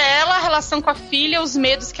basicamente é ela, a relação com a filha, os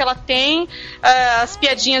medos que ela tem, as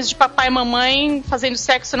piadinhas de papai e mamãe fazendo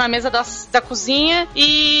sexo na mesa da cozinha,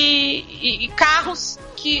 e carros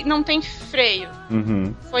que não tem freio.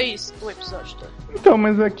 Uhum. Foi isso o episódio todo. Então,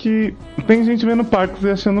 mas é que tem gente vendo Parks e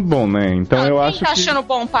achando bom, né? Então eu acho que... Quem tá achando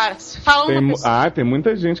bom, Parks? Fala uma pessoa. Tem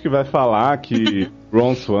muita gente que vai falar que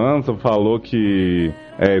Ron Swanson falou que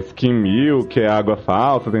Skim Milk, que é água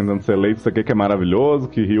falsa, tentando ser leite, isso aqui que é maravilhoso,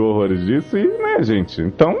 que riu horrores disso, e, né, gente?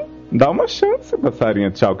 Então, dá uma chance pra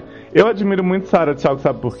Sarinha Chalke. Eu admiro muito Sarah Chalke,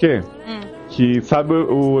 sabe por quê? Que sabe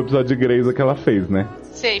o episódio de Grey's que ela fez, né?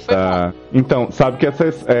 Sei, foi bom. Então, sabe que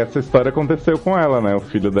essa história aconteceu com ela, né? O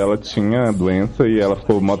filho dela tinha doença e ela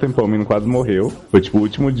ficou mó tempão, o menino quase morreu. Foi tipo o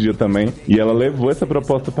último dia também. E ela levou essa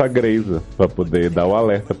proposta pra Greysa, pra poder dar o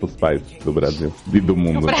alerta pros pais do Brasil e do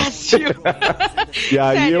mundo. Do Brasil. E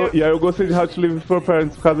aí eu gostei de How to Live with Four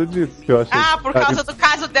Parents por causa disso. Que eu achei por causa do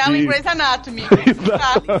caso dela em Grey's Anatomy.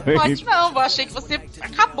 Exatamente. Não, eu achei que você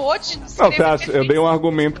acabou de Não, você acha, eu dei um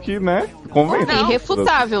argumento que, né, convence.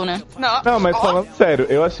 Irrefutável, né? Não, mas falando sério,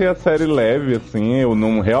 eu achei a série leve, assim, eu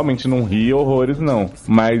realmente não ri horrores, não.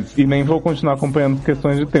 Mas, e nem vou continuar acompanhando por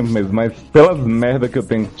questões de tempo mesmo, mas pelas merda que eu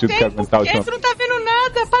tenho tido que aguentar Por que você não tá vendo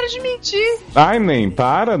nada? Para de mentir. Ai, nem,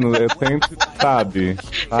 para, eu sempre, sabe?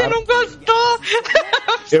 Você não gostou?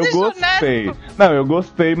 Eu gostei. Não, eu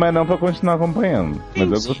gostei, mas não pra continuar acompanhando. Mas eu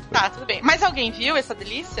gostei. Tá, tudo bem. Mas alguém viu essa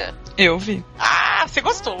delícia? Eu vi. Ah, você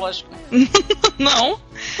gostou, lógico. Não,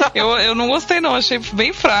 eu não gostei não, achei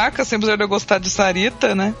bem fraca, sempre eu gostar de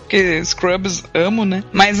Sarita, né, porque Scrubs amo, né,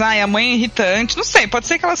 mas a mãe é irritante, não sei, pode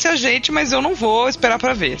ser que ela se ajeite, mas eu não vou esperar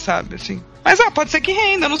pra ver, sabe, assim. Mas pode ser que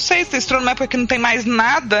renda, não sei, se estourou numa época que não tem mais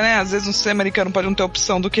nada, né, às vezes no cinema americano pode não ter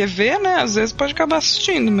opção do que ver, né, às vezes pode acabar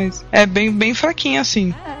assistindo, mas é bem fraquinha,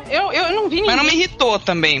 assim. Eu não vi ninguém... Mas não me irritou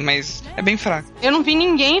também, mas é bem fraco. Eu não vi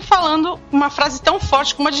ninguém falando uma frase tão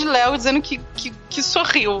forte como a de Léo, dizendo que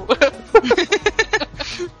sorriu.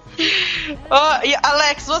 E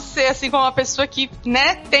Alex, você, assim, como uma pessoa que,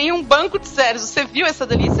 né, tem um banco de séries, você viu essa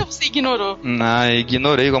delícia ou você ignorou? Não,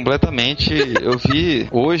 ignorei completamente. Eu vi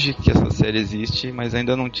hoje que essa série existe, mas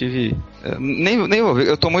ainda não tive... Nem vou ver.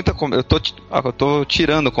 Eu tô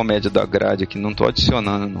tirando comédia da grade aqui, não tô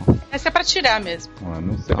adicionando, não. Essa é pra tirar mesmo.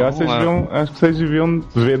 Não sei. Acho que vocês deviam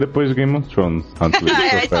ver depois de Game of Thrones.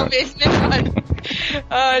 Talvez melhor.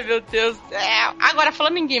 Ai, meu Deus. Agora,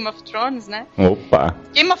 falando em Game of Thrones, né? Opa!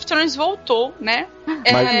 Game of Thrones voltou, né?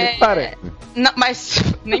 Mas nem parece. Não, mas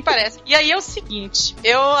nem parece. E aí é o seguinte,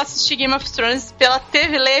 eu assisti Game of Thrones pela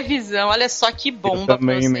televisão, olha só que bomba. Eu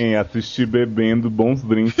também nem assisti bebendo bons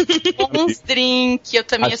drinks. Bons drinks, eu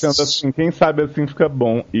também assisti. Assim, quem sabe assim fica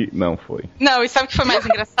bom, e não foi. Não, e sabe o que foi mais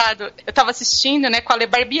engraçado? Eu tava assistindo, né, com a Le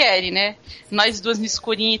Barbieri, né? Nós duas no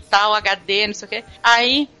escurinho e tal, HD, não sei o quê.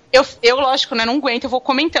 Aí... Eu, lógico, né, não aguento, eu vou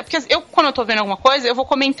comentando. Porque quando eu tô vendo alguma coisa, eu vou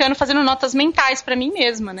comentando, fazendo notas mentais pra mim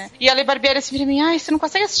mesma, né? E a Le Barbieri assim vira mim, você não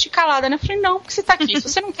consegue assistir calada, né? Eu falei, não, porque você tá aqui. Se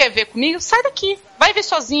você não quer ver comigo, sai daqui. Vai ver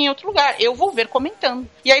sozinha em outro lugar. Eu vou ver comentando.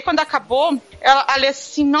 E aí, quando acabou, ela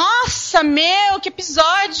assim, nossa, que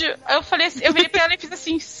episódio. Aí eu falei assim, eu virei pra ela e fiz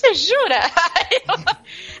assim, você jura?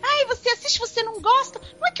 Aí você assiste, você não gosta?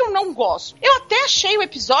 Não é que eu não gosto. Eu até achei o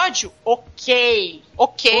episódio ok,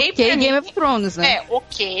 Game of Thrones, né?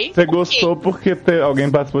 Ok. Você gostou porque alguém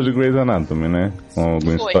participou de Grey's Anatomy, né? Com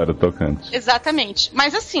alguma história tocante. Exatamente.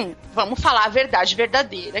 Mas assim, vamos falar a verdade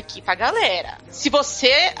verdadeira aqui pra galera. Se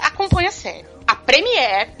você acompanha a série, a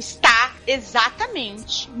Premiere está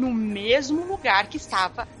exatamente no mesmo lugar que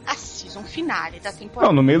estava a season finale da temporada.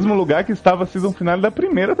 Não, no mesmo lugar que estava a season finale da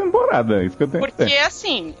primeira temporada. Isso que eu tenho que Porque,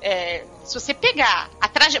 assim, se você pegar a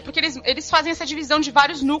trajetória... Porque eles fazem essa divisão de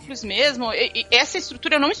vários núcleos mesmo. E essa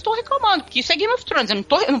estrutura eu não estou reclamando, porque isso é Game of Thrones.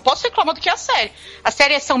 Eu não posso reclamar do que é a série. A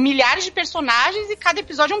série são milhares de personagens e cada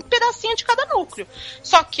episódio é um pedacinho de cada núcleo.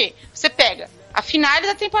 Só que você pega a finale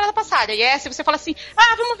da temporada passada. E essa você fala assim,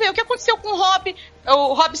 vamos ver o que aconteceu com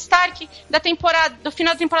o Robb Stark do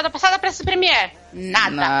final da temporada passada para essa Premiere.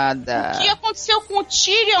 Nada. O que aconteceu com o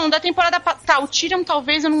Tyrion da temporada passada? O Tyrion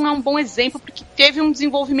talvez não é um bom exemplo, porque teve um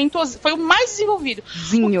desenvolvimento, foi o mais desenvolvido.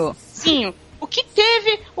 Zinho.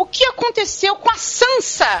 O que aconteceu com a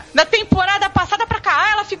Sansa da temporada passada pra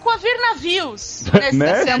cá? Ela ficou a ver navios.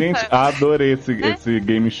 Né, gente? Adorei esse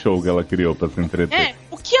game show que ela criou pra se entreter.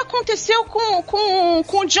 O que aconteceu com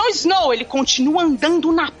o Jon Snow? Ele continua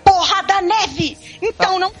andando na porra da neve.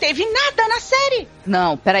 Então não teve nada na série.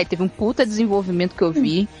 Não, peraí, teve um puta desenvolvimento que eu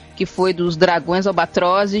vi, que foi dos dragões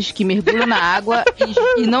albatrozes que mergulham na água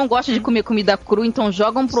e não gostam de comer comida crua, então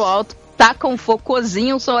jogam pro alto, tacam fogo,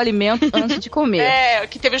 cozinham o seu alimento antes de comer.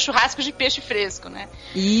 Que teve churrasco de peixe fresco, né?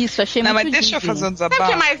 Isso, achei muito mas deixa eu fazer um desabafo.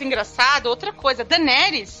 Sabe o que é mais engraçado? Outra coisa,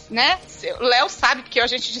 Daenerys, né? O Léo sabe, porque a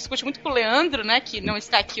gente discute muito com o Leandro, né? Que não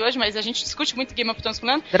está aqui hoje, mas a gente discute muito Game of Thrones com o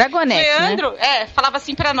Leandro. Dragonete, Leandro, falava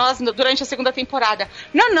assim pra nós durante a segunda temporada.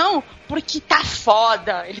 Não, porque tá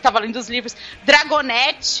foda. Ele tava lendo os livros.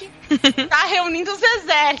 Dragonete tá reunindo os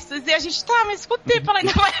exércitos. E a gente mas quanto tempo ela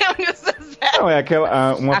ainda vai reunir os exércitos? Não, é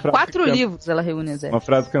aquela... Há 4 livros ela reúne exércitos. Uma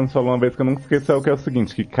frase que a gente falou uma vez que eu nunca esqueci, que é o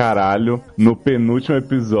seguinte, que caralho, no penúltimo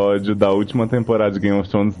episódio da última temporada de Game of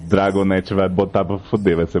Thrones, Dragonete vai botar pra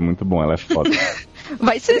fuder, vai ser muito bom, ela é foda.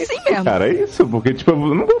 Vai ser assim mesmo. Cara, é isso, porque tipo,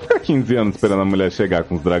 eu não vou ficar 15 anos esperando a mulher chegar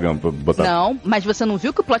com os dragão pra botar... Não, mas você não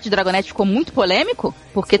viu que o plot de Dragonette ficou muito polêmico?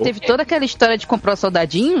 Porque teve toda aquela história de comprar os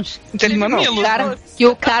soldadinhos. Teve mamilos. Que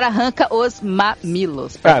o cara arranca os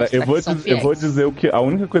mamilos. Cara, eu vou dizer o que... A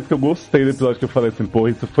única coisa que eu gostei do episódio que eu falei assim, porra,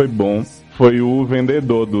 isso foi bom, foi o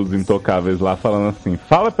vendedor dos Intocáveis lá falando assim,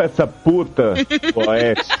 fala pra essa puta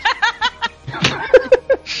poética.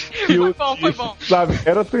 Foi bom. Sabe,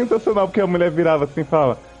 era sensacional, porque a mulher virava assim e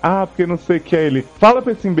falava, porque não sei o que é ele. Fala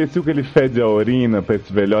pra esse imbecil que ele fede a urina, pra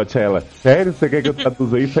esse velhote. Aí ela, sério, você quer que eu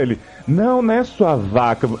traduza isso? Aí ele, não é sua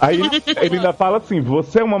vaca. Aí ele ainda fala assim,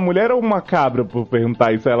 você é uma mulher ou uma cabra por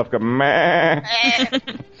perguntar isso? Aí ela fica, meh.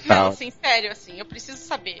 Não, assim, sério, assim, eu preciso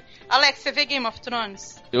saber. Alex, você vê Game of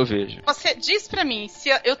Thrones? Eu vejo. Você diz pra mim se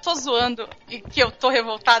eu tô zoando e que eu tô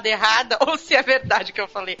revoltada errada ou se é verdade o que eu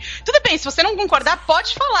falei. Tudo bem, se você não concordar,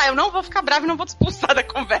 pode falar. Eu não vou ficar brava e não vou te expulsar da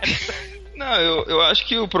conversa. Não, eu acho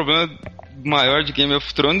que o problema maior de Game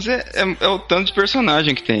of Thrones é o tanto de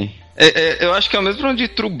personagem que tem. Eu acho que é o mesmo problema de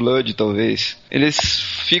True Blood, talvez. Eles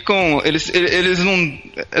ficam... Eles não...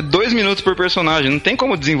 2 minutos por personagem, não tem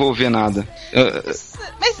como desenvolver nada.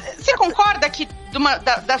 Mas você concorda que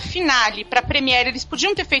da finale pra Premiere eles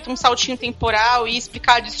podiam ter feito um saltinho temporal e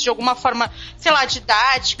explicado isso de alguma forma, sei lá,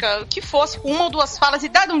 didática, que fosse com 1 ou 2 falas e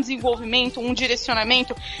dado um desenvolvimento, um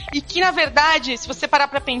direcionamento, e que na verdade, se você parar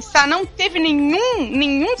pra pensar, não teve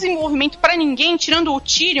nenhum desenvolvimento pra ninguém, tirando o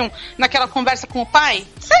Tyrion naquela conversa com o pai?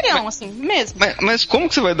 Sério, assim, mesmo. Mas como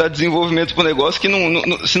que você vai dar desenvolvimento pro negócio que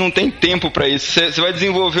se não tem tempo pra isso? Você vai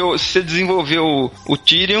desenvolver... Se você desenvolveu o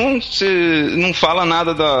Tyrion, você não fala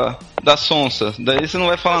nada da Sonsa. Daí você não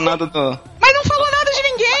vai falar nada da... Mas não falou nada de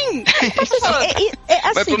ninguém!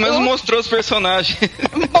 Assim, mas pelo menos mostrou os personagens.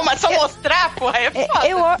 Bom, mas só mostrar, porra, é foda.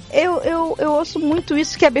 Eu ouço muito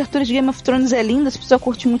isso, que a abertura de Game of Thrones é linda, as pessoas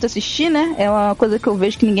curtem muito assistir, né? É uma coisa que eu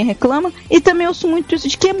vejo que ninguém reclama. E também ouço muito isso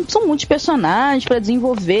de que são muitos personagens pra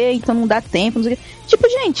desenvolver, então não dá tempo, não sei o que. Tipo,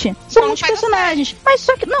 gente, são muitos personagens. Mas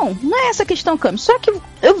só que, não é essa a questão, Cami. Só que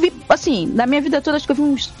eu vi, assim, na minha vida toda, acho que eu vi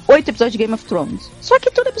uns 8 episódios de Game of Thrones. Só que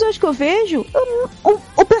todo episódio que eu vejo,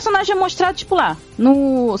 o personagem é mostrado, tipo, lá,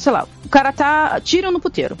 no, sei lá, o cara tira no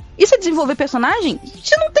puteiro. E se desenvolver personagem,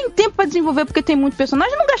 você não tem tempo pra desenvolver porque tem muito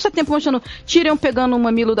personagem, não gasta tempo mostrando Tyrion pegando o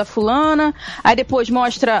mamilo da fulana, aí depois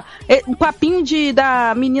mostra um papinho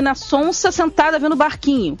da menina sonsa sentada vendo o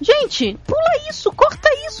barquinho. Gente, pula isso, corta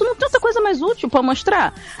isso, não tem outra coisa mais útil pra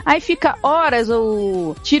mostrar. Aí fica horas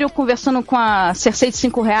o Tyrion conversando com a Cersei de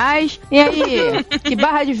R$5, e aí, que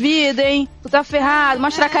barra de vida, hein? Tu tá ferrado,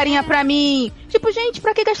 mostra a carinha pra mim. Tipo, gente,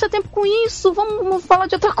 pra que gastar tempo com isso? Vamos falar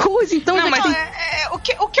de outra coisa, então. Não, mas o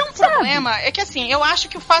que é um problema é que, assim, eu acho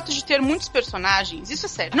que o fato de ter muitos personagens, isso é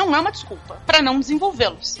sério, não é uma desculpa pra não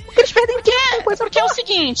desenvolvê-los. Porque eles perdem tempo. Porque é o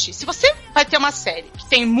seguinte, se você vai ter uma série que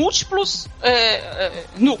tem múltiplos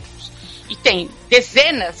núcleos e tem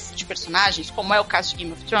dezenas de personagens, como é o caso de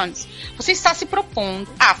Game of Thrones, você está se propondo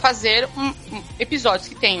a fazer episódios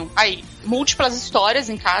que tenham aí múltiplas histórias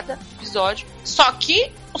em cada episódio, só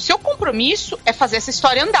que o seu compromisso é fazer essa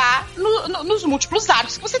história andar nos múltiplos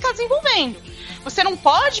arcos que você está desenvolvendo. Você não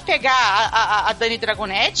pode pegar a Dany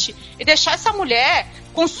Dragonette e deixar essa mulher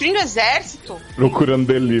construindo exército. Procurando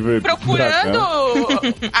delivery. Procurando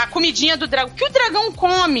a comidinha do dragão. O que o dragão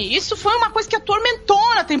come? Isso foi uma coisa que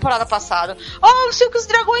atormentou na temporada passada. Não sei o que os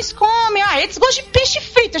dragões comem. Eles gostam de peixe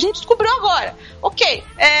frito. A gente descobriu agora. Ok.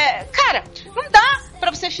 Cara, não dá pra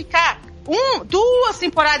você ficar 2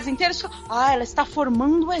 temporadas inteiras. Ela está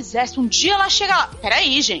formando um exército. Um dia ela chega lá.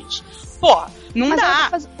 Peraí, gente. Pô, não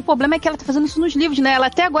dá. O problema é que ela tá fazendo isso nos livros, né? Ela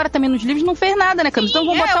até agora também nos livros não fez nada, né, Camis? Então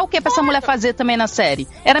vamos botar o quê pra essa mulher fazer também na série?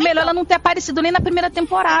 Era melhor ela não ter aparecido nem na primeira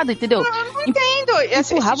temporada, entendeu? Eu não entendo.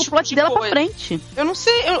 Empurrava o plot dela pra frente. Eu não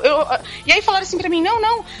sei. E aí falaram assim pra mim,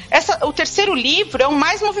 não. O terceiro livro é o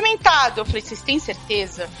mais movimentado. Eu falei, vocês têm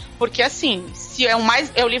certeza? Porque assim, se é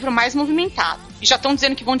o livro mais movimentado. E já estão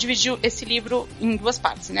dizendo que vão dividir esse livro em 2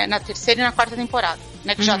 partes, né? Na terceira e na 4ª temporada.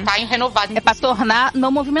 Né? Que já tá renovado. É pra tornar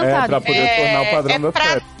não movimentado. Pra poder tornar o padrão da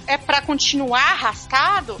série. É pra continuar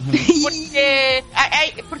arrastado,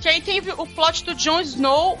 porque aí teve o plot do Jon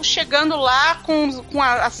Snow chegando lá com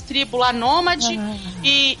as tribos lá nômade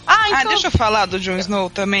e... então... deixa eu falar do Jon Snow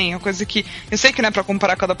também, uma coisa que eu sei que não é pra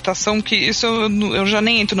comparar com a adaptação, que isso eu já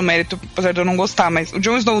nem entro no mérito, apesar de eu não gostar, mas o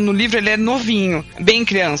Jon Snow no livro ele é novinho, bem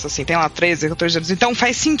criança, assim, tem lá 13, 14 anos, então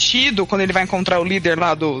faz sentido quando ele vai encontrar o líder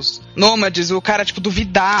lá dos nômades, o cara, tipo,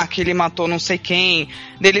 duvidar que ele matou não sei quem,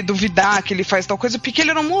 dele duvidar que ele faz tal coisa, porque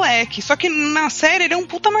ele não morreu moleque. Só que na série ele é um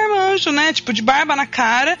puta marmanjo, né? Tipo, de barba na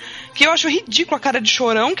cara, que eu acho ridículo a cara de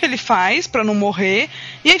chorão que ele faz pra não morrer.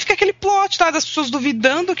 E aí fica aquele plot, tá? Das pessoas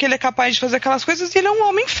duvidando que ele é capaz de fazer aquelas coisas e ele é um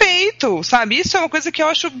homem feito, sabe? Isso é uma coisa que eu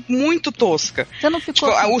acho muito tosca. Você não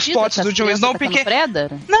ficou tipo, os plots do Jon Snow, porque...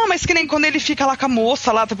 Não, mas que nem quando ele fica lá com a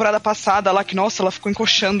moça lá, temporada passada, lá que, nossa, ela ficou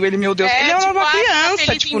encoxando ele, meu Deus. Ele é uma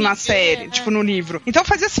criança, tipo, na série, tipo, no livro. Então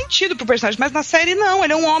fazia sentido pro personagem, mas na série não.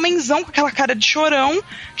 Ele é um homenzão com aquela cara de chorão,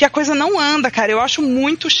 que a coisa não anda, cara. Eu acho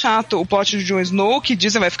muito chato o plot de Jon Snow, que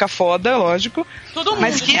dizem vai ficar foda, lógico.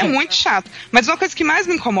 Mas que é muito chato. Mas uma coisa que mais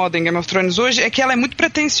me incomoda em Game of Thrones hoje é que ela é muito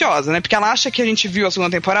pretensiosa, né? Porque ela acha que a gente viu a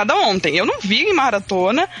segunda temporada ontem. Eu não vi em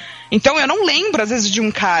maratona. Então eu não lembro, às vezes, de um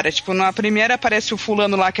cara. Tipo, na primeira aparece o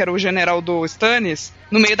fulano lá, que era o general do Stannis,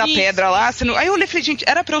 no meio da pedra lá. Aí eu olhei e falei, gente,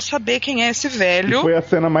 era pra eu saber quem é esse velho. E foi a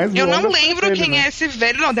cena mais longa. Eu não lembro quem é esse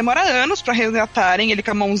velho. Não, demora anos pra resgatarem ele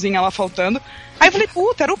com a mãozinha lá faltando. Aí eu falei,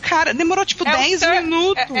 puta, era o cara. Demorou, tipo, 10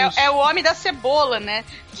 minutos. É o homem da cebola, né?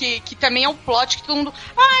 Que também é um plot que todo mundo...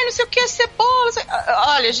 Ai, não sei o que é cebola.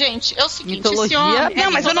 Olha, gente, é o seguinte, mitologia, esse homem...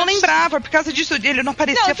 Não, mas eu não lembrava. Por causa disso, ele não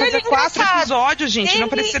aparecia fazer 4 episódios, gente. Ele não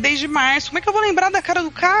aparecia desde março. Como é que eu vou lembrar da cara do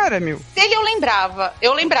cara, meu? Dele eu lembrava.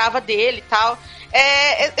 Eu lembrava dele e tal.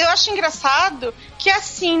 Eu acho engraçado que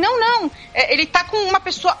assim, ele tá com uma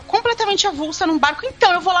pessoa completamente avulsa num barco,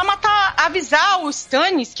 então eu vou lá avisar o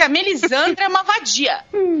Stannis que a Melisandre é uma vadia.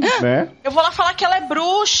 Né? Eu vou lá falar que ela é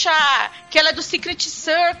bruxa, que ela é do Secret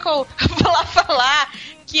Circle, eu vou lá falar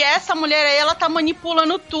que essa mulher aí, ela tá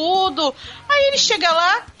manipulando tudo. Aí ele chega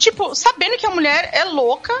lá, tipo, sabendo que a mulher é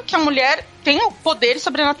louca, que a mulher tem poderes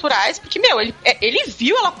sobrenaturais, porque, meu, ele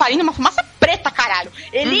viu ela parindo uma fumaça preta, caralho.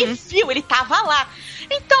 Ele viu, ele tava lá.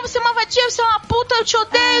 Então, você é uma vadia, você é uma puta, eu te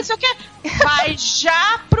odeio, não sei o quê. Vai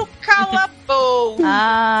já pro calabouço.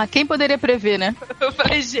 Quem poderia prever, né? Eu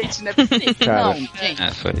falei, gente, não é possível. Cara, não,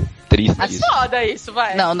 gente. Foi triste Mas isso. foda isso,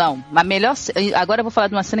 vai. Não. A melhor... Agora eu vou falar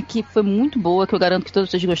de uma cena que foi muito boa, que eu garanto que todos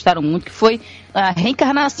vocês gostaram muito, que foi a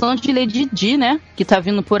reencarnação de Lady Di, né? Que tá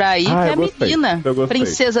vindo por aí, que é a menina.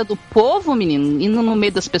 Princesa do povo, menino. Indo no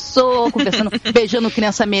meio das pessoas, conversando, beijando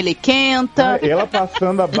criança melequenta. Ela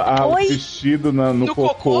passando o vestido no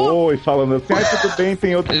cocô e falando assim, tudo bem,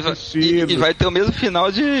 tem outro vestido. E vai ter o mesmo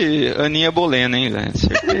final de Aninha Bolena, hein, velho?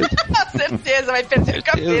 Certeza. Certeza, vai perder a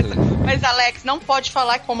cabeça. Mas, Alex, não pode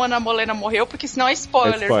falar como a Ana Bolena morreu, porque senão é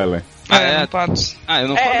spoiler. É spoiler. Não pode. Eu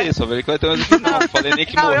não falei, só falei que vai ter o mesmo final. Não falei nem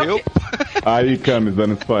que morreu. Aí, Camis,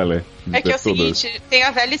 dando spoiler. É que é o seguinte, tem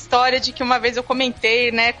a velha história de que uma vez eu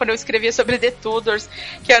comentei, né, quando eu escrevia sobre The Tudors,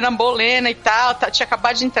 que a Ana Bolena e tal, tinha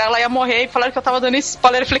acabado de entrar, ela ia morrer, e falaram que eu tava dando esse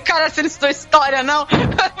spoiler. Eu falei, cara, você não estudou história, não?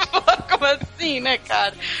 Como assim, né,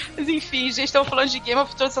 cara? Mas enfim, gente, estamos falando de Game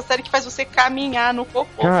of Thrones, essa série que faz você caminhar no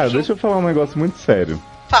cocô. Cara, deixa eu falar um negócio muito sério.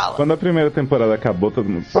 Fala. Quando a primeira temporada acabou, todo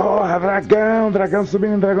mundo, porra, dragão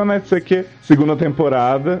subindo, dragão, não sei o que. Segunda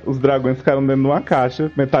temporada, os dragões ficaram dentro de uma caixa,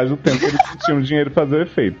 metade do tempo eles tinham dinheiro pra fazer o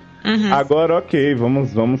efeito. Agora, ok,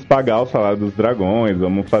 vamos pagar o salário dos dragões,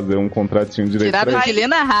 vamos fazer um contratinho direito. Tiraram de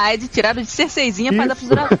Lena Hyde, tiraram de Cerseizinha pra dar pros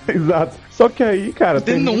dragões. Exato. Só que aí, cara,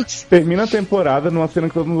 termina a temporada numa cena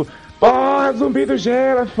que todo mundo... zumbi do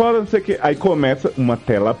gelo, é foda, não sei o que. Aí começa uma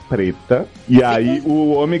tela preta, e aí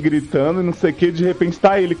o homem gritando e não sei o que, de repente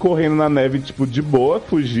tá ele correndo na neve, tipo, de boa,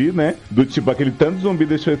 fugir, né? Do tipo, aquele tanto de zumbi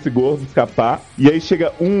deixou esse gordo escapar, e aí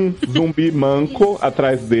chega um zumbi manco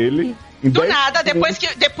atrás dele. Do nada, depois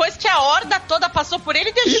que a horda toda passou por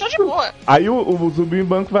ele, deixou de boa. Aí o zumbi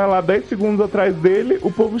banco vai lá 10 segundos atrás dele,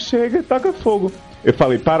 o povo chega e taca fogo. Eu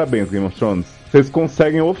falei, parabéns, Game of Thrones. Vocês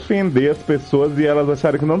conseguem ofender as pessoas e elas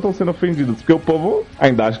acharem que não estão sendo ofendidas. Porque o povo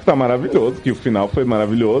ainda acha que tá maravilhoso, que o final foi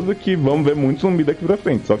maravilhoso, que vamos ver muito zumbi daqui pra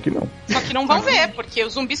frente. Só que não. Só que não vão ver, porque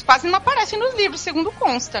os zumbis quase não aparecem nos livros, segundo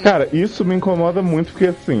consta, né? Cara, isso me incomoda muito, porque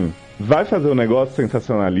assim... Vai fazer um negócio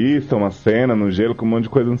sensacionalista, uma cena no gelo com um monte de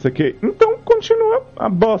coisa, não sei o quê. Então continua a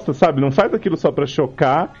bosta, sabe? Não faz aquilo só pra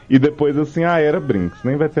chocar e depois assim, era Brinks.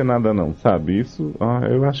 Nem vai ter nada não, sabe? Isso,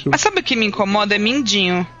 eu acho... Mas sabe o que me incomoda? É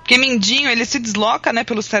Mindinho. Porque Mindinho, ele se desloca, né,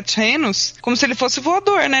 pelos 7 reinos, como se ele fosse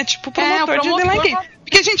voador, né? Tipo, promotor de Delaney.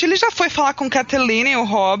 Porque, gente, ele já foi falar com Catelyn, o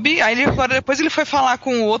Robb, aí depois ele foi falar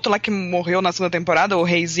com o outro lá que morreu na segunda temporada, o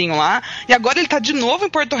reizinho lá, e agora ele tá de novo em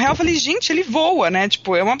Porto Real. Eu falei, gente, ele voa, né?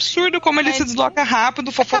 Tipo, é um absurdo como ele se desloca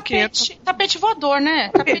rápido, fofoqueiro. Tapete voador,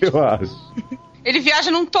 né? Eu acho. Ele viaja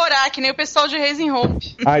num torá, que nem o pessoal de Ravenholm.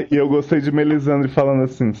 E eu gostei de Melisandre falando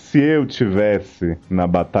assim, se eu tivesse na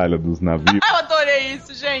Batalha dos Navios... Eu adorei ver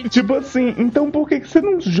isso, gente. Tipo assim, então por que você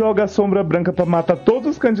não joga a sombra branca pra matar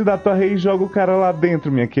todos os candidatos a rei e joga o cara lá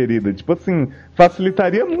dentro, minha querida? Tipo assim,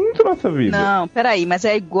 facilitaria muito nossa vida. Não, peraí, mas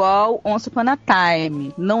é igual Once Upon a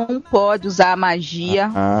Time. Não pode usar a magia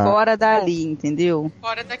fora dali, entendeu?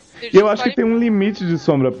 Fora da... Eu acho que tem um limite de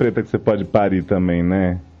sombra preta que você pode parir também,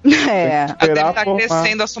 né? É. Até ele tá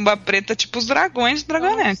crescendo a sombra preta, tipo os dragões do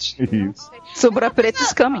Dragonete. Isso. Sombra preta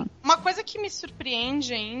is coming. Uma coisa que me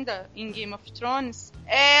surpreende ainda em Game of Thrones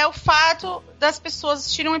é o fato das pessoas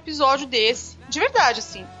assistirem um episódio desse. De verdade,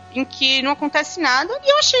 assim. Em que não acontece nada.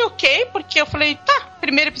 E eu achei ok, porque eu falei, tá,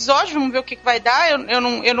 primeiro episódio, vamos ver o que vai dar. Eu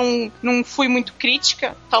não fui muito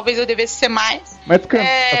crítica. Talvez eu devesse ser mais. Mas, cara,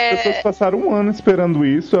 as pessoas passaram um ano esperando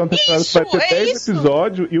isso. A temporada vai ter 10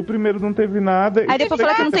 episódios e o primeiro não teve nada. Aí depois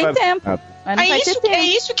falar que não tem tempo. É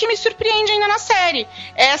isso que me surpreende ainda na série.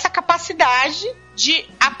 É essa capacidade de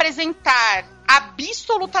apresentar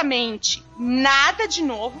absolutamente nada de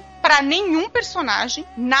novo pra nenhum personagem.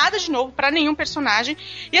 Nada de novo pra nenhum personagem.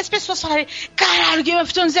 E as pessoas falarem, caralho, Game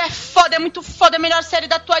of Thrones é foda, é muito foda, é a melhor série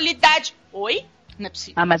da atualidade. Oi? Não é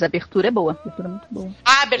possível. Ah, mas a abertura é boa. A abertura é muito boa.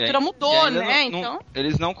 A abertura mudou, né? Então.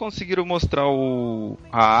 Eles não conseguiram mostrar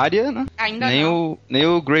a Arya, né? Ainda nem não. Nem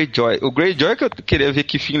o Greyjoy. O Greyjoy que eu queria ver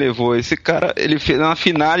que fim levou. Esse cara, ele fez, na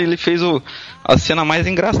finale, ele fez a cena mais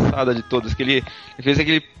engraçada de todas. Que ele fez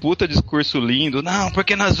aquele puta discurso lindo. Não,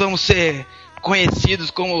 porque nós vamos ser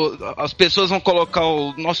conhecidos como as pessoas vão colocar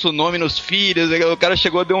o nosso nome nos filhos. O cara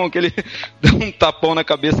chegou, deu um tapão na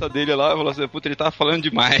cabeça dele lá e falou assim, puta, ele tava falando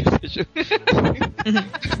demais.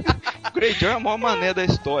 O Greyjoy é a maior mané da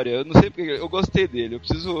história. Eu não sei porque eu gostei dele.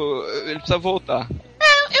 Ele precisa voltar.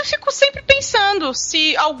 Eu fico sempre pensando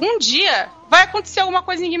se algum dia vai acontecer alguma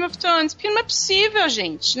coisa em Game of Thrones, porque não é possível,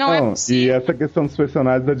 gente. Não é possível. E essa questão dos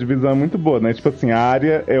personagens da divisão é muito boa, né? Tipo assim, a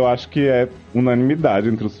Arya, eu acho que é unanimidade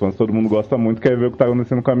entre os fãs. Todo mundo gosta muito, quer ver o que tá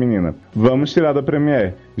acontecendo com a menina. Vamos tirar da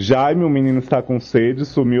Premiere. Jaime, o menino está com sede,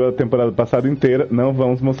 sumiu a temporada passada inteira. Não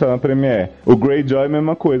vamos mostrar na Premiere. O Greyjoy,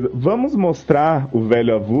 mesma coisa. Vamos mostrar o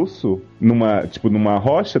velho avulso numa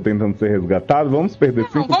rocha tentando ser resgatado? Vamos perder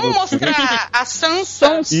 5 Vamos mostrar a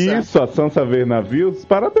Sansa. Isso, a Sansa ver navios.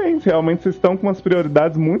 Parabéns, realmente vocês estão com umas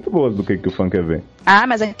prioridades muito boas do que o fã quer ver. Ah,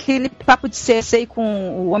 mas aquele papo de Cersei com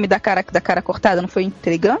o homem da cara cortada não foi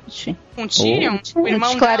intrigante? Com Tyrion? O irmão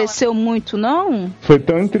não esclareceu muito, não? Foi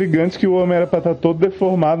tão intrigante que o homem era pra estar todo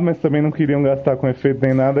deformado, mas também não queriam gastar com efeito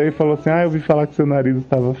nem nada. Aí falou assim, eu ouvi falar que seu nariz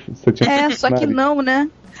estava... Você tinha só nariz. Que não, né?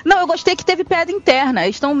 Não, eu gostei que teve piada interna.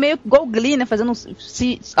 Eles estão meio igual Glee, né? Fazendo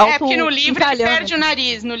porque no livro ele perde o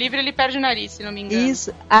nariz. No livro ele perde o nariz, se não me engano.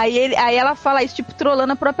 Isso. Aí ela fala isso, tipo,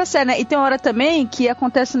 trollando a própria série, né? E tem uma hora também que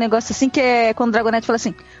acontece um negócio assim, que é quando o Dragonete fala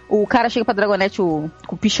assim, o cara chega pra Dragonete, com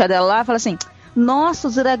o picha dela lá, fala assim, nossa,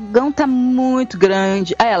 o dragão tá muito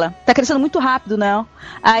grande. Aí ela, tá crescendo muito rápido, né?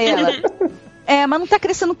 Aí ela... mas não tá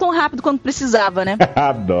crescendo tão rápido quanto precisava, né?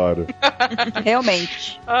 Adoro.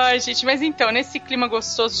 Realmente. Ai, gente, mas então, nesse clima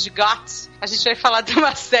gostoso de GOT, a gente vai falar de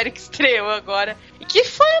uma série que estreou agora. E que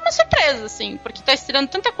foi uma surpresa, assim, porque tá estreando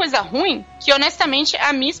tanta coisa ruim que, honestamente,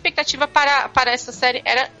 a minha expectativa para essa série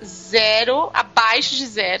era 0, abaixo de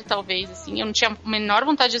 0, talvez, assim. Eu não tinha a menor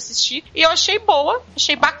vontade de assistir. E eu achei boa,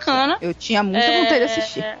 achei bacana. Eu tinha muita vontade de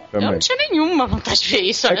assistir. Eu não tinha nenhuma vontade de ver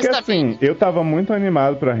isso, honestamente. Que, assim, eu tava muito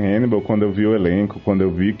animado pra Hannibal quando eu vi o elenco, quando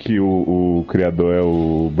eu vi que o criador é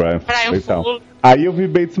o Brian Fuller. Aí eu vi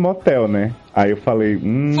Bates Motel, né? Aí eu falei,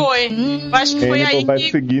 acho que foi aí vai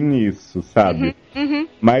seguir nisso, sabe?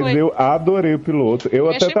 Mas eu adorei o piloto. Eu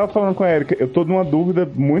até tava falando com a Erika, eu tô numa dúvida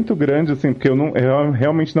muito grande, assim, porque eu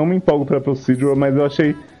realmente não me empolgo pra Procedural, mas eu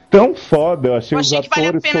achei tão foda, eu achei os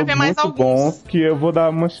atores todos muito bons, que eu vou dar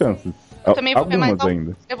uma chance. Eu também vou ver mais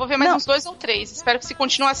ainda. Eu vou ver mais uns 2 ou 3. Espero que se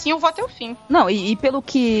continuar assim, eu vou até o fim. Não, e pelo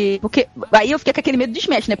que... Porque aí eu fiquei com aquele medo de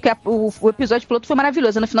Smash, né? Porque o episódio piloto foi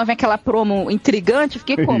maravilhoso. No final vem aquela promo intrigante.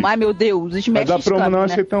 Fiquei como? Ai, meu Deus, Smash. Mas a promo não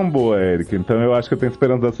achei tão boa, Erika. Então eu acho que eu tenho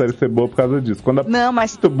esperança da série ser boa por causa disso. Quando a promo é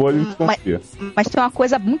muito boa, a gente confia. Mas tem uma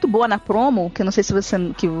coisa muito boa na promo, que eu não sei se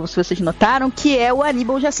vocês notaram, que é o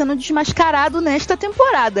Hannibal já sendo desmascarado nesta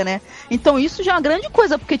temporada, né? Então isso já é uma grande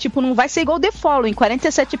coisa, porque, tipo, não vai ser igual The Following,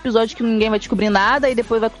 47 episódios que ninguém vai descobrir nada, e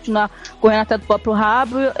depois vai continuar correndo até do próprio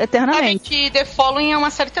rabo eternamente. Sabe que The Following é uma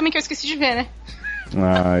série também que eu esqueci de ver, né?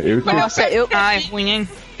 É ruim, hein?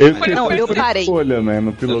 Eu parei. Escolha, né,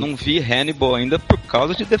 no piloto. Eu não vi Hannibal ainda por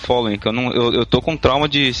causa de The Following, que eu tô com trauma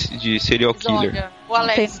de serial killer. Olha, o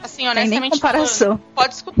Alex, assim, honestamente, comparação.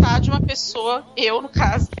 Pode escutar de uma pessoa, eu no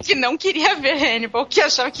caso, que não queria ver Hannibal, que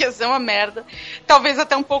achava que ia ser uma merda. Talvez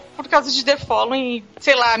até um pouco por causa de The Following,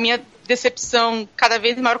 sei lá, a minha decepção cada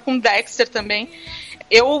vez maior com Dexter também.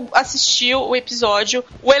 Eu assisti o episódio,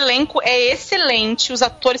 o elenco é excelente, os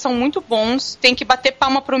atores são muito bons, tem que bater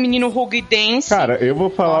palma pro menino Hugh Dance. Cara, eu vou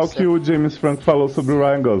falar o que o James Franco falou sobre o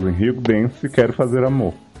Ryan Gosling. Hugh Dance, quero fazer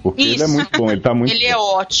amor. Porque ele é muito bom, ele tá muito Ele é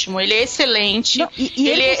ótimo, ele é excelente. Não,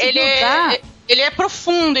 ele é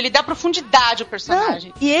profundo, ele dá profundidade ao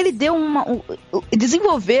personagem. Não, e ele deu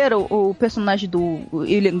desenvolveram o personagem do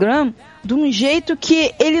William Graham de um jeito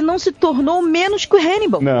que ele não se tornou menos que o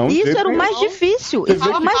Hannibal. Não, isso era o mais difícil. Isso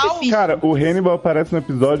era o mais difícil. Cara, o Hannibal aparece no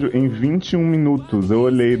episódio em 21 minutos. Eu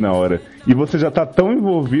olhei na hora. E você já tá tão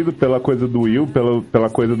envolvido pela coisa do Will, pela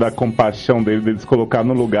coisa da compaixão dele se colocar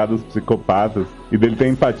no lugar dos psicopatas e dele ter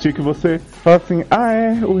empatia, que você fala assim,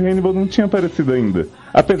 o Hannibal não tinha aparecido ainda.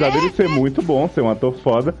 Apesar dele ser muito bom, ser um ator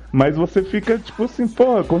foda, mas você fica tipo assim,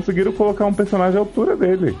 pô, conseguiram colocar um personagem à altura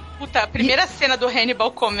dele. Puta, a primeira cena do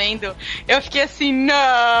Hannibal comendo, eu fiquei assim,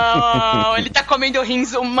 não, ele tá comendo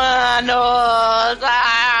rins humanos,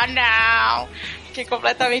 não. Fiquei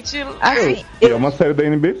completamente... Assim, é uma série da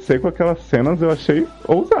NBC com aquelas cenas, eu achei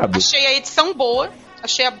ousado. Achei a edição boa.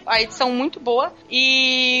 Achei a edição muito boa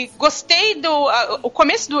e gostei o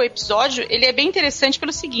começo do episódio, ele é bem interessante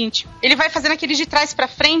pelo seguinte, ele vai fazendo aquele de trás pra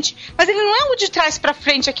frente, mas ele não é o de trás pra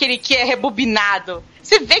frente, aquele que é rebobinado.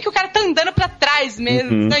 Você vê que o cara tá andando pra trás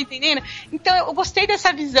mesmo, tá entendendo? Então eu gostei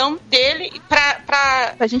dessa visão dele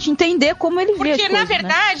pra gente entender como ele vê as Porque, coisas, na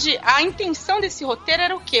verdade, a intenção desse roteiro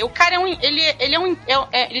era o quê? O cara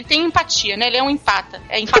ele tem empatia, né? Ele é um empata.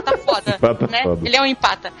 É empata foda, né? Foda. Ele é um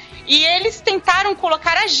empata. E eles tentaram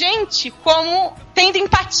colocar a gente como tendo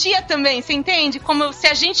empatia também, você entende? Como se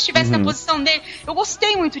a gente estivesse na posição dele. Eu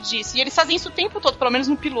gostei muito disso. E eles fazem isso o tempo todo, pelo menos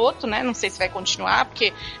no piloto, né? Não sei se vai continuar,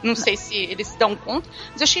 porque não sei se eles dão conta.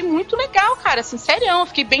 Mas eu achei muito legal, cara, assim, sério. Eu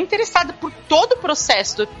fiquei bem interessada por todo o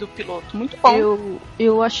processo do piloto. Muito bom.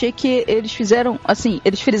 Eu achei que eles fizeram, assim,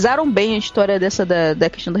 eles frisaram bem a história dessa da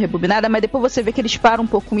questão da rebobinada, mas depois você vê que eles param um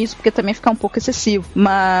pouco com isso, porque também fica um pouco excessivo.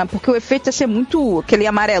 Mas, porque o efeito ia ser muito aquele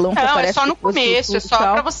amarelão que aparece. É só no começo, é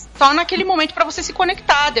só naquele momento pra você se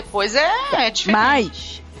conectar. Depois é diferente.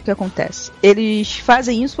 Mas, o que acontece? Eles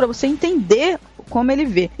fazem isso pra você entender como ele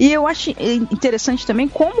vê. E eu acho interessante também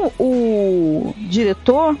como o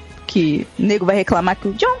diretor, que o nego vai reclamar que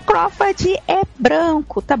o John Crawford é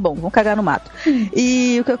branco. Tá bom, vão cagar no mato.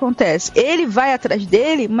 E o que acontece? Ele vai atrás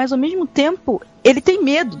dele, mas ao mesmo tempo ele tem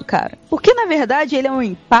medo do cara. Porque, na verdade, ele é um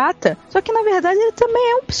empata, só que, na verdade, ele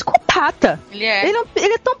também é um psicopata. Ele é.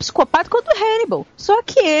 Ele é tão psicopata quanto o Hannibal. Só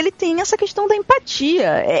que ele tem essa questão da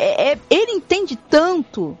empatia. Ele entende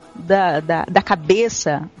tanto da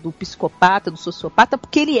cabeça do psicopata, do sociopata,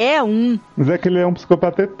 porque ele é um... Mas é que ele é um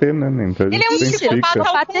psicopata ET, né, Nenta? Ele é um psicopata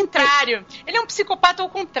ao contrário. Ele é um psicopata ao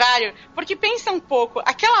contrário. Porque pensa um pouco,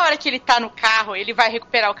 aquela hora que ele tá no carro, ele vai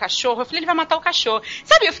recuperar o cachorro, eu falei, ele vai matar o cachorro.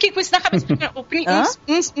 Sabe, eu fiquei com isso na cabeça.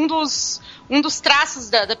 Um dos traços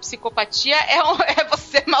da psicopatia é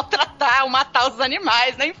você maltratar ou matar os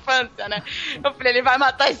animais na infância, né? Eu falei, ele vai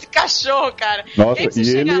matar esse cachorro, cara. Nossa, e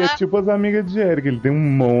ele é tipo as amigas de Eric, ele tem um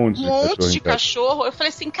monte de cachorro. Eu falei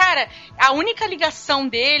assim, cara, a única ligação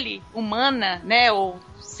dele, humana, né, ou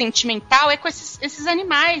sentimental, é com esses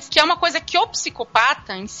animais, que é uma coisa que o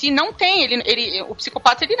psicopata em si não tem. O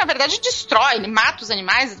psicopata, ele na verdade destrói, ele mata os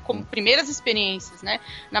animais como primeiras experiências, né?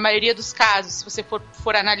 Na maioria dos casos, se você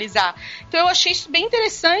for analisar. Então eu achei isso bem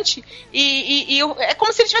interessante e é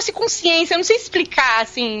como se ele tivesse consciência, eu não sei explicar,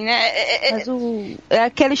 assim, né? Mas é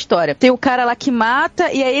aquela história, tem o cara lá que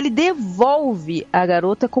mata e aí ele devolve a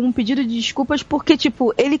garota como um pedido de desculpas porque,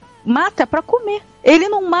 tipo, ele mata pra comer. Ele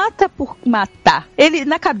não mata por matar. Ele,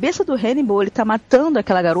 na cabeça do Hannibal, ele tá matando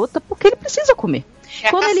aquela garota porque ele precisa comer.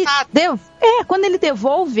 Quando ele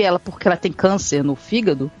devolve ela porque ela tem câncer no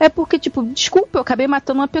fígado, é porque, tipo, desculpa, eu acabei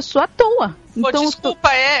matando uma pessoa à toa. Então,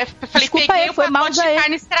 falei, peguei foi um pacote de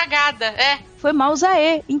carne estragada, Foi mal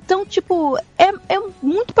Zaê. Então, tipo, é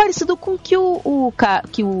muito parecido com o que o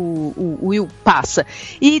Will passa.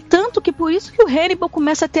 E tanto que por isso que o Hannibal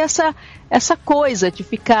começa a ter essa coisa de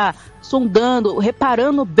ficar sondando,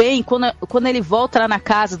 reparando bem, quando ele volta lá na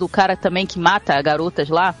casa do cara também que mata as garotas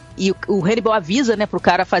lá, e o Hannibal avisa, né, pro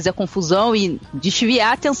cara fazer a confusão e desviar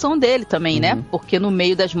a atenção dele também, né, porque no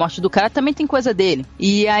meio das mortes do cara também tem coisa dele.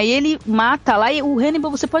 E aí ele mata lá, e o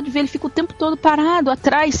Hannibal, você pode ver, ele fica o tempo todo parado,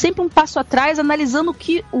 atrás, sempre um passo atrás, analisando o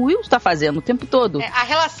que o Will está fazendo o tempo todo. A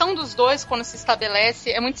relação dos dois, quando se estabelece,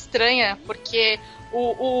 é muito estranha, porque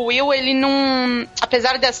o Will, ele não...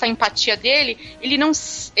 Apesar dessa empatia dele, ele não...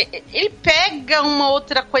 Ele pega uma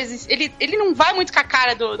outra coisa... Ele não vai muito com a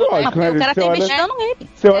cara do... Lógico, né? O cara tá investigando ele.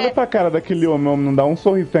 Você olha pra cara daquele homem, não dá um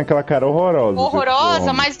sorriso, tem aquela cara horrorosa.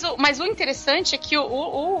 Horrorosa, mas o interessante é que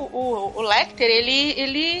o Lecter,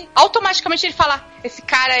 ele automaticamente ele fala, esse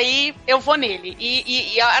cara aí, eu vou nele.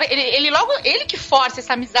 E ele logo, ele que força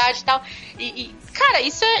essa amizade e tal. Cara,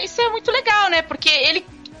 isso é muito legal, né? Porque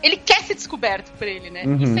ele quer ser descoberto por ele, né?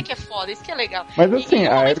 Isso é que é foda, isso que é legal. Mas assim,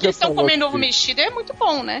 a Erika que eles estão comendo ovo mexido é muito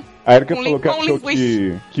bom, né? A Erika falou que achou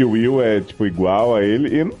que o Will é, tipo, igual a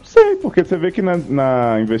ele. E eu não sei, porque você vê que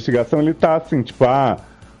na investigação ele tá assim, tipo,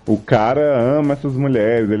 o cara ama essas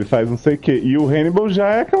mulheres, ele faz não sei o quê. E o Hannibal já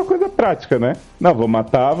é aquela coisa prática, né? Não, vou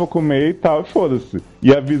matar, vou comer e tal, e foda-se.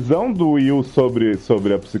 E a visão do Will sobre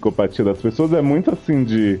a psicopatia das pessoas é muito assim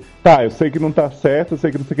de... Tá, eu sei que não tá certo, eu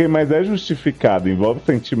sei que não sei o quê, mas é justificado, envolve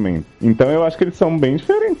sentimento. Então eu acho que eles são bem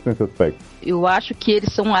diferentes nesse aspecto. Eu acho que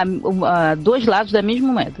eles são dois lados da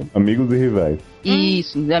mesma moeda. Amigos e rivais.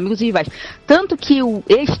 Isso, amigos e rivais. Tanto que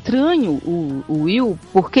é estranho o Will,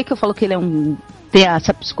 por que eu falo que ele tem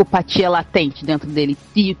essa psicopatia latente dentro dele,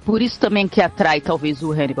 e por isso também que atrai talvez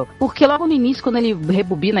o Hannibal, porque logo no início, quando ele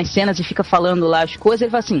rebobina as cenas e fica falando lá as coisas,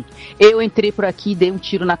 ele fala assim, eu entrei por aqui e dei um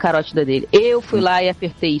tiro na carótida dele, eu fui lá e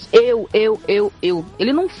apertei isso, eu,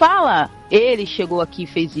 ele não fala, ele chegou aqui e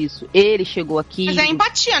fez isso, ele chegou aqui... Mas é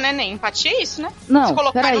empatia, né, nem empatia é isso, né? Não, se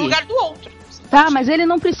colocar no lugar do outro. Tá, mas ele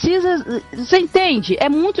não precisa, você entende,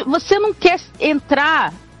 você não quer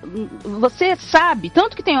entrar... Você sabe,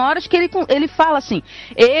 tanto que tem horas que ele fala assim,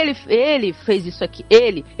 ele fez isso aqui,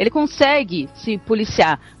 ele consegue se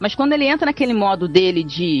policiar, mas quando ele entra naquele modo dele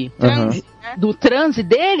do transe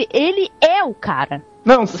dele, ele é o cara.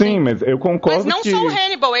 Não, sim, mas eu concordo que... Mas não só o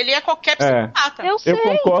Hannibal, ele é qualquer psicopata. Eu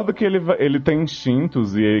concordo que ele tem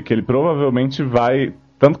instintos e que ele provavelmente vai...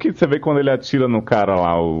 Tanto que você vê quando ele atira no cara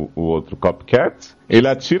lá, o outro copycat, ele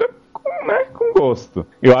atira com gosto.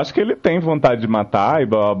 Eu acho que ele tem vontade de matar e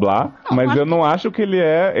blá blá blá, mas eu não acho que ele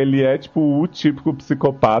é tipo o típico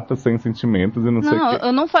psicopata sem sentimentos e não sei o que. Não,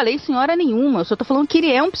 eu não falei senhora nenhuma, eu só tô falando que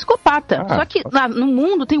ele é um psicopata. Só que no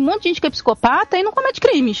mundo tem um monte de gente que é psicopata e não comete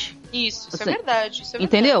crimes. Isso é verdade.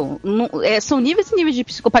 Entendeu? São níveis e níveis de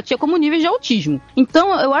psicopatia como níveis de autismo.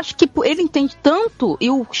 Então, eu acho que ele entende tanto, e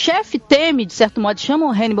o chefe teme, de certo modo, chama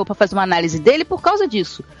o Hannibal pra fazer uma análise dele por causa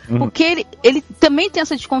disso. Porque ele também tem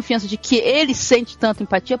essa desconfiança de que ele sente tanta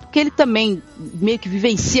empatia, porque ele também meio que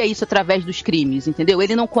vivencia isso através dos crimes, entendeu?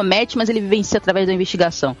 Ele não comete, mas ele vivencia através da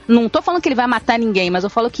investigação. Não tô falando que ele vai matar ninguém, mas eu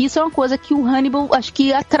falo que isso é uma coisa que o Hannibal, acho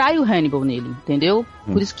que atrai o Hannibal nele, entendeu?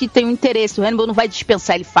 Por isso que tem um interesse. O Hannibal não vai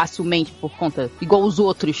dispensar ele facilmente por conta, igual os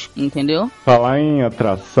outros, entendeu? Falar em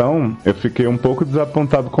atração, eu fiquei um pouco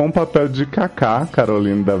desapontado com o papel de Kaká,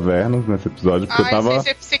 Caroline Davernus, nesse episódio, porque eu tava...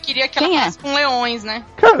 Você queria que ela falasse com leões, né?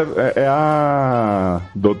 Cara, é a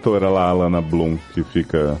doutora lá, Alana Bloom, que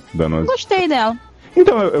fica dando as... Gostei dela.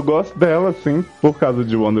 Então, eu gosto dela, assim, por causa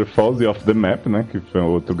de Wonder Falls e Off the Map, né, que foi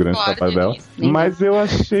outro grande trabalho dela. Mas eu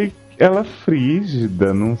achei ela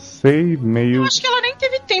frígida, não sei, meio... Eu acho que ela nem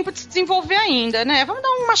teve tempo de se desenvolver ainda, né? Vamos dar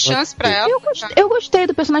uma chance pra ela. Eu gostei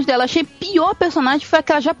do personagem dela. Achei pior personagem foi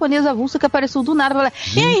aquela japonesa avulsa que apareceu do nada. Falei,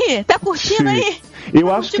 e aí, tá curtindo aí?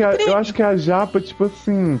 Eu acho que a japa, tipo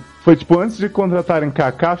assim... Foi tipo, antes de contratarem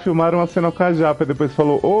Kaká, filmaram uma cena com a japa, e depois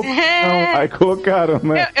falou, não, aí colocaram,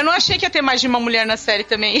 né? Eu não achei que ia ter mais de uma mulher na série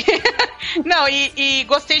também. Não, e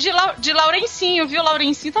gostei de Laurencinho, viu?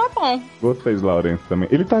 Laurencinho tava bom. Gostei de Laurencinho também.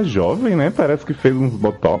 Ele tá jovem, né? Parece que fez uns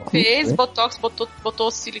botox. Fez botox,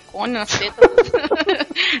 botou silicone na teta.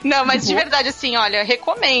 Não, mas de verdade, assim, olha,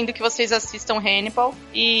 recomendo que vocês assistam Hannibal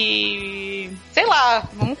e... sei lá,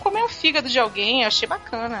 vamos comer o fígado de alguém, eu achei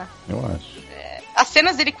bacana. Eu acho. As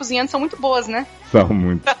cenas dele cozinhando são muito boas, né? São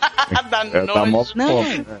muito. Dá nojo.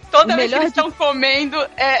 Toda vez que eles estão comendo,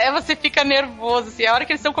 você fica nervoso. Assim. A hora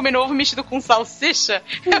que eles estão comendo ovo mexido com salsicha,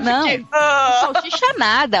 não, fiquei... salsicha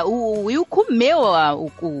nada. O Will comeu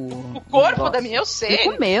o corpo da minha, eu sei. Ele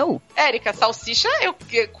comeu. Érica, salsicha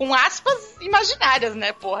com aspas imaginárias,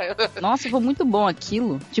 né, porra? Nossa, foi muito bom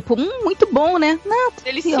aquilo. Tipo, muito bom, né? Não,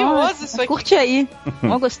 delicioso isso aqui. Curte aí.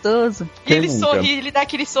 Mó gostoso. E ele sorri, ele dá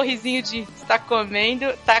aquele sorrisinho de tá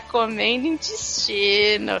comendo intestino.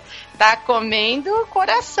 tá comendo o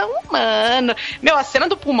coração humano. Meu, a cena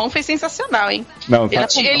do pulmão foi sensacional, hein? Não,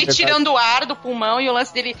 ele tirando o ar do pulmão e o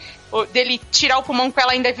lance dele tirar o pulmão com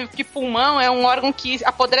ela ainda vivo, porque pulmão é um órgão que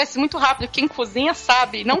apodrece muito rápido. Quem cozinha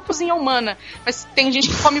sabe, não cozinha humana, mas tem gente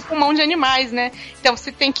que come pulmão de animais, né? Então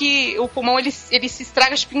você tem que... O pulmão, ele se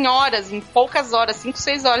estraga tipo, em horas, em poucas horas, 5,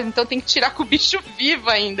 6 horas. Então tem que tirar com o bicho vivo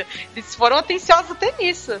ainda. Eles foram atenciosos até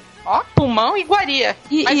nisso. Ó, pulmão e iguaria.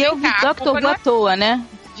 E eu vi Doctor Who à toa, né?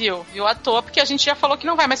 Viu à toa, porque a gente já falou que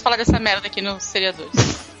não vai mais falar dessa merda aqui nos seriadores.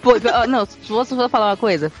 Pô, não, se você for falar uma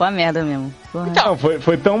coisa, foi uma merda mesmo. Então,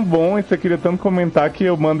 foi tão bom e você queria tanto comentar que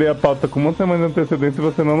eu mandei a pauta com uma semana de antecedência e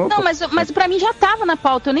você não notou. Não, mas pra mim já tava na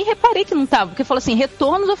pauta, eu nem reparei que não tava, porque falou assim,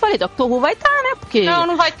 retornos, eu falei, Doctor Who vai estar, né? Porque...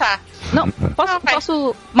 Não vai estar. Não,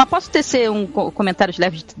 posso tecer um comentário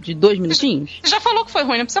leve de 2 minutinhos? Você já falou que foi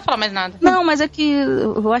ruim, não precisa falar mais nada. Não, mas é que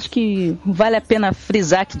eu acho que vale a pena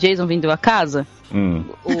frisar que Jason vendeu a casa.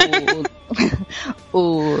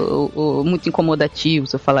 Muito incomodativo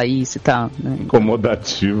se eu falar isso e tal, né?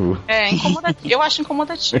 Incomodativo. Incomodativo. Eu acho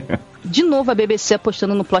incomodativo. De novo a BBC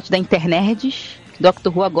apostando no plot da Internerds.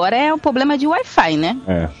 Doctor Who agora é um problema de Wi-Fi,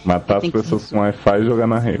 né? Matar as pessoas com Wi-Fi e jogar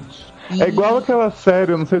na rede. É igual aquela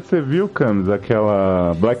série, eu não sei se você viu, Camis,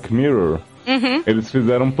 aquela Black Mirror. Uhum. Eles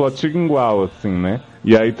fizeram um plot igual, assim, né?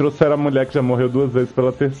 E aí trouxeram a mulher que já morreu 2 vezes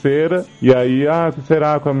pela terceira. E aí, o que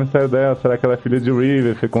será? Qual é o mistério dela? Será que ela é filha de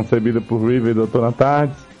River? Foi concebida por River e Doutora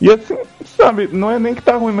Tardes? E assim, sabe, não é nem que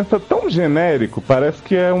tá ruim, mas tá tão genérico, parece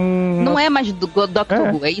que é um... Não é mais do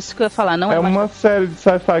Doctor Who, é isso que eu ia falar, não é mais... É uma série de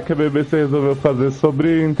sci-fi que a BBC resolveu fazer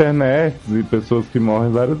sobre internet e pessoas que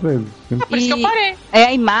morrem várias vezes. Por isso que eu parei.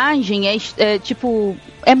 A imagem tipo...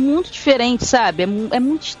 É muito diferente, sabe? É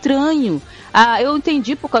muito estranho. Eu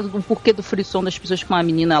entendi por causa do porquê do frisson das pessoas com a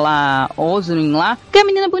menina lá, Oslin lá, porque a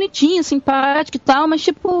menina é bonitinha, simpática e tal, mas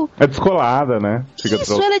tipo... É descolada, né?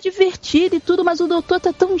 Ela é divertida e tudo, mas o doutor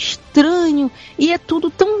tá tão estranho e é tudo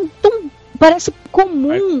tão parece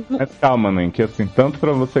comum. Mas calma, Nen, que assim, tanto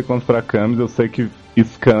pra você quanto pra Camis, eu sei que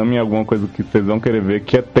escame alguma coisa que vocês vão querer ver,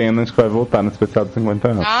 que é Tennant que vai voltar no especial de 50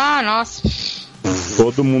 anos. Nossa...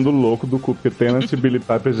 Todo mundo louco do cu, porque Tennant e Billy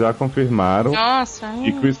Piper já confirmaram. Nossa.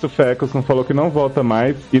 E Christopher Eccleston falou que não volta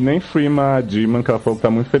mais. E nem Freema Dimon, que ela falou que tá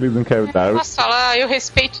muito feliz em Carrie Diary. Nossa, lá, eu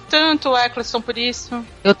respeito tanto o Eccleston por isso.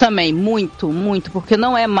 Eu também, muito, muito. Porque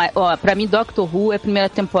não é mais... pra mim, Doctor Who é a primeira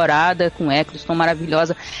temporada com Eccleston,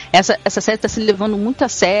 maravilhosa. Essa série tá se levando muito a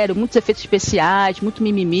sério, muitos efeitos especiais, muito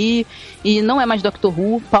mimimi. E não é mais Doctor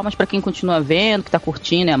Who. Palmas pra quem continua vendo, que tá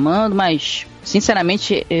curtindo e amando, mas...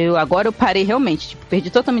 Sinceramente, agora eu parei realmente. Tipo,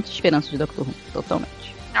 perdi totalmente a esperança de Doctor Who.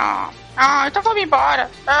 Totalmente. Então vamos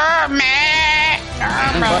embora.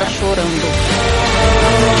 Embora chorando.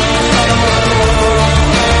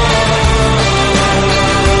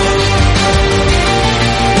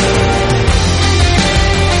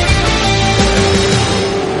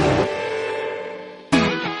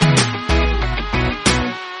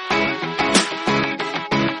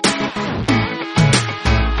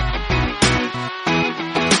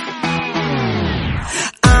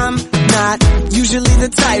 Usually the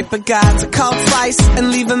type of guy to call twice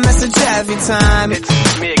and leave a message every time.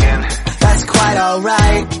 It's me again. That's quite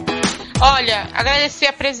alright. Olha, agradecer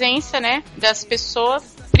a presença, né, das pessoas.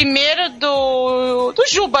 Primeiro do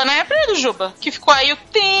Juba, né? Primeiro do Juba, que ficou aí o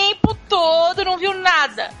tempo todo, não viu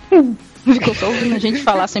nada. Ficou só ouvindo a gente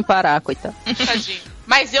falar sem parar, coitado. Tadinho.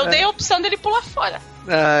 Mas eu dei a opção dele pular fora.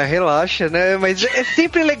 Relaxa, né? Mas é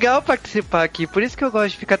sempre legal participar aqui. Por isso que eu gosto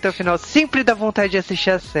de ficar até o final. Sempre dá vontade de assistir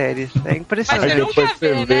as séries. É impressionante. Mas depois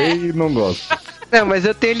você vê e não gosta. Não, mas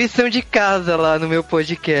eu tenho lição de casa lá no meu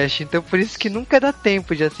podcast. Então por isso que nunca dá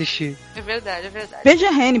tempo de assistir. É verdade, é verdade. Veja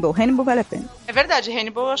Hannibal vale a pena. É verdade,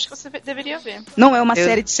 Hannibal eu acho que você deveria ver. Não é uma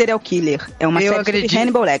série de serial killer. É uma série de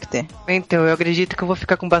Hannibal Lecter. Então, eu acredito que eu vou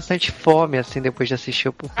ficar com bastante fome, assim, depois de assistir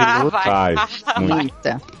o piloto. Vai.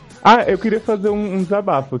 Muita. Eu queria fazer um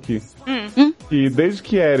desabafo aqui. E desde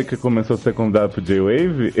que a Erika começou a ser convidada pro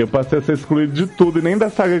J-Wave, eu passei a ser excluído de tudo e nem da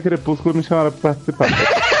saga Crepúsculo me chamaram pra participar.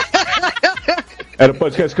 Era o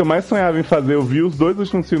podcast que eu mais sonhava em fazer. Eu vi os 2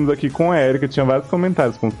 últimos filmes aqui com a Erika, tinha vários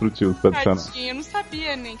comentários construtivos pra adicionar. Tadinho, eu não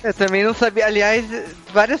sabia nem. Eu também não sabia. Aliás,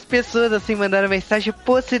 várias pessoas assim mandaram mensagem: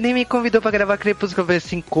 pô, você nem me convidou pra gravar Crepúsculo. Eu falei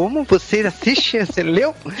assim: como? Você assiste? Você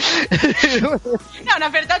leu? Não, na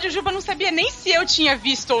verdade o Juba não sabia nem se eu tinha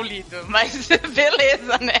visto ou lido, mas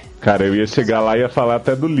beleza, né? Cara, eu ia chegar lá e ia falar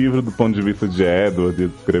até do livro do ponto de vista de Edward,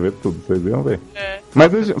 ia escrever tudo, vocês iam ver.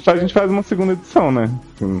 Mas a gente faz uma segunda edição, né?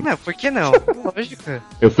 assim. Não, por que não? Lógico.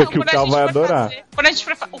 Eu sei que o Cal vai adorar. Quando a gente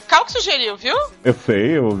for o Cal que sugeriu, viu? Eu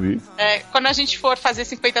sei, eu ouvi. Quando a gente for fazer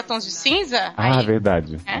 50 tons de cinza...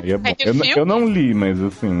 Verdade. Aí é bom. Aí Eu não li, mas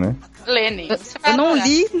assim, né? Lênin. Eu não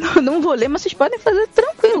li, não vou ler, mas vocês podem fazer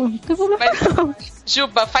tranquilo. Não tem problema não.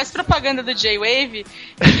 Juba, faz propaganda do J-Wave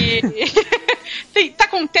e tá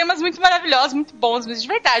com temas muito maravilhosos, muito bons, mas de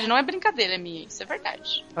verdade, não é brincadeira minha, isso é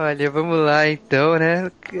verdade. Olha, vamos lá então, né?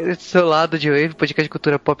 Do seu lado de J-Wave, podcast de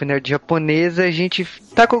cultura pop nerd japonesa, a gente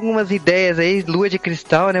tá com algumas ideias aí, lua de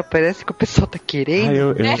cristal, né? Parece que o pessoal tá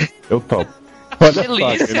querendo. Eu topo. Olha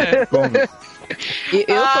delícia.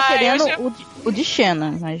 Eu tô querendo o de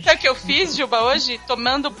Xena, mas... Sabe o que eu fiz, Juba, hoje?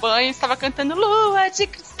 Tomando banho, estava cantando Lua de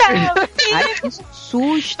Cristal. Ai, que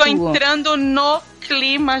susto. Tô entrando no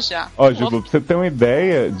clima já. Ó, Juba, pra você ter uma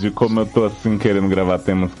ideia de como eu tô assim querendo gravar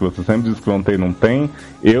temas que você sempre diz que não tem,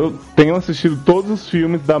 eu tenho assistido todos os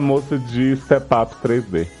filmes da moça de Step Up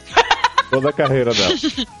 3D. Toda a carreira dela.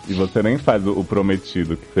 E você nem faz o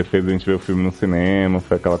prometido, que você fez a gente ver o filme no cinema,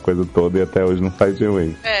 foi aquela coisa toda e até hoje não sai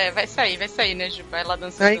J-Wave. Vai sair, né, Ju? Vai lá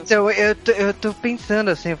dançando. Então, eu tô pensando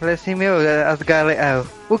assim, eu falei assim, as galera...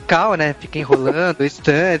 O Cal, né, fica enrolando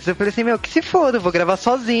instantes. Eu falei assim, que se foda, eu vou gravar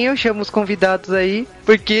sozinho, chamo os convidados aí,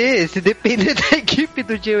 porque se depender da equipe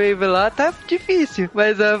do J-Wave lá, tá difícil.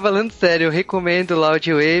 Mas falando sério, eu recomendo lá o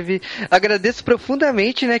J-Wave. Agradeço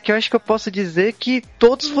profundamente, né, que eu acho que eu posso dizer que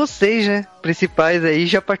todos vocês, né, principais aí,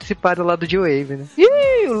 já participaram lá do J-Wave, né?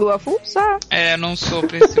 Ih, o Lua Fuça. Não sou o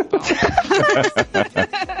principal.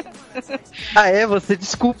 Você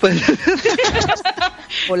desculpa.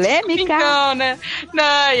 Polêmica. Então, né?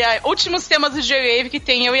 Últimos temas do J-Wave que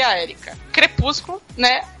tem eu e a Erika. Crepúsculo,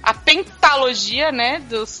 né? A pentalogia, né?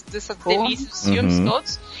 Dessas delícias dos filmes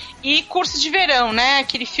todos. E Curso de Verão, né?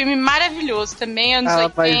 Aquele filme maravilhoso também, anos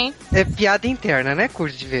 80. É piada interna, né?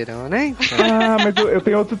 Curso de Verão, né? Então. Mas eu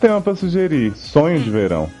tenho outro tema pra sugerir. Sonho de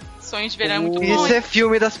Verão. Sonho de Verão é muito bom. Isso é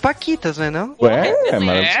filme das Paquitas, não é não?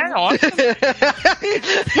 Ótimo.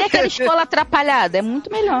 E aquela Escola Atrapalhada, é muito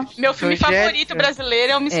melhor. Meu filme favorito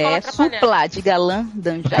brasileiro é Uma Escola Atrapalhada. Supla, de galã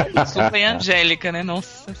da Angélica. Supla e Angélica, né?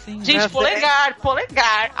 Nossa senhora. Gente, polegar.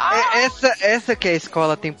 Essa que é a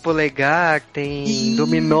escola, tem polegar, tem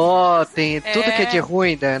dominó, tem tudo que é de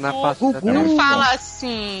ruim na face da Não fala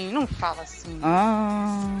assim.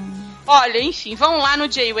 Olha, enfim, vão lá no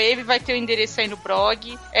J-Wave, vai ter o endereço aí no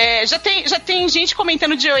blog. Já tem gente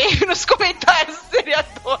comentando J-Wave nos comentários do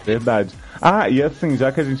seriador. Verdade. E assim,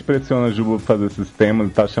 já que a gente pressiona a Juba pra fazer esses temas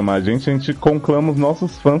e tal, chamar a gente conclama os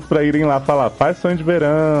nossos fãs pra irem lá falar, faz Sonho de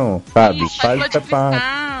Verão, sabe?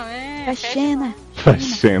 Faz Xena.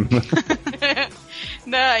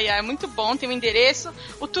 Não, é muito bom, tem um endereço.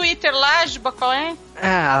 O Twitter lá, Juba, qual é?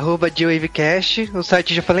 @JWavecast. O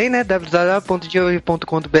site já falei, né?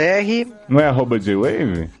 www.jwave.com.br. Não é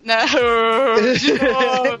 @Jwave? Não.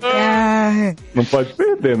 Não pode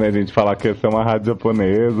perder, né, gente? Falar que essa é uma rádio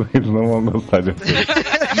japonesa, eles não vão gostar de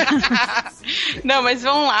Não, mas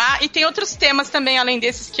vão lá. E tem outros temas também, além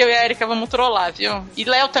desses, que eu e a Erika vamos trollar, viu? E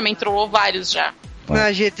Léo também trollou vários já.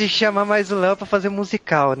 A gente chama mais o Léo pra fazer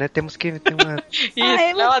musical, né? Temos que ter uma...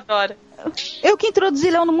 Isso, Léo adora. Eu que introduzi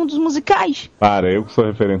Léo no mundo dos musicais. Eu que sou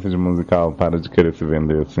referência de musical, para de querer se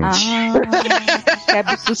vender assim. Que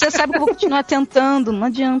absurdo. Você sabe que eu vou continuar tentando, não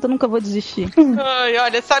adianta, eu nunca vou desistir.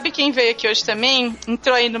 Olha, sabe quem veio aqui hoje também?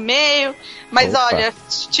 Entrou aí no meio, mas olha,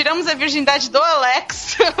 tiramos a virgindade do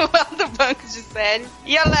Alex, lá do banco de séries.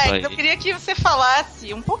 E Alex, eu queria que você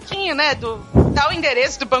falasse um pouquinho, né, dá o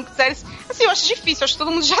endereço do banco de séries. Assim, eu acho difícil, acho que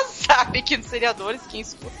todo mundo já sabe aqui dos seriadores, quem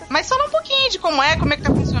escuta. Mas fala um pouquinho de como é que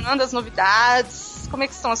tá funcionando as novidades, como é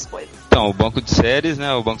que são as coisas. Então, o banco de séries,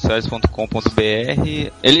 né, o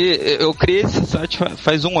bancodeséries.com.br, eu criei esse site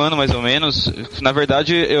faz um ano mais ou menos. Na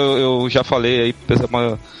verdade, eu já falei aí, o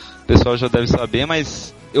pessoal já deve saber,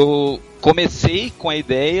 mas eu comecei com a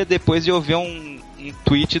ideia depois de eu ver um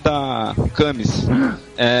tweet da Camis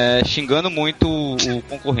xingando muito o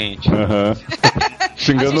concorrente.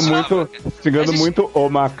 Xingando muito o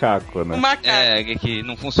macaco, né? O macaco. Que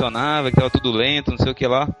não funcionava, que tava tudo lento, não sei o que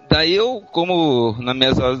lá. Daí eu, como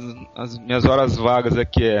as minhas horas vagas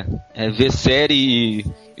aqui ver série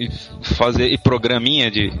e fazer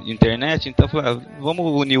programinha de internet, então eu falei, vamos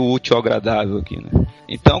unir o útil ao agradável aqui, né?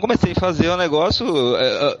 Então comecei a fazer o negócio,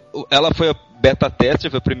 ela foi a beta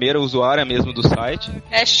tester, foi a primeira usuária mesmo do site.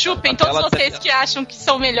 Chupem todos vocês que acham que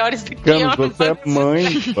são melhores do que eu. Você é mãe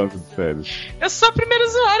do banco de séries. Eu sou a primeira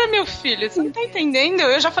usuária, meu filho. Você não tá entendendo?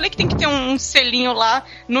 Eu já falei que tem que ter um selinho lá,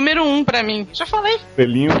 número 1 pra mim. Já falei.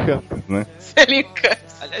 Selinho Camis, né? Selinho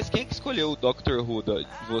Camis. Aliás, quem é que escolheu o Doctor Who de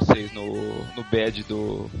vocês no badge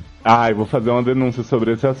Eu vou fazer uma denúncia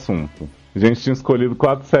sobre esse assunto. A gente tinha escolhido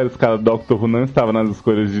 4 séries, cara. Doctor Who não estava nas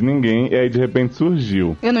escolhas de ninguém, e aí de repente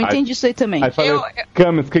surgiu. Eu não entendi isso aí também. Aí falei,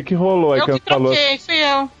 Camis, o que rolou? Aí eu que troquei, fui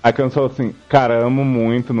eu. Aí Camis falou assim, cara, amo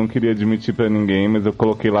muito, não queria admitir pra ninguém, mas eu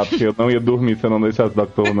coloquei lá porque eu não ia dormir se eu não deixasse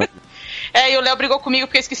Doctor Who. E o Léo brigou comigo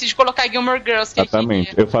porque eu esqueci de colocar Gilmore Girls.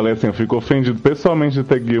 Exatamente. Eu falei assim, eu fico ofendido pessoalmente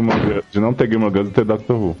de não ter Gilmore Girls e ter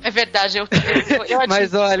Doctor Who. É verdade, eu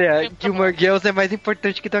Mas olha, Gilmore Girls é mais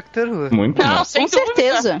importante que Doctor Who. Muito não, mais. Com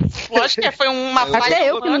certeza. Lógico que foi uma falha. Até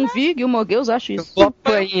eu que não vi Gilmore Girls acho isso.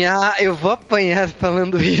 Eu vou apanhar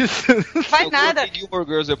falando isso. Não faz nada. Eu Gilmore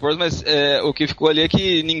Girls depois, mas o que ficou ali é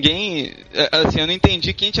que ninguém... Assim, eu não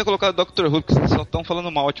entendi quem tinha colocado Doctor Who, porque vocês só estão falando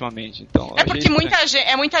mal ultimamente. Então, é porque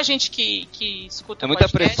muita gente que escuta é muita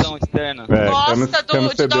podcast, pressão externa. Gosta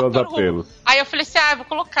de Doctor Who. Apelos. Aí eu falei assim, eu vou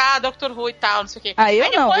colocar Doctor Who e tal, não sei o quê. Aí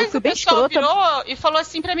depois não, eu fui bem escrota. virou e falou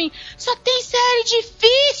assim pra mim, só tem série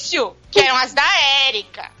difícil, que eram as da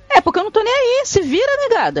Érica. É, porque eu não tô nem aí, se vira,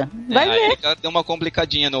 negada. Vai ver. A Erika deu uma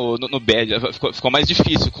complicadinha no bad, ficou mais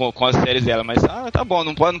difícil com as séries dela, mas tá bom,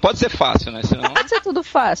 não pode ser fácil, né? Senão... Não pode ser tudo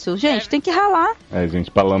fácil. Gente, tem que ralar.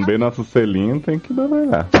 Gente, pra lamber nosso selinho tem que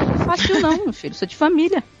trabalhar. Não é fácil não, meu filho, isso é de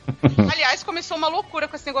família. Aliás, começou uma loucura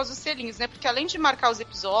com esse negócio dos selinhos, né? Porque além de marcar os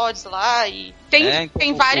episódios lá, e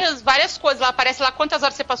tem várias coisas lá, aparece lá quantas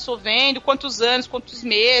horas você passou vendo, quantos anos, quantos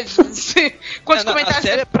meses, quantos comentários. A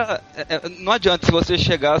série não adianta se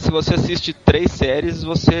você assiste 3 séries,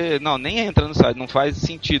 você nem entra no site, não faz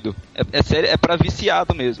sentido. Série é pra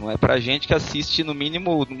viciado mesmo, é pra gente que assiste no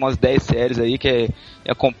mínimo umas 10 séries aí, que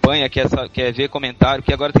acompanha, quer ver comentário,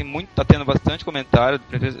 que agora tá tendo bastante comentário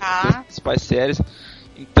das principais séries.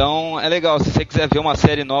 Então é legal, se você quiser ver uma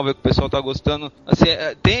série nova que o pessoal tá gostando, assim,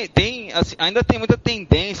 ainda tem muita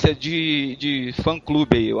tendência de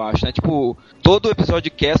fã-clube aí, eu acho, né? Tipo, todo episódio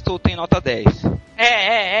de Castle tem nota 10.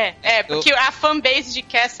 Porque a fanbase de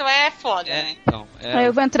Castle é foda. Então. Aí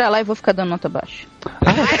eu vou entrar lá e vou ficar dando nota baixa.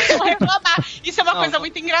 Isso é uma coisa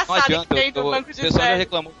muito engraçada que tem do banco de série. O pessoal já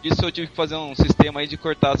reclamou disso, eu tive que fazer um sistema aí de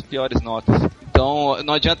cortar as piores notas. Então,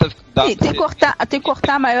 não adianta dar... Tem que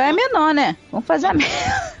cortar a maior e a menor, né? Vamos fazer a menor.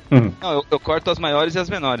 Não, eu corto as maiores e as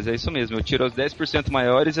menores, é isso mesmo. Eu tiro as 10%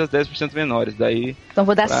 maiores e as 10% menores. Daí. Então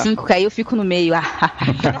vou dar 5, que aí eu fico no meio.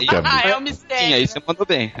 É um mistério. Sim, aí você mandou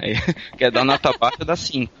bem. Aí, quer dar nota baixa, dá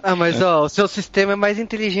 5. Mas o seu sistema é mais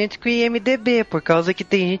inteligente que o IMDB, por causa que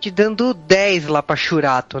tem gente dando 10 lá pra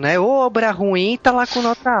Churato, né? Obra ruim tá lá com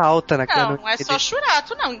nota alta naquela. Não é só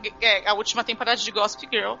Churato, não. A última temporada de Gossip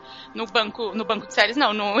Girl no banco de séries,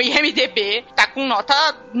 não. No IMDB tá com nota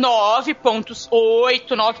 9.8,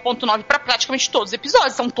 9.9 pra praticamente todos os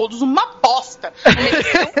episódios. São todos uma bosta.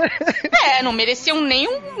 Não mereciam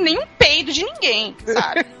nenhum peido de ninguém,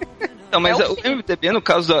 sabe? Não, mas o MDB, no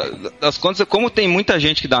caso das contas, como tem muita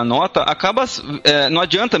gente que dá nota, acaba... não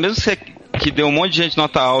adianta, mesmo se que deu um monte de gente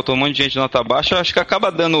nota alta, um monte de gente nota baixa, acho que acaba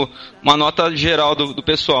dando uma nota geral do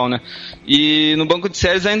pessoal, né? E no banco de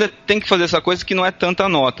séries ainda tem que fazer essa coisa que não é tanta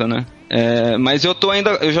nota, né? Mas eu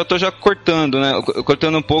já tô cortando, né?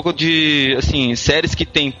 Cortando um pouco de, assim, séries que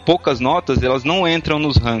tem poucas notas, elas não entram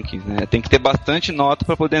nos rankings, né? Tem que ter bastante nota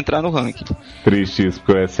pra poder entrar no ranking. Triste isso,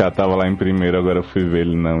 porque o SA tava lá em primeiro, agora eu fui ver,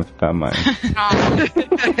 ele não está mais.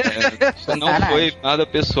 Isso não foi nada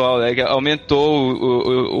pessoal, né? Aumentou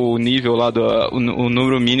o nível lá, o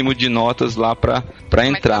número mínimo de notas lá pra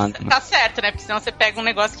entrar. Tá certo, né? Porque senão você pega um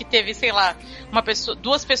negócio que teve, sei lá,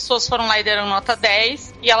 duas pessoas foram lá e deram nota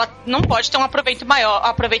 10, e ela não pode ter um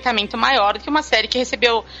aproveitamento maior do que uma série que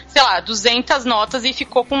recebeu, sei lá, 200 notas e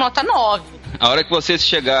ficou com nota 9. A hora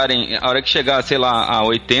que chegar, sei lá, a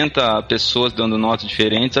 80 pessoas dando notas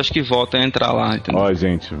diferentes, acho que volta a entrar lá, entendeu? Ó,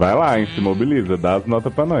 gente, vai lá, hein, se mobiliza, dá as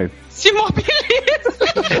notas pra nós. Se mobiliza!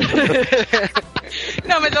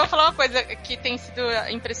 Não, mas eu vou falar uma coisa que tem sido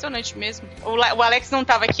impressionante mesmo. O Alex não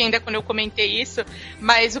estava aqui ainda quando eu comentei isso,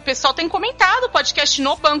 mas o pessoal tem comentado o podcast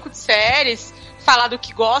no banco de séries, falar do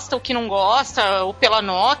que gosta, o que não gosta, ou pela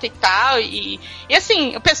nota e tal. E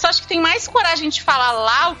assim, o pessoal acho que tem mais coragem de falar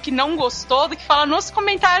lá o que não gostou do que falar nos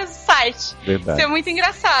comentários do site. Verdade. Isso é muito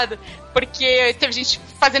engraçado. Porque teve gente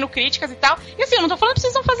fazendo críticas e tal. E assim, eu não tô falando que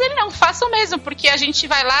vocês não fazerem, não. Façam mesmo, porque a gente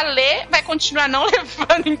vai lá ler, vai continuar não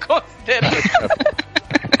levando em consideração.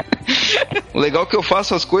 O legal é que eu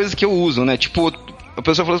faço as coisas que eu uso, né? Tipo, a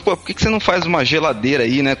pessoa fala assim, pô, por que você não faz uma geladeira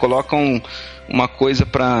aí, né? Coloca uma coisa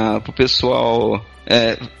pro pessoal...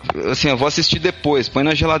 assim, eu vou assistir depois, põe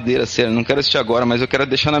na geladeira, sério, não quero assistir agora, mas eu quero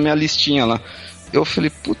deixar na minha listinha lá. Eu falei,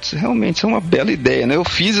 putz, realmente, isso é uma bela ideia, né? Eu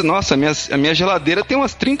fiz, nossa, a minha geladeira tem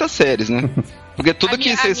umas 30 séries, né? Porque tudo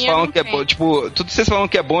que vocês falam que é bom, tipo, tudo que vocês falam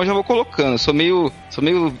que é bom eu já vou colocando. Eu sou meio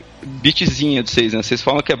bitzinha de vocês, né? Vocês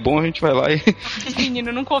falam que é bom, a gente vai lá e...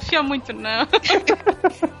 Menino, não confia muito, não.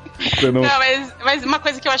 Não, mas uma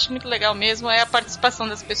coisa que eu acho muito legal mesmo é a participação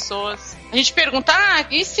das pessoas. A gente pergunta,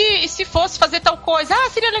 e se fosse fazer tal coisa?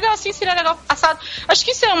 Seria legal assim, seria legal assado. Acho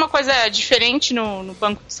que isso é uma coisa diferente no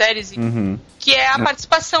banco de séries, que é a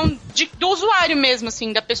participação do usuário mesmo,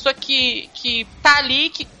 assim, da pessoa que tá ali,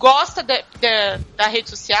 que gosta da rede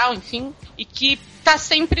social, enfim, e que tá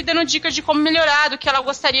sempre dando dicas de como melhorar, do que ela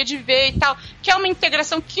gostaria de ver e tal, que é uma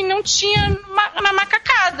integração que não tinha na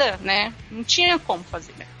macacada, né? Não tinha como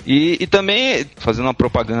fazer, né? E também, fazendo uma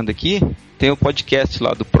propaganda aqui, tem o podcast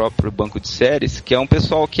lá do próprio Banco de Séries, que é um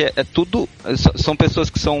pessoal que é tudo... São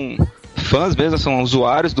pessoas que são fãs mesmo, são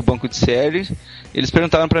usuários do Banco de Séries. Eles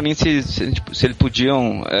perguntaram pra mim se eles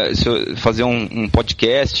podiam fazer um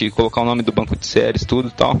podcast, colocar o nome do Banco de Séries, tudo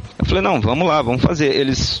e tal. Eu falei, não, vamos lá, vamos fazer.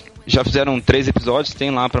 Eles já fizeram 3 episódios,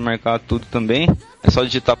 tem lá pra marcar tudo também. É só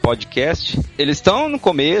digitar podcast. Eles estão no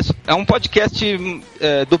começo. É um podcast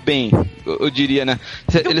do bem, eu diria, né?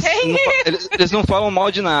 Eles não falam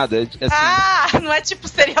mal de nada. Assim, não é tipo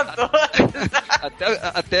seriador.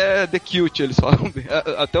 até The Cute eles falam bem.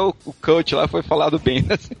 Até o coach lá foi falado bem.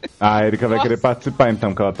 Assim. A Erika vai querer participar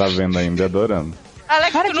então, que ela tá vendo ainda, adorando.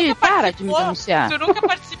 Alex, para de me denunciar. Tu nunca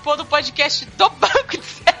participou do podcast do Banco de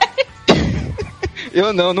Séries?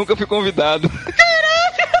 Eu nunca fui convidado.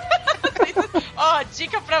 Ó,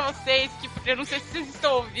 dica pra vocês, que eu não sei se vocês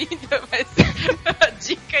estão ouvindo, mas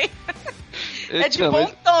dica aí. É de bom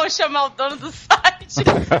tom chamar o dono do site.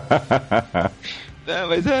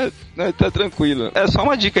 Mas tá tranquilo. É só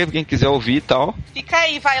uma dica aí pra quem quiser ouvir e tal. Fica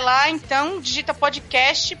aí, vai lá então, digita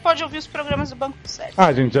podcast e pode ouvir os programas do Banco de Séries.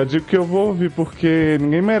 Gente, já digo que eu vou ouvir, porque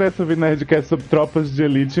ninguém merece ouvir Nerdcast sobre tropas de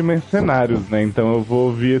elite e mercenários, né? Então eu vou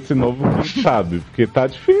ouvir esse novo, quem sabe, porque tá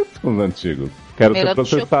difícil com os antigos. Quero ser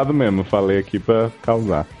processado mesmo, falei aqui pra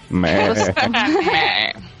causar.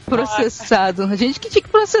 Processado. A gente que tinha que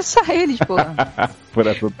processar eles, pô.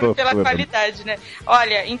 Pela qualidade, né?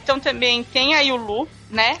 Olha, então também tem a Yulu,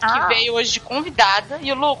 né? Que veio hoje de convidada.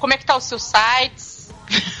 Yulu, como é que tá os seus sites?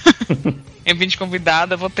 Eu vim de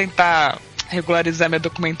convidada, vou tentar regularizar minha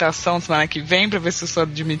documentação semana que vem pra ver se eu sou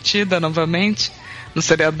admitida novamente nos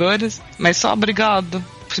seriadores. Mas só obrigado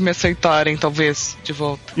por me aceitarem, talvez, de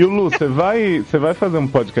volta. E o Lu, você vai fazer um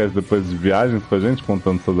podcast depois de viagens com a gente,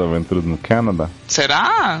 contando suas aventuras no Canadá?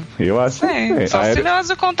 Será? Eu acho que só se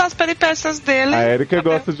Leozo contar as peripécias dele. A Erika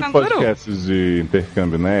gosta de podcasts de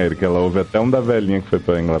intercâmbio, né, Erika? Ela ouve até um da velhinha que foi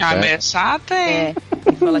pra Inglaterra. Mas é chata, hein?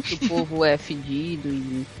 Fala que o povo é fedido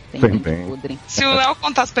e tem podre. Se o Léo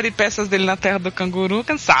contar as peripécias dele na terra do canguru,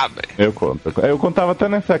 quem sabe? Eu conto. Eu contava até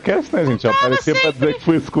nessa cast, né, gente? Eu aparecia pra dizer que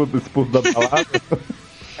fui expulso da palavra.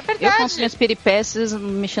 Eu conto minhas peripécias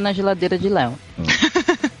mexendo na geladeira de Léo.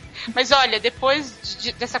 Mas olha, depois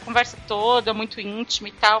dessa conversa toda, muito íntima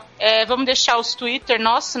e tal, vamos deixar os Twitter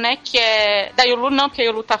nosso, né? Que é da Yulu, não, porque a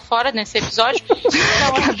Yulu tá fora nesse episódio.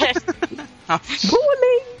 Então,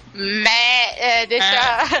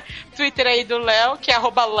 deixa Twitter aí do Léo, que é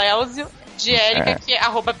 @Leozio, de Erika, que é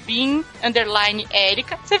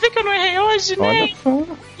 @bin_Erika. Você vê que eu não errei hoje, né?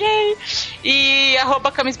 Yay! E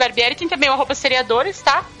 @CamisBarbieri, tem também o @seriadores,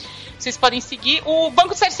 tá? Vocês podem seguir. O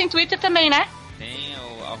Banco de Séries tem Twitter também, né? Tem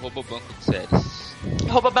o @Banco de Séries.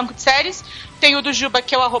 @Banco de Séries. Tem o do Juba,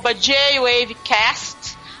 que é o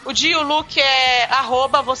 @JWavecast. O de Yulu, que é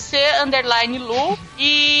 @você_Lu.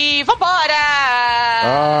 E vambora!